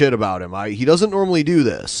talking shit about him. He doesn't normally do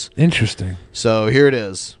this. Interesting. So here it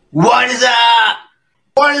is. What is up?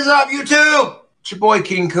 What is up, YouTube? It's your boy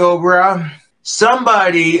King Cobra.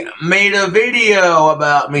 Somebody made a video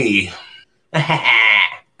about me. Okay.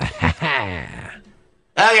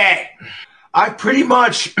 I've pretty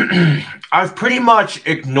much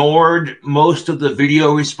ignored most of the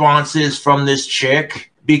video responses from this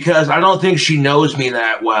chick because I don't think she knows me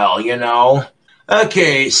that well, you know?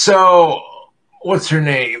 Okay, so what's her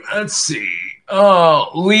name? Let's see.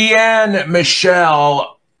 Leanne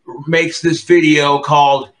Michelle makes this video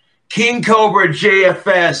called King Cobra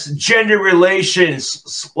JFS Gender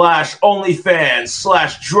Relations /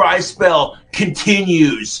 OnlyFans / Dry Spell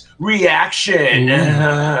Continues Reaction.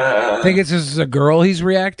 I think it's just a girl he's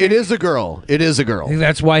reacting. It is a girl. I think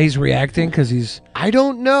that's why he's reacting, because he's... I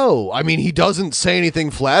don't know. I mean, he doesn't say anything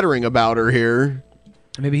flattering about her here.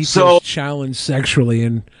 Maybe he feels challenged sexually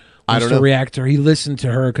and wants to react to her. He listened to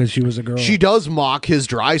her because she was a girl. She does mock his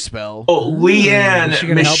dry spell.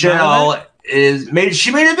 Leanne Michelle...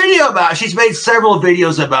 She made a video about it. She's made several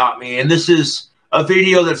videos about me, and this is a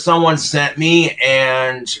video that someone sent me,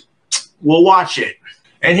 and We'll watch it.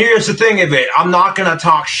 And here's the thing of it. I'm not going to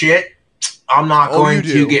talk shit. I'm not going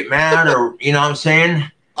to get mad or, you know what I'm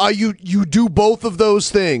saying? You do both of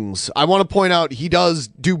those things. I want to point out he does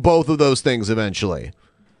do both of those things eventually.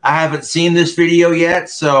 I haven't seen this video yet,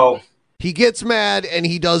 so... He gets mad and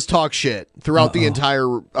he does talk shit throughout the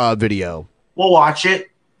entire video. We'll watch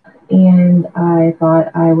it. And I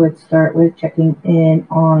thought I would start with checking in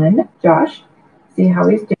on Josh, see how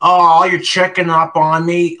he's doing. Oh, you're checking up on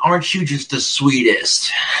me? Aren't you just the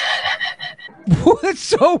sweetest? That's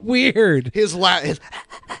so weird. His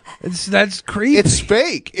that's creepy. It's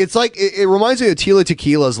fake. It's like it reminds me of Tila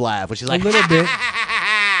Tequila's laugh, which is like a little bit.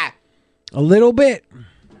 A little bit.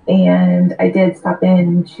 And I did stop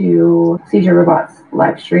into CJ Robot's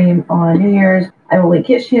live stream on New Year's. I will link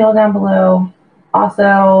his channel down below.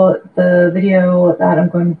 Also, the video that I'm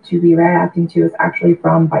going to be reacting to is actually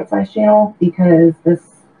from Bite Size channel because this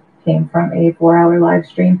came from a 4-hour live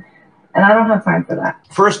stream. And I don't have time for that.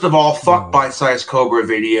 First of all, fuck Bite Size Cobra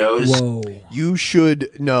videos. Whoa. You should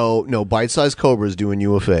no, Bite Size Cobra's doing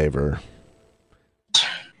you a favor.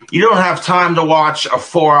 You don't have time to watch a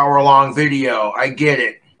 4-hour long video. I get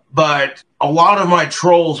it. But a lot of my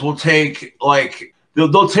trolls will take, like,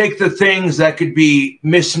 they'll take the things that could be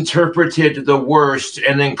misinterpreted the worst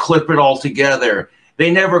and then clip it all together.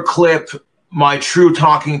 They never clip my true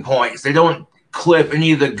talking points. They don't clip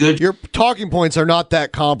any of the good. Your talking points are not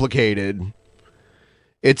that complicated.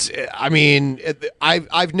 I've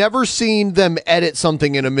never seen them edit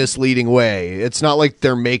something in a misleading way. It's not like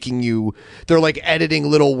they're like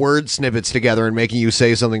editing little word snippets together and making you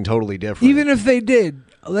say something totally different. Even if they did,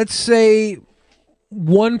 let's say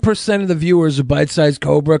 1% of the viewers of Bite Size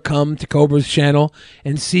Cobra come to Cobra's channel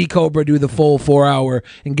and see Cobra do the full 4-hour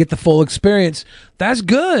and get the full experience. That's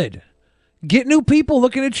good. Get new people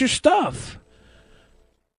looking at your stuff.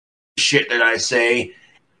 Shit that I say.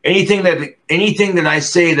 Anything that I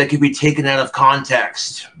say that could be taken out of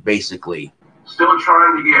context, basically. Still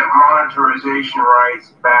trying to get monetization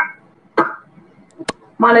rights back.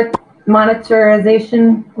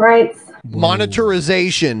 Monetization rights.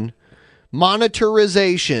 Monetization.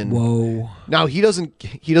 Whoa. Now he doesn't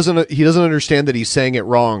understand that he's saying it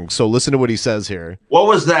wrong. So listen to what he says here. What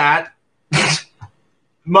was that?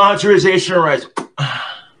 Monetization rights.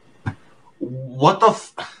 What the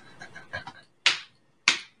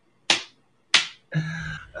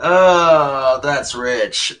Oh, that's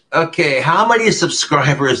rich. Okay, how many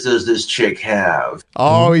subscribers does this chick have?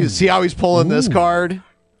 Oh, you see how he's pulling this card?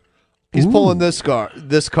 He's pulling this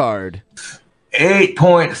card.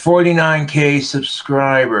 8.49K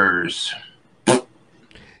subscribers.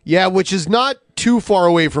 Yeah, which is not too far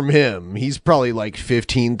away from him. He's probably like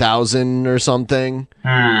 15,000 or something.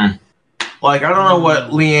 Like, I don't know what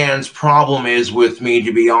Leanne's problem is with me,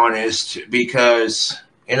 to be honest, because,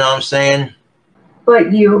 you know what I'm saying?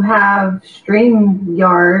 But you have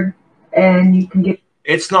StreamYard, and you can get...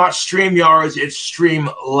 It's not StreamYards, it's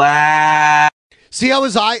Streamlabs. See how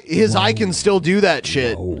his eye can still do that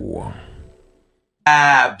shit.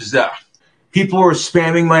 People were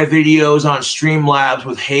spamming my videos on Streamlabs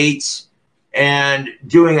with hates and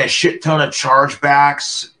doing a shit ton of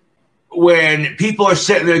chargebacks. When people are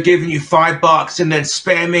sitting there giving you $5 and then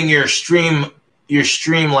spamming your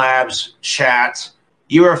Streamlabs chat,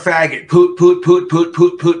 you're a faggot. Poot, poot, poot, poot,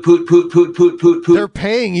 poot, poot, poot, poot, poot, poot, poot, poot. They're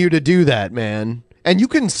paying you to do that, man. And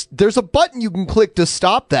there's a button you can click to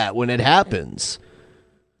stop that when it happens.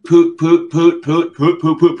 Poot, poot, poot, poot, poot,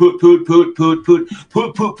 poot, poot, poot, poot, poot, poot, poot,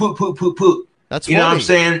 poot, poot, poot, poot, poot, poot. That's funny. You know what I'm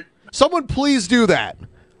saying? Someone please do that.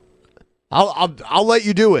 I'll let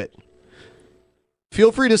you do it.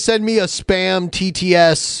 Feel free to send me a spam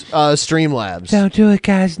TTS Streamlabs. Don't do it,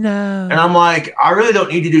 guys. No. And I'm like, I really don't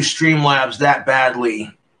need to do Streamlabs that badly.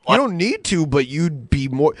 You don't need to, but you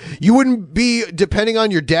wouldn't be depending on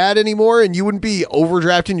your dad anymore, and you wouldn't be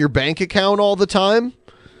overdrafting your bank account all the time.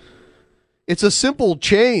 It's a simple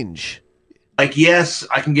change. Like, yes,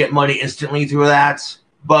 I can get money instantly through that,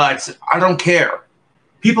 but I don't care.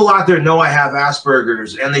 People out there know I have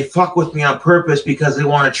Asperger's, and they fuck with me on purpose because they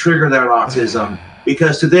want to trigger their autism.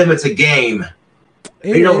 Because to them, it's a game.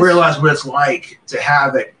 They don't realize what it's like to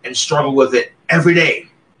have it and struggle with it every day.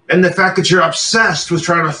 And the fact that you're obsessed with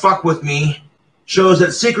trying to fuck with me shows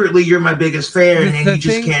that secretly you're my biggest fan and you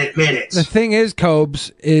just can't admit it. The thing is,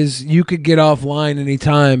 Cobes, is you could get offline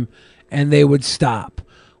anytime and they would stop.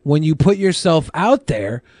 When you put yourself out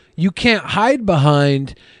there, you can't hide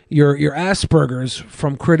behind your Asperger's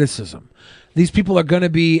from criticism. These people are going to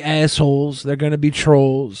be assholes. They're going to be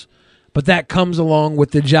trolls. But that comes along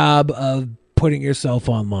with the job of putting yourself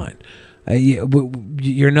online.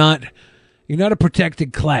 You're not a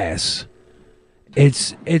protected class.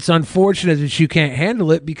 it's unfortunate that you can't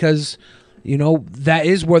handle it because, you know, that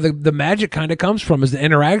is where the magic kind of comes from, is the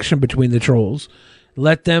interaction between the trolls.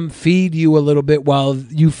 Let them feed you a little bit while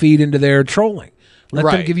you feed into their trolling. Let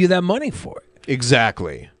them give you that money for it.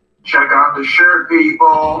 Exactly. Check out the shirt,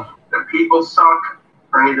 people. The people suck.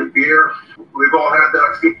 I need a beer. We've all had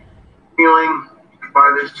that feeling.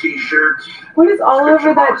 Buy this t-shirt. What is all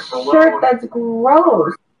over that shirt? That's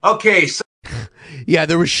gross. Okay, so yeah,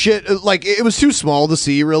 there was shit. Like, it was too small to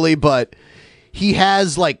see, really, but he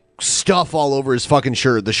has, like, stuff all over his fucking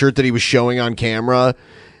shirt. The shirt that he was showing on camera.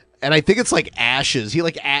 And I think it's, like, ashes. He,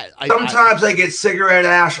 like, sometimes I get cigarette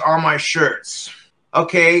ash on my shirts.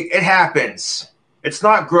 Okay, it happens. It's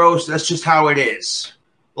not gross. That's just how it is.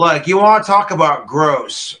 Like, you want to talk about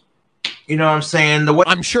gross. You know what I'm saying?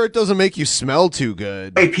 I'm sure it doesn't make you smell too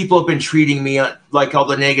good. Hey, people have been treating me like all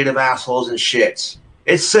the negative assholes and shit.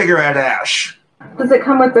 It's cigarette ash. Does it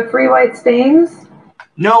come with the free white stains?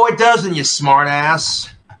 No, it doesn't, you smart ass.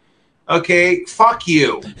 Okay, fuck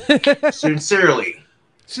you. Sincerely.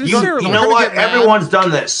 You know what? Everyone's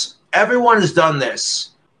done this. Everyone has done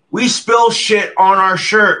this. We spill shit on our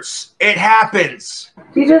shirts. It happens.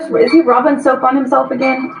 Is he rubbing soap on himself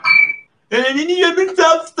again? And then he rubbing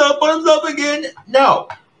stuff on himself again? No.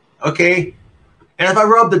 Okay? And if I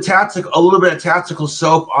rub a little bit of tactical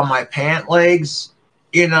soap on my pant legs,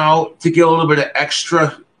 you know, to get a little bit of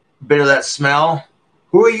extra bit of that smell,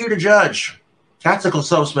 who are you to judge? Tactical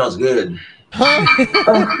soap smells good.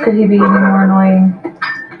 Could he be more annoying?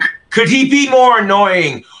 Could he be more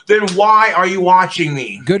annoying? Then why are you watching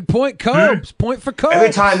me? Good point, Cobes. Point for Cobes.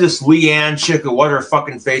 Every time this Leanne chick, or what her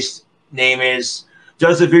fucking face name is,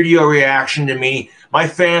 does a video reaction to me, my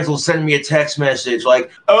fans will send me a text message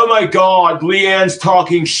like, "Oh my God, Leanne's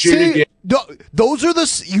talking shit again." Those are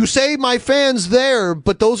you say my fans there,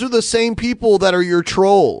 but those are the same people that are your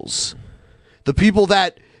trolls. The people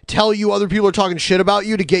that tell you other people are talking shit about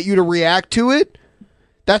you to get you to react to it.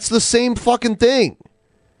 That's the same fucking thing.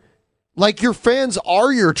 Like, your fans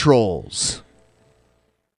are your trolls.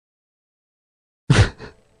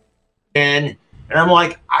 And I'm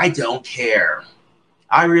like, I don't care.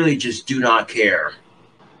 I really just do not care.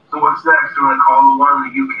 So what's next? Do you want to call the one in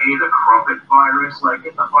the UK the crumpet virus? Like,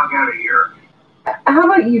 get the fuck out of here. How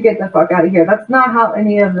about you get the fuck out of here? That's not how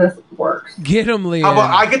any of this works. Get him, Leanne. How about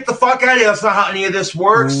I get the fuck out of here? That's not how any of this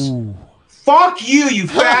works. Ooh. Fuck you, you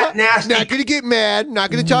fat, nasty. Not gonna get mad. Not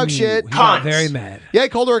gonna talk shit. Cunt. Very mad. Yeah, I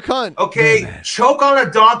called her a cunt. Okay, choke on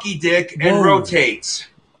a donkey dick and rotate.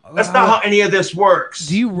 That's not how any of this works.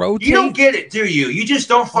 Do you rotate? You don't get it, do you? You just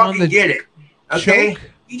don't fucking get it. Okay? choke?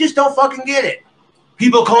 You just don't fucking get it.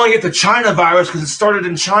 People calling it the China virus because it started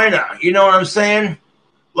in China. You know what I'm saying?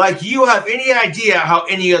 Like, you have any idea how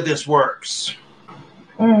any of this works?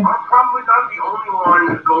 I'm probably not the only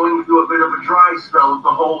one going through a bit of a dry spell with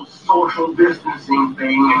the whole social distancing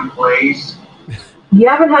thing in place. You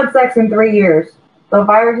haven't had sex in 3 years. The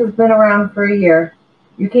virus has been around for a year.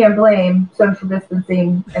 You can't blame social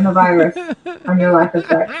distancing and the virus on your lack of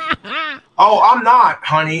sex. Oh, I'm not,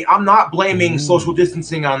 honey. I'm not blaming social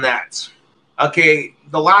distancing on that. Okay,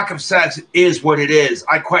 the lack of sex is what it is.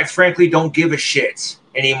 I quite frankly don't give a shit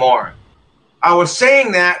anymore. I was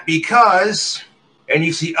saying that because, and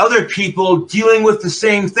you see other people dealing with the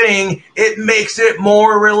same thing, it makes it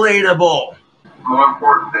more relatable. More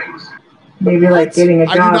important things. Maybe like getting a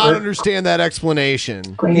job. I do not understand that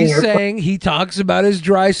explanation. He's saying he talks about his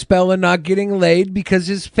dry spell and not getting laid because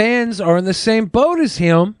his fans are in the same boat as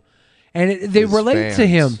him, and they relate to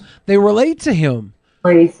him. They relate to him.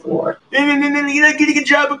 Place or you're not getting a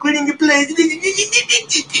job of cleaning your place.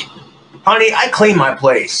 Honey, I clean my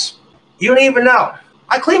place. You don't even know.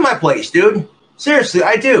 I clean my place, dude. Seriously,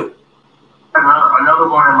 I do. Another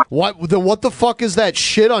one. What the fuck is that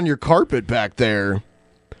shit on your carpet back there?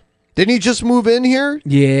 Didn't he just move in here?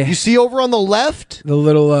 Yeah. You see over on the left? The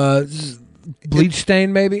little bleach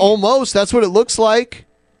stain, maybe? Almost. That's what it looks like.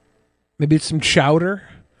 Maybe it's some chowder?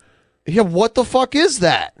 Yeah, what the fuck is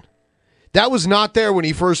that? That was not there when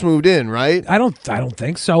he first moved in, right? I don't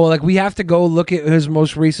think so. Like, we have to go look at his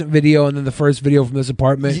most recent video and then the first video from this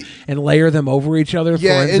apartment and layer them over each other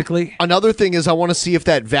forensically. Another thing is I want to see if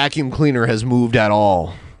that vacuum cleaner has moved at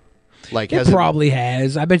all. Like, it probably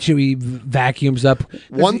has. I bet you he vacuums up.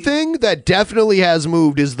 One thing that definitely has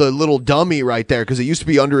moved is the little dummy right there, because it used to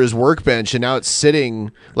be under his workbench and now it's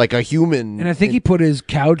sitting like a human. And I think he put his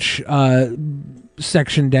couch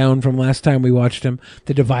section down from last time we watched him.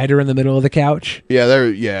 The divider in the middle of the couch.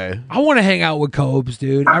 Yeah. I want to hang out with Cobes,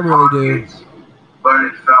 dude. I really do. But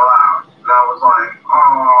it fell out. And I was like,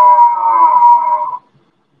 oh.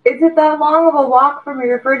 Is it that long of a walk from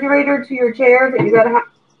your refrigerator to your chair that you gotta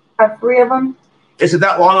have 3 of them? Is it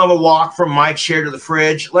that long of a walk from my chair to the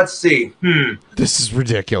fridge? Let's see. This is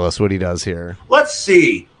ridiculous what he does here. Let's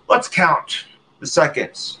see. Let's count the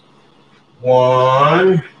seconds.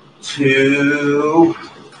 1, 2,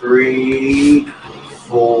 3,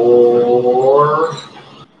 4.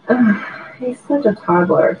 He's such a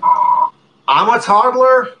toddler. I'm a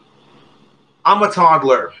toddler? I'm a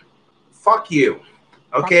toddler. Fuck you.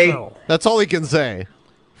 Okay? That's all he can say.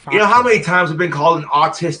 You know how many times I've been called an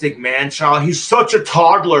autistic man-child? He's such a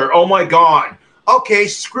toddler. Oh my God. Okay,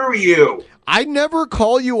 screw you. I never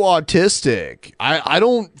call you autistic. I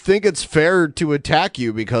don't think it's fair to attack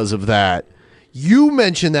you because of that. You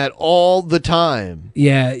mention that all the time.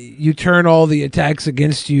 Yeah, you turn all the attacks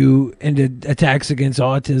against you into attacks against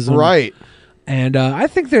autism. Right. And I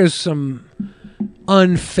think there's some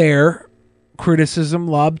unfair criticism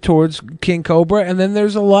lobbed towards King Cobra, and then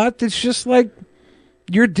there's a lot that's just like,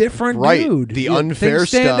 you're different, Right. dude. The You- unfair things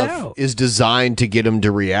stand stuff out. is designed to get him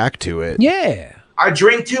to react to it. Yeah. I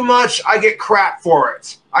drink too much, I get crap for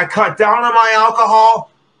it. I cut down on my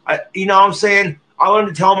alcohol. You know what I'm saying? I learned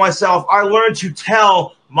to tell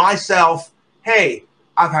myself, hey,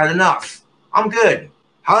 I've had enough. I'm good.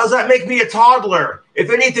 How does that make me a toddler?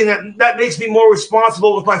 If anything, that makes me more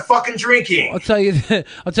responsible with my fucking drinking. I'll tell you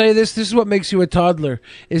this. This is what makes you a toddler: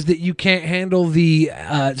 is that you can't handle the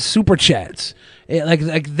super chats.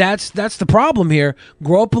 That's the problem here.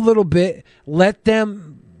 Grow up a little bit. Let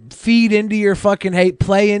them feed into your fucking hate.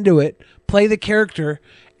 Play into it. Play the character.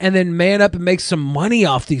 And then man up and make some money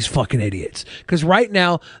off these fucking idiots. Because right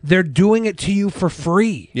now, they're doing it to you for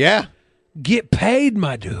free. Yeah. Get paid,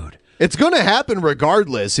 my dude. It's going to happen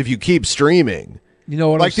regardless if you keep streaming. You know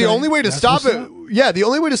what I'm like the saying? only way to That's stop what's it, up. yeah, the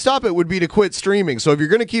only way to stop it would be to quit streaming. So if you're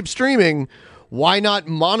going to keep streaming, why not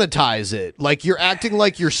monetize it? Like you're acting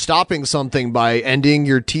like you're stopping something by ending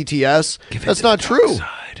your TTS. That's not true.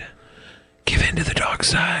 Give in to the dark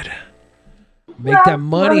side. Make that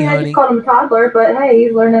money, I honey. just called him a toddler, but hey,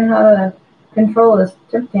 he's learning how to control his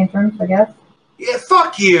temper tantrums, I guess. Yeah,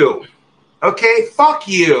 fuck you. Okay, fuck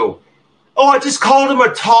you. Oh, I just called him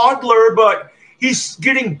a toddler, but he's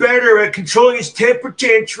getting better at controlling his temper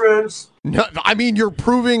tantrums. No, I mean, you're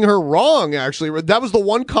proving her wrong, actually. That was the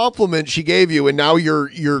one compliment she gave you, and now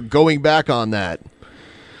you're going back on that.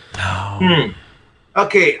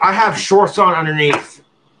 Okay, I have shorts on underneath.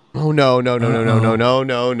 Oh, no. Is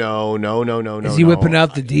he whipping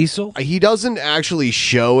out the diesel? He doesn't actually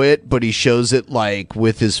show it, but he shows it, like,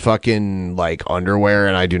 with his fucking, like, underwear,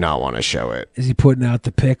 and I do not want to show it. Is he putting out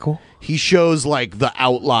the pickle? He shows, like, the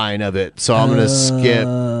outline of it, so I'm going to skip.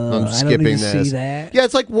 I'm I skipping don't need to this. see that. Yeah,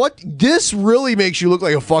 it's like, what? This really makes you look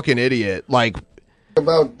like a fucking idiot. Like,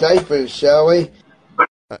 about diapers, shall we?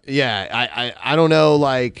 yeah, I don't know,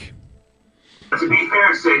 like... To be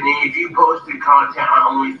fair, Sydney, if you posted content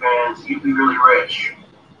on OnlyFans, you'd be really rich.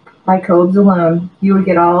 By Cobes alone, you would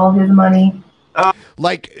get all his money.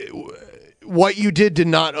 Like, what you did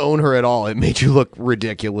not own her at all. It made you look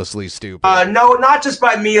ridiculously stupid. No, not just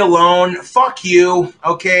by me alone. Fuck you,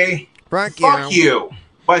 okay? Fuck you.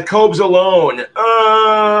 By Cobes alone.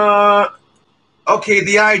 Okay,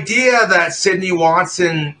 the idea that Sydney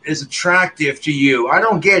Watson is attractive to you, I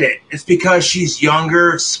don't get it. It's because she's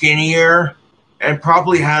younger, skinnier, and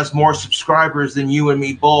probably has more subscribers than you and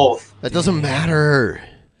me both. That doesn't matter.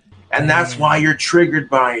 And that's why you're triggered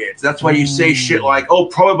by it. That's why you say shit like, oh,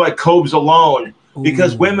 probably by Cobes alone.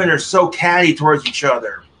 Because women are so catty towards each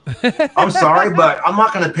other. I'm sorry, but I'm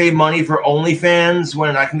not going to pay money for OnlyFans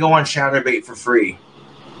when I can go on Chatterbait for free.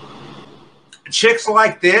 Chicks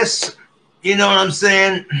like this, you know what I'm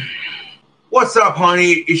saying? What's up,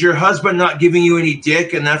 honey? Is your husband not giving you any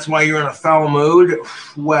dick and that's why you're in a foul mood?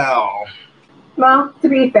 Well... Well, to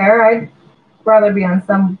be fair, I'd rather be on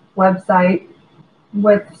some website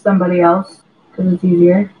with somebody else because it's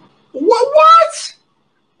easier. What?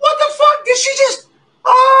 What the fuck? Did she just...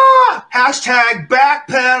 Hashtag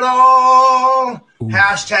backpedal.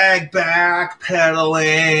 Hashtag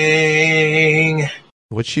backpedaling.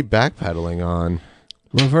 What's she backpedaling on?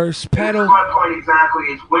 Reverse pedal. That's my point exactly.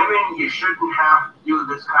 It's women, you shouldn't have to do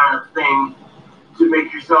this kind of thing to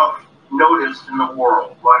make yourself noticed in the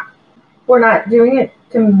world. Like, We're not doing it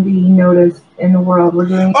to be noticed in the world. We're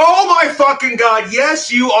doing Oh my fucking God.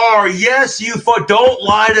 Yes, you are. Yes, you don't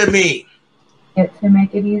lie to me. it to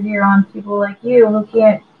make it easier on people like you who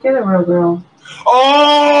can't get a real girl.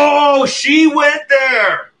 Oh, she went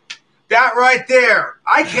there. That right there.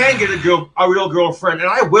 I can get a real girlfriend, and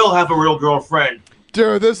I will have a real girlfriend.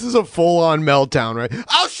 Dude, this is a full-on meltdown, right?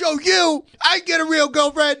 I'll show you. I get a real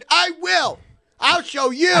girlfriend. I will. I'll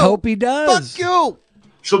show you. I hope he does. Fuck you.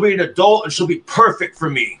 She'll be an adult and she'll be perfect for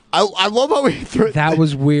me. I love how he threw That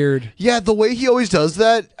was weird. Yeah, the way he always does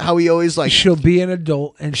that, how he always like she'll be an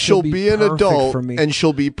adult and she'll be an perfect adult for me. and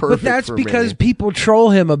she'll be perfect. But that's for because me. people troll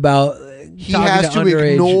him about. He has to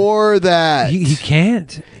ignore that. He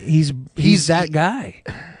can't. He's that guy.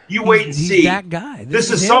 You wait and He's see. that guy.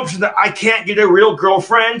 This is assumption that I can't get a real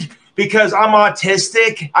girlfriend because I'm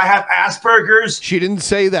autistic, I have Asperger's. She didn't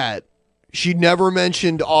say that. She never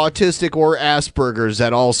mentioned autistic or Asperger's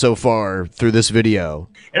at all so far through this video.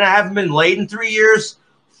 And I haven't been laid in 3 years.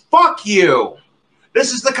 Fuck you.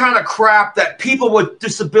 This is the kind of crap that people with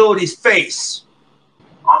disabilities face.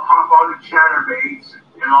 I'll pop on the Chatterbaits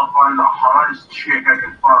and I'll find the hottest chick I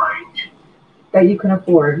can find. That you can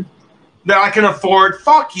afford. That I can afford.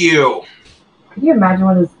 Fuck you. Can you imagine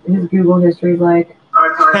what his Google history is like?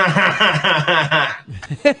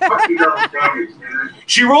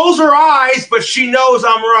 She rolls her eyes, but she knows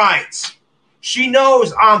I'm right. She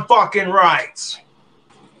knows I'm fucking right.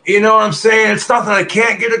 You know what I'm saying? It's not that I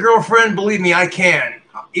can't get a girlfriend. Believe me, I can.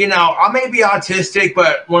 You know, I may be autistic,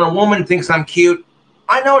 but when a woman thinks I'm cute,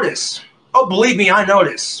 I notice. Oh, believe me, I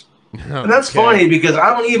notice. And that's funny because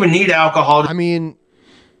I don't even need alcohol. I mean,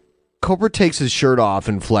 Cobra takes his shirt off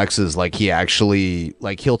and flexes like he actually,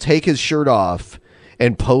 like he'll take his shirt off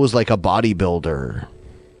and pose like a bodybuilder.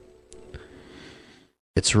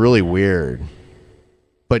 It's really weird.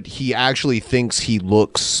 But he actually thinks he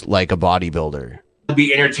looks like a bodybuilder.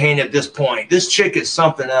 Be entertained at this point. This chick is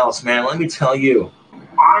something else, man. Let me tell you.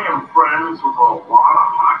 I am friends with a lot of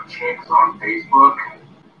hot chicks on Facebook.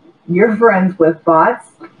 You're friends with bots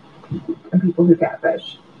and people who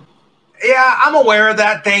catfish. Yeah, I'm aware of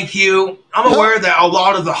that. Thank you. I'm aware that a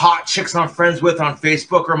lot of the hot chicks I'm friends with on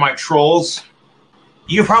Facebook are my trolls.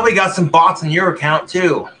 You probably got some bots in your account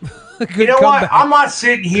too. You know what? I'm not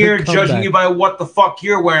sitting here judging you by what the fuck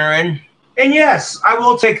you're wearing. And yes, I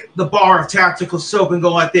will take the bar of tactical soap and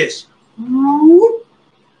go like this.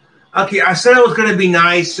 Okay, I said I was going to be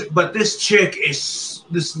nice, but this chick is,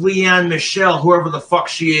 this Leanne Michelle, whoever the fuck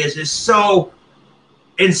she is so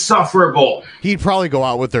insufferable. He'd probably go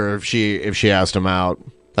out with her if she asked him out.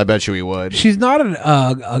 I bet you he would. She's not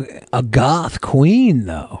a goth queen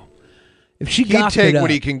though. If she He'd gothed take it what up,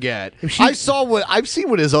 he can get. If she- I've seen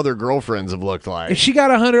what his other girlfriends have looked like. if she got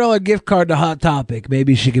 $100 gift card to Hot Topic,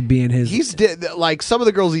 maybe she could be in his. Like some of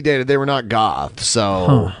the girls he dated, they were not goth.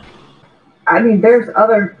 So I mean, there's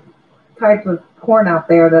other types of porn out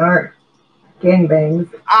there that aren't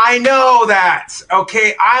gangbangs. I know that.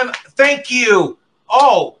 Okay, thank you.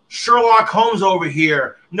 Oh, Sherlock Holmes over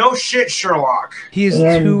here. No shit, Sherlock. He is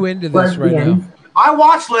too into this right now. I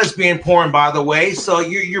watch lesbian porn, by the way, so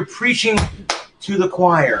you're preaching to the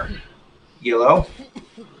choir. Yellow.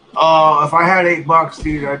 If I had $8,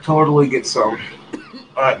 dude, I'd totally get some.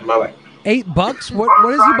 All right, bye-bye. $8?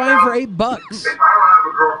 What is he buying for $8? If I don't have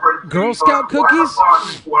a girlfriend, Girl Scout cookies?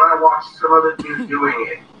 When I watch some other dude doing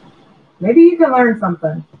it. Maybe you can learn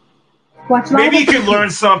something. Watch Maybe you can learn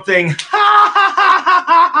something.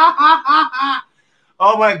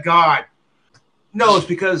 Oh my God. No, it's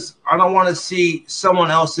because I don't want to see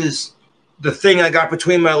someone else's, the thing I got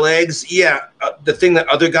between my legs. Yeah, the thing that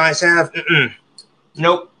other guys have.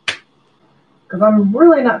 Nope. Because I'm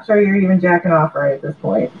really not sure you're even jacking off right at this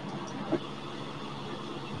point.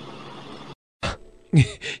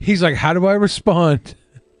 He's like, how do I respond?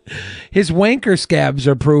 His wanker scabs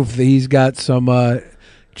are proof that he's got some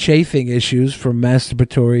chafing issues from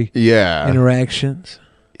masturbatory interactions.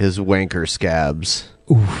 His wanker scabs.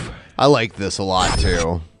 Oof. I like this a lot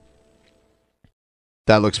too.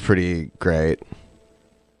 That looks pretty great.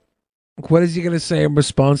 What is he going to say in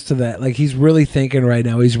response to that? Like, he's really thinking right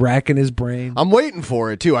now. He's racking his brain. I'm waiting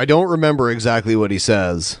for it too. I don't remember exactly what he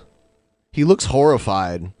says. He looks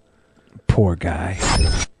horrified. Poor guy.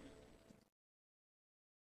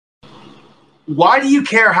 Why do you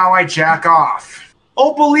care how I jack off?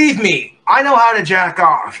 Oh, believe me, I know how to jack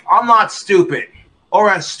off. I'm not stupid. Or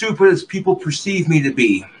as stupid as people perceive me to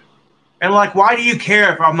be. And like, why do you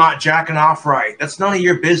care if I'm not jacking off right? That's none of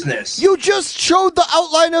your business. You just showed the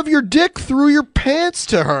outline of your dick through your pants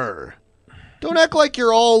to her. Don't act like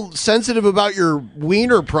you're all sensitive about your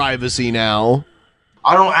wiener privacy now.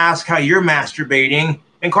 I don't ask how you're masturbating.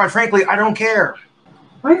 And quite frankly, I don't care.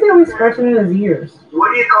 Why is he always scratching at his ears?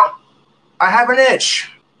 What do you call? I have an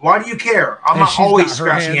itch. Why do you care? I'm not always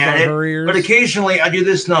scratching at it, but occasionally I do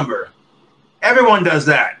this number. Everyone does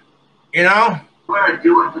that, you know? I'm going to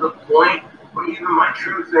do it to the point where even my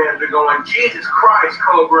true fans are going, Jesus Christ,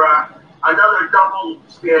 Cobra, another double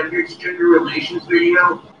standards gender relations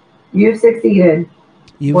video. You've succeeded.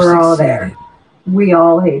 We're all there. We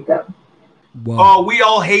all hate them. Whoa. Oh, we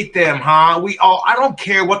all hate them, huh? I don't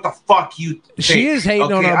care what the fuck you think. She is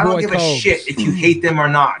hating on our I don't boy give Cobes. a shit if you hate them or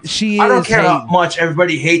not. She I don't is care how hating. much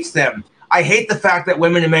everybody hates them. I hate the fact that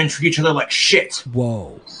women and men treat each other like shit.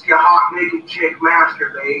 Whoa. See a hot naked chick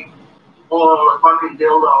masturbate, pull on a fucking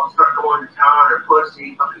dildo and start going to town on her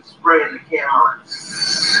pussy, fucking spraying the camera.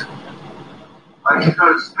 Like she's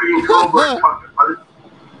got a spitting cobra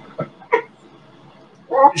fucking.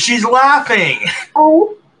 She's laughing.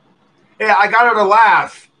 Oh. Yeah, I got her to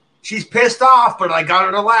laugh. She's pissed off, but I got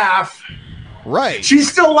her to laugh. Right.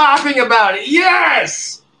 She's still laughing about it.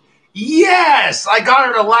 Yes! Yes! I got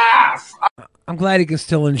her to laugh. I'm glad he can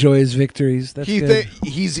still enjoy his victories. That's good.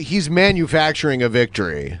 He's manufacturing a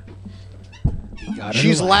victory.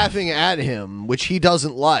 She's laughing at him, which he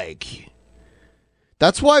doesn't like.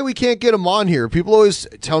 That's why we can't get him on here. People always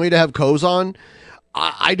tell me to have Cobes on.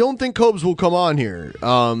 I don't think Cobes will come on here.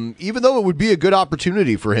 Even though it would be a good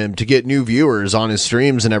opportunity for him to get new viewers on his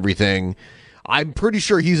streams and everything, I'm pretty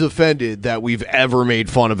sure he's offended that we've ever made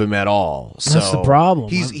fun of him at all. That's the problem.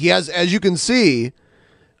 He has, as you can see,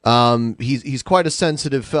 he's quite a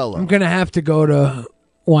sensitive fellow. I'm gonna have to go to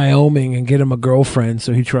Wyoming and get him a girlfriend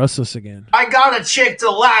so he trusts us again. I got a chick to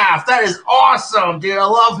laugh. That is awesome, dude. I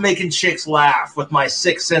love making chicks laugh with my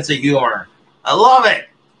sick sense of humor. I love it.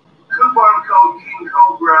 Coupon code King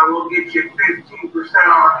Cobra will get you 15%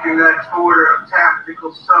 off your next order of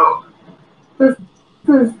tactical soap. This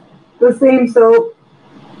is the same soap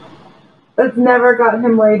that's never gotten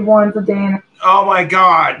him laid once a day. Oh my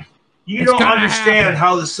God. You It's don't gonna understand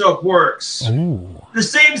how the soap works. The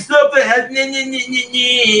same soap that has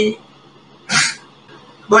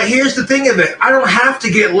But here's the thing of it. I don't have to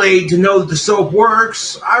get laid to know that the soap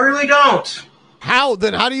works. I really don't. How?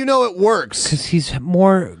 Then how do you know it works? Because he's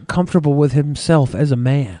more comfortable with himself as a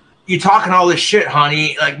man. You're talking all this shit,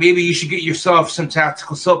 honey. Like, maybe you should get yourself some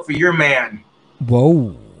tactical soap for your man.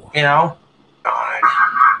 Whoa. You know?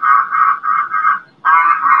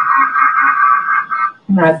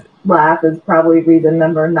 That laugh is probably reason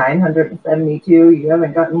number 972. You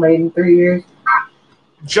haven't gotten laid in 3 years.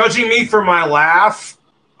 Judging me for my laugh?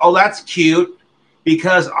 Oh, that's cute.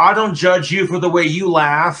 Because I don't judge you for the way you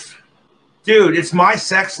laugh. Dude, it's my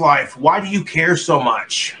sex life. Why do you care so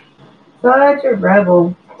much? Such a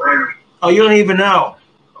rebel. Oh, you don't even know.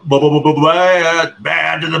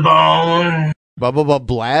 Bad to the bone.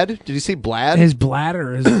 Blad? Did you say blad? His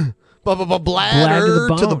bladder is bladder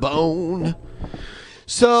to the bone.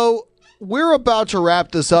 So we're about to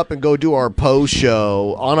wrap this up and go do our post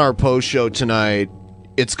show. On our post show tonight,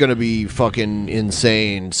 it's going to be fucking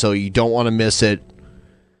insane, so you don't want to miss it.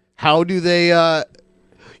 How do they,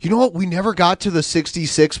 you know what? We never got to the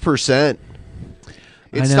 66%.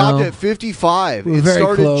 It stopped at 55. We were it very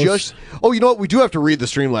started close. just. Oh, you know what? We do have to read the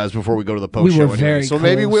Streamlabs before we go to the post We show. were very so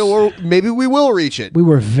maybe close. maybe we will reach it. We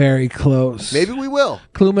were very close. Maybe we will.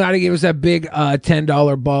 Cluminati gave us that big $10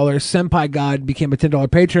 baller. Senpai God became a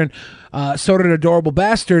 $10 patron. So did Adorable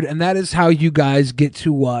Bastard. And that is how you guys get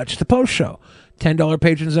to watch the post show. $10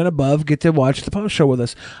 patrons and above get to watch the post show with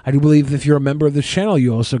us. I do believe if you're a member of this channel,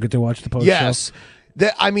 you also get to watch the post show. Yes.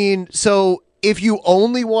 So if you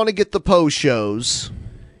only want to get the post shows,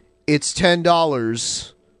 it's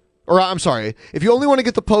 $10. Or I'm sorry, if you only want to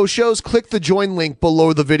get the post shows, click the join link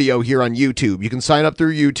below the video here on YouTube. You can sign up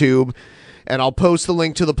through YouTube, and I'll post the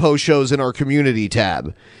link to the post shows in our community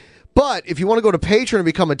tab. But if you want to go to Patreon and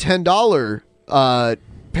become a $10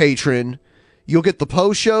 patron, you'll get the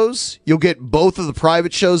post shows, you'll get both of the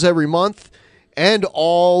private shows every month, and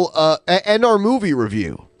and our movie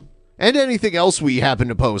review, and anything else we happen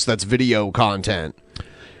to post that's video content.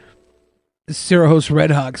 Zero host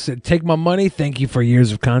Red Hawk said, "Take my money. Thank you for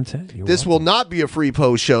years of content." This will not be a free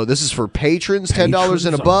post show. This is for patrons, $10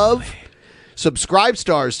 and above, subscribe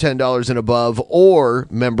stars, $10 and above, or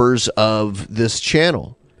members of this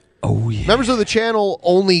channel. Oh, yeah. Members of the channel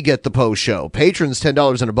only get the post show. Patrons,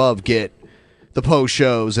 $10 and above, get the post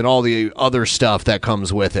shows and all the other stuff that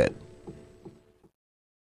comes with it.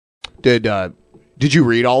 Did you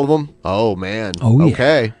read all of them? Oh, man. Oh, yeah.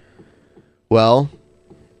 Okay. Well,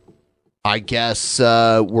 I guess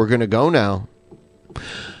we're going to go now.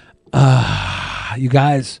 You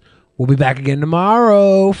guys, we'll be back again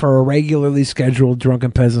tomorrow for a regularly scheduled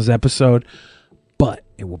Drunken Peasants episode, but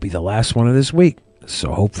it will be the last one of this week.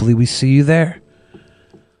 So hopefully we see you there.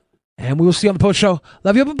 And we will see you on the post show.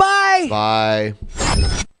 Love you. Bye-bye. Bye.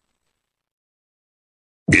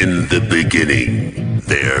 In the beginning,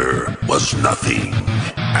 there was nothing.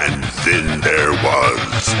 And then there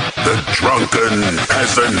was the Drunken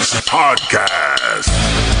Peasants Podcast.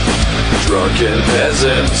 Drunken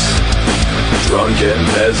Peasants. Drunken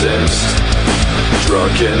Peasants.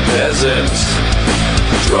 Drunken peasants.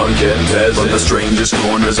 Drunken peasants. From the strangest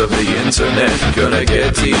corners of the internet. Gonna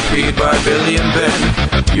get TP'd by Billy and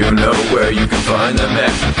Ben. You know where you can find them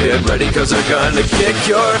at. Get ready cause they're gonna kick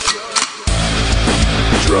your...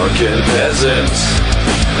 Drunken peasants.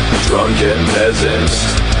 Drunken peasants.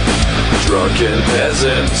 Drunken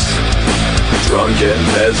peasants. Drunken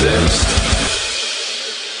peasants.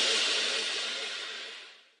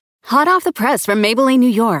 Hot off the press from Maybelline, New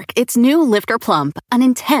York, it's new Lifter Plump, an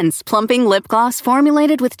intense plumping lip gloss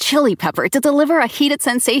formulated with chili pepper to deliver a heated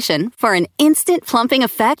sensation for an instant plumping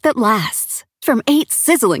effect that lasts. From 8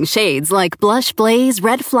 sizzling shades like Blush Blaze,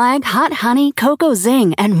 Red Flag, Hot Honey, Cocoa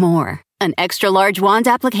Zing, and more. An extra-large wand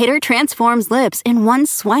applicator transforms lips in one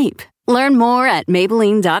swipe. Learn more at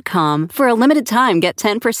Maybelline.com. For a limited time, get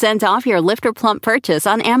 10% off your Lifter Plump purchase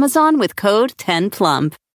on Amazon with code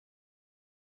 10PLUMP.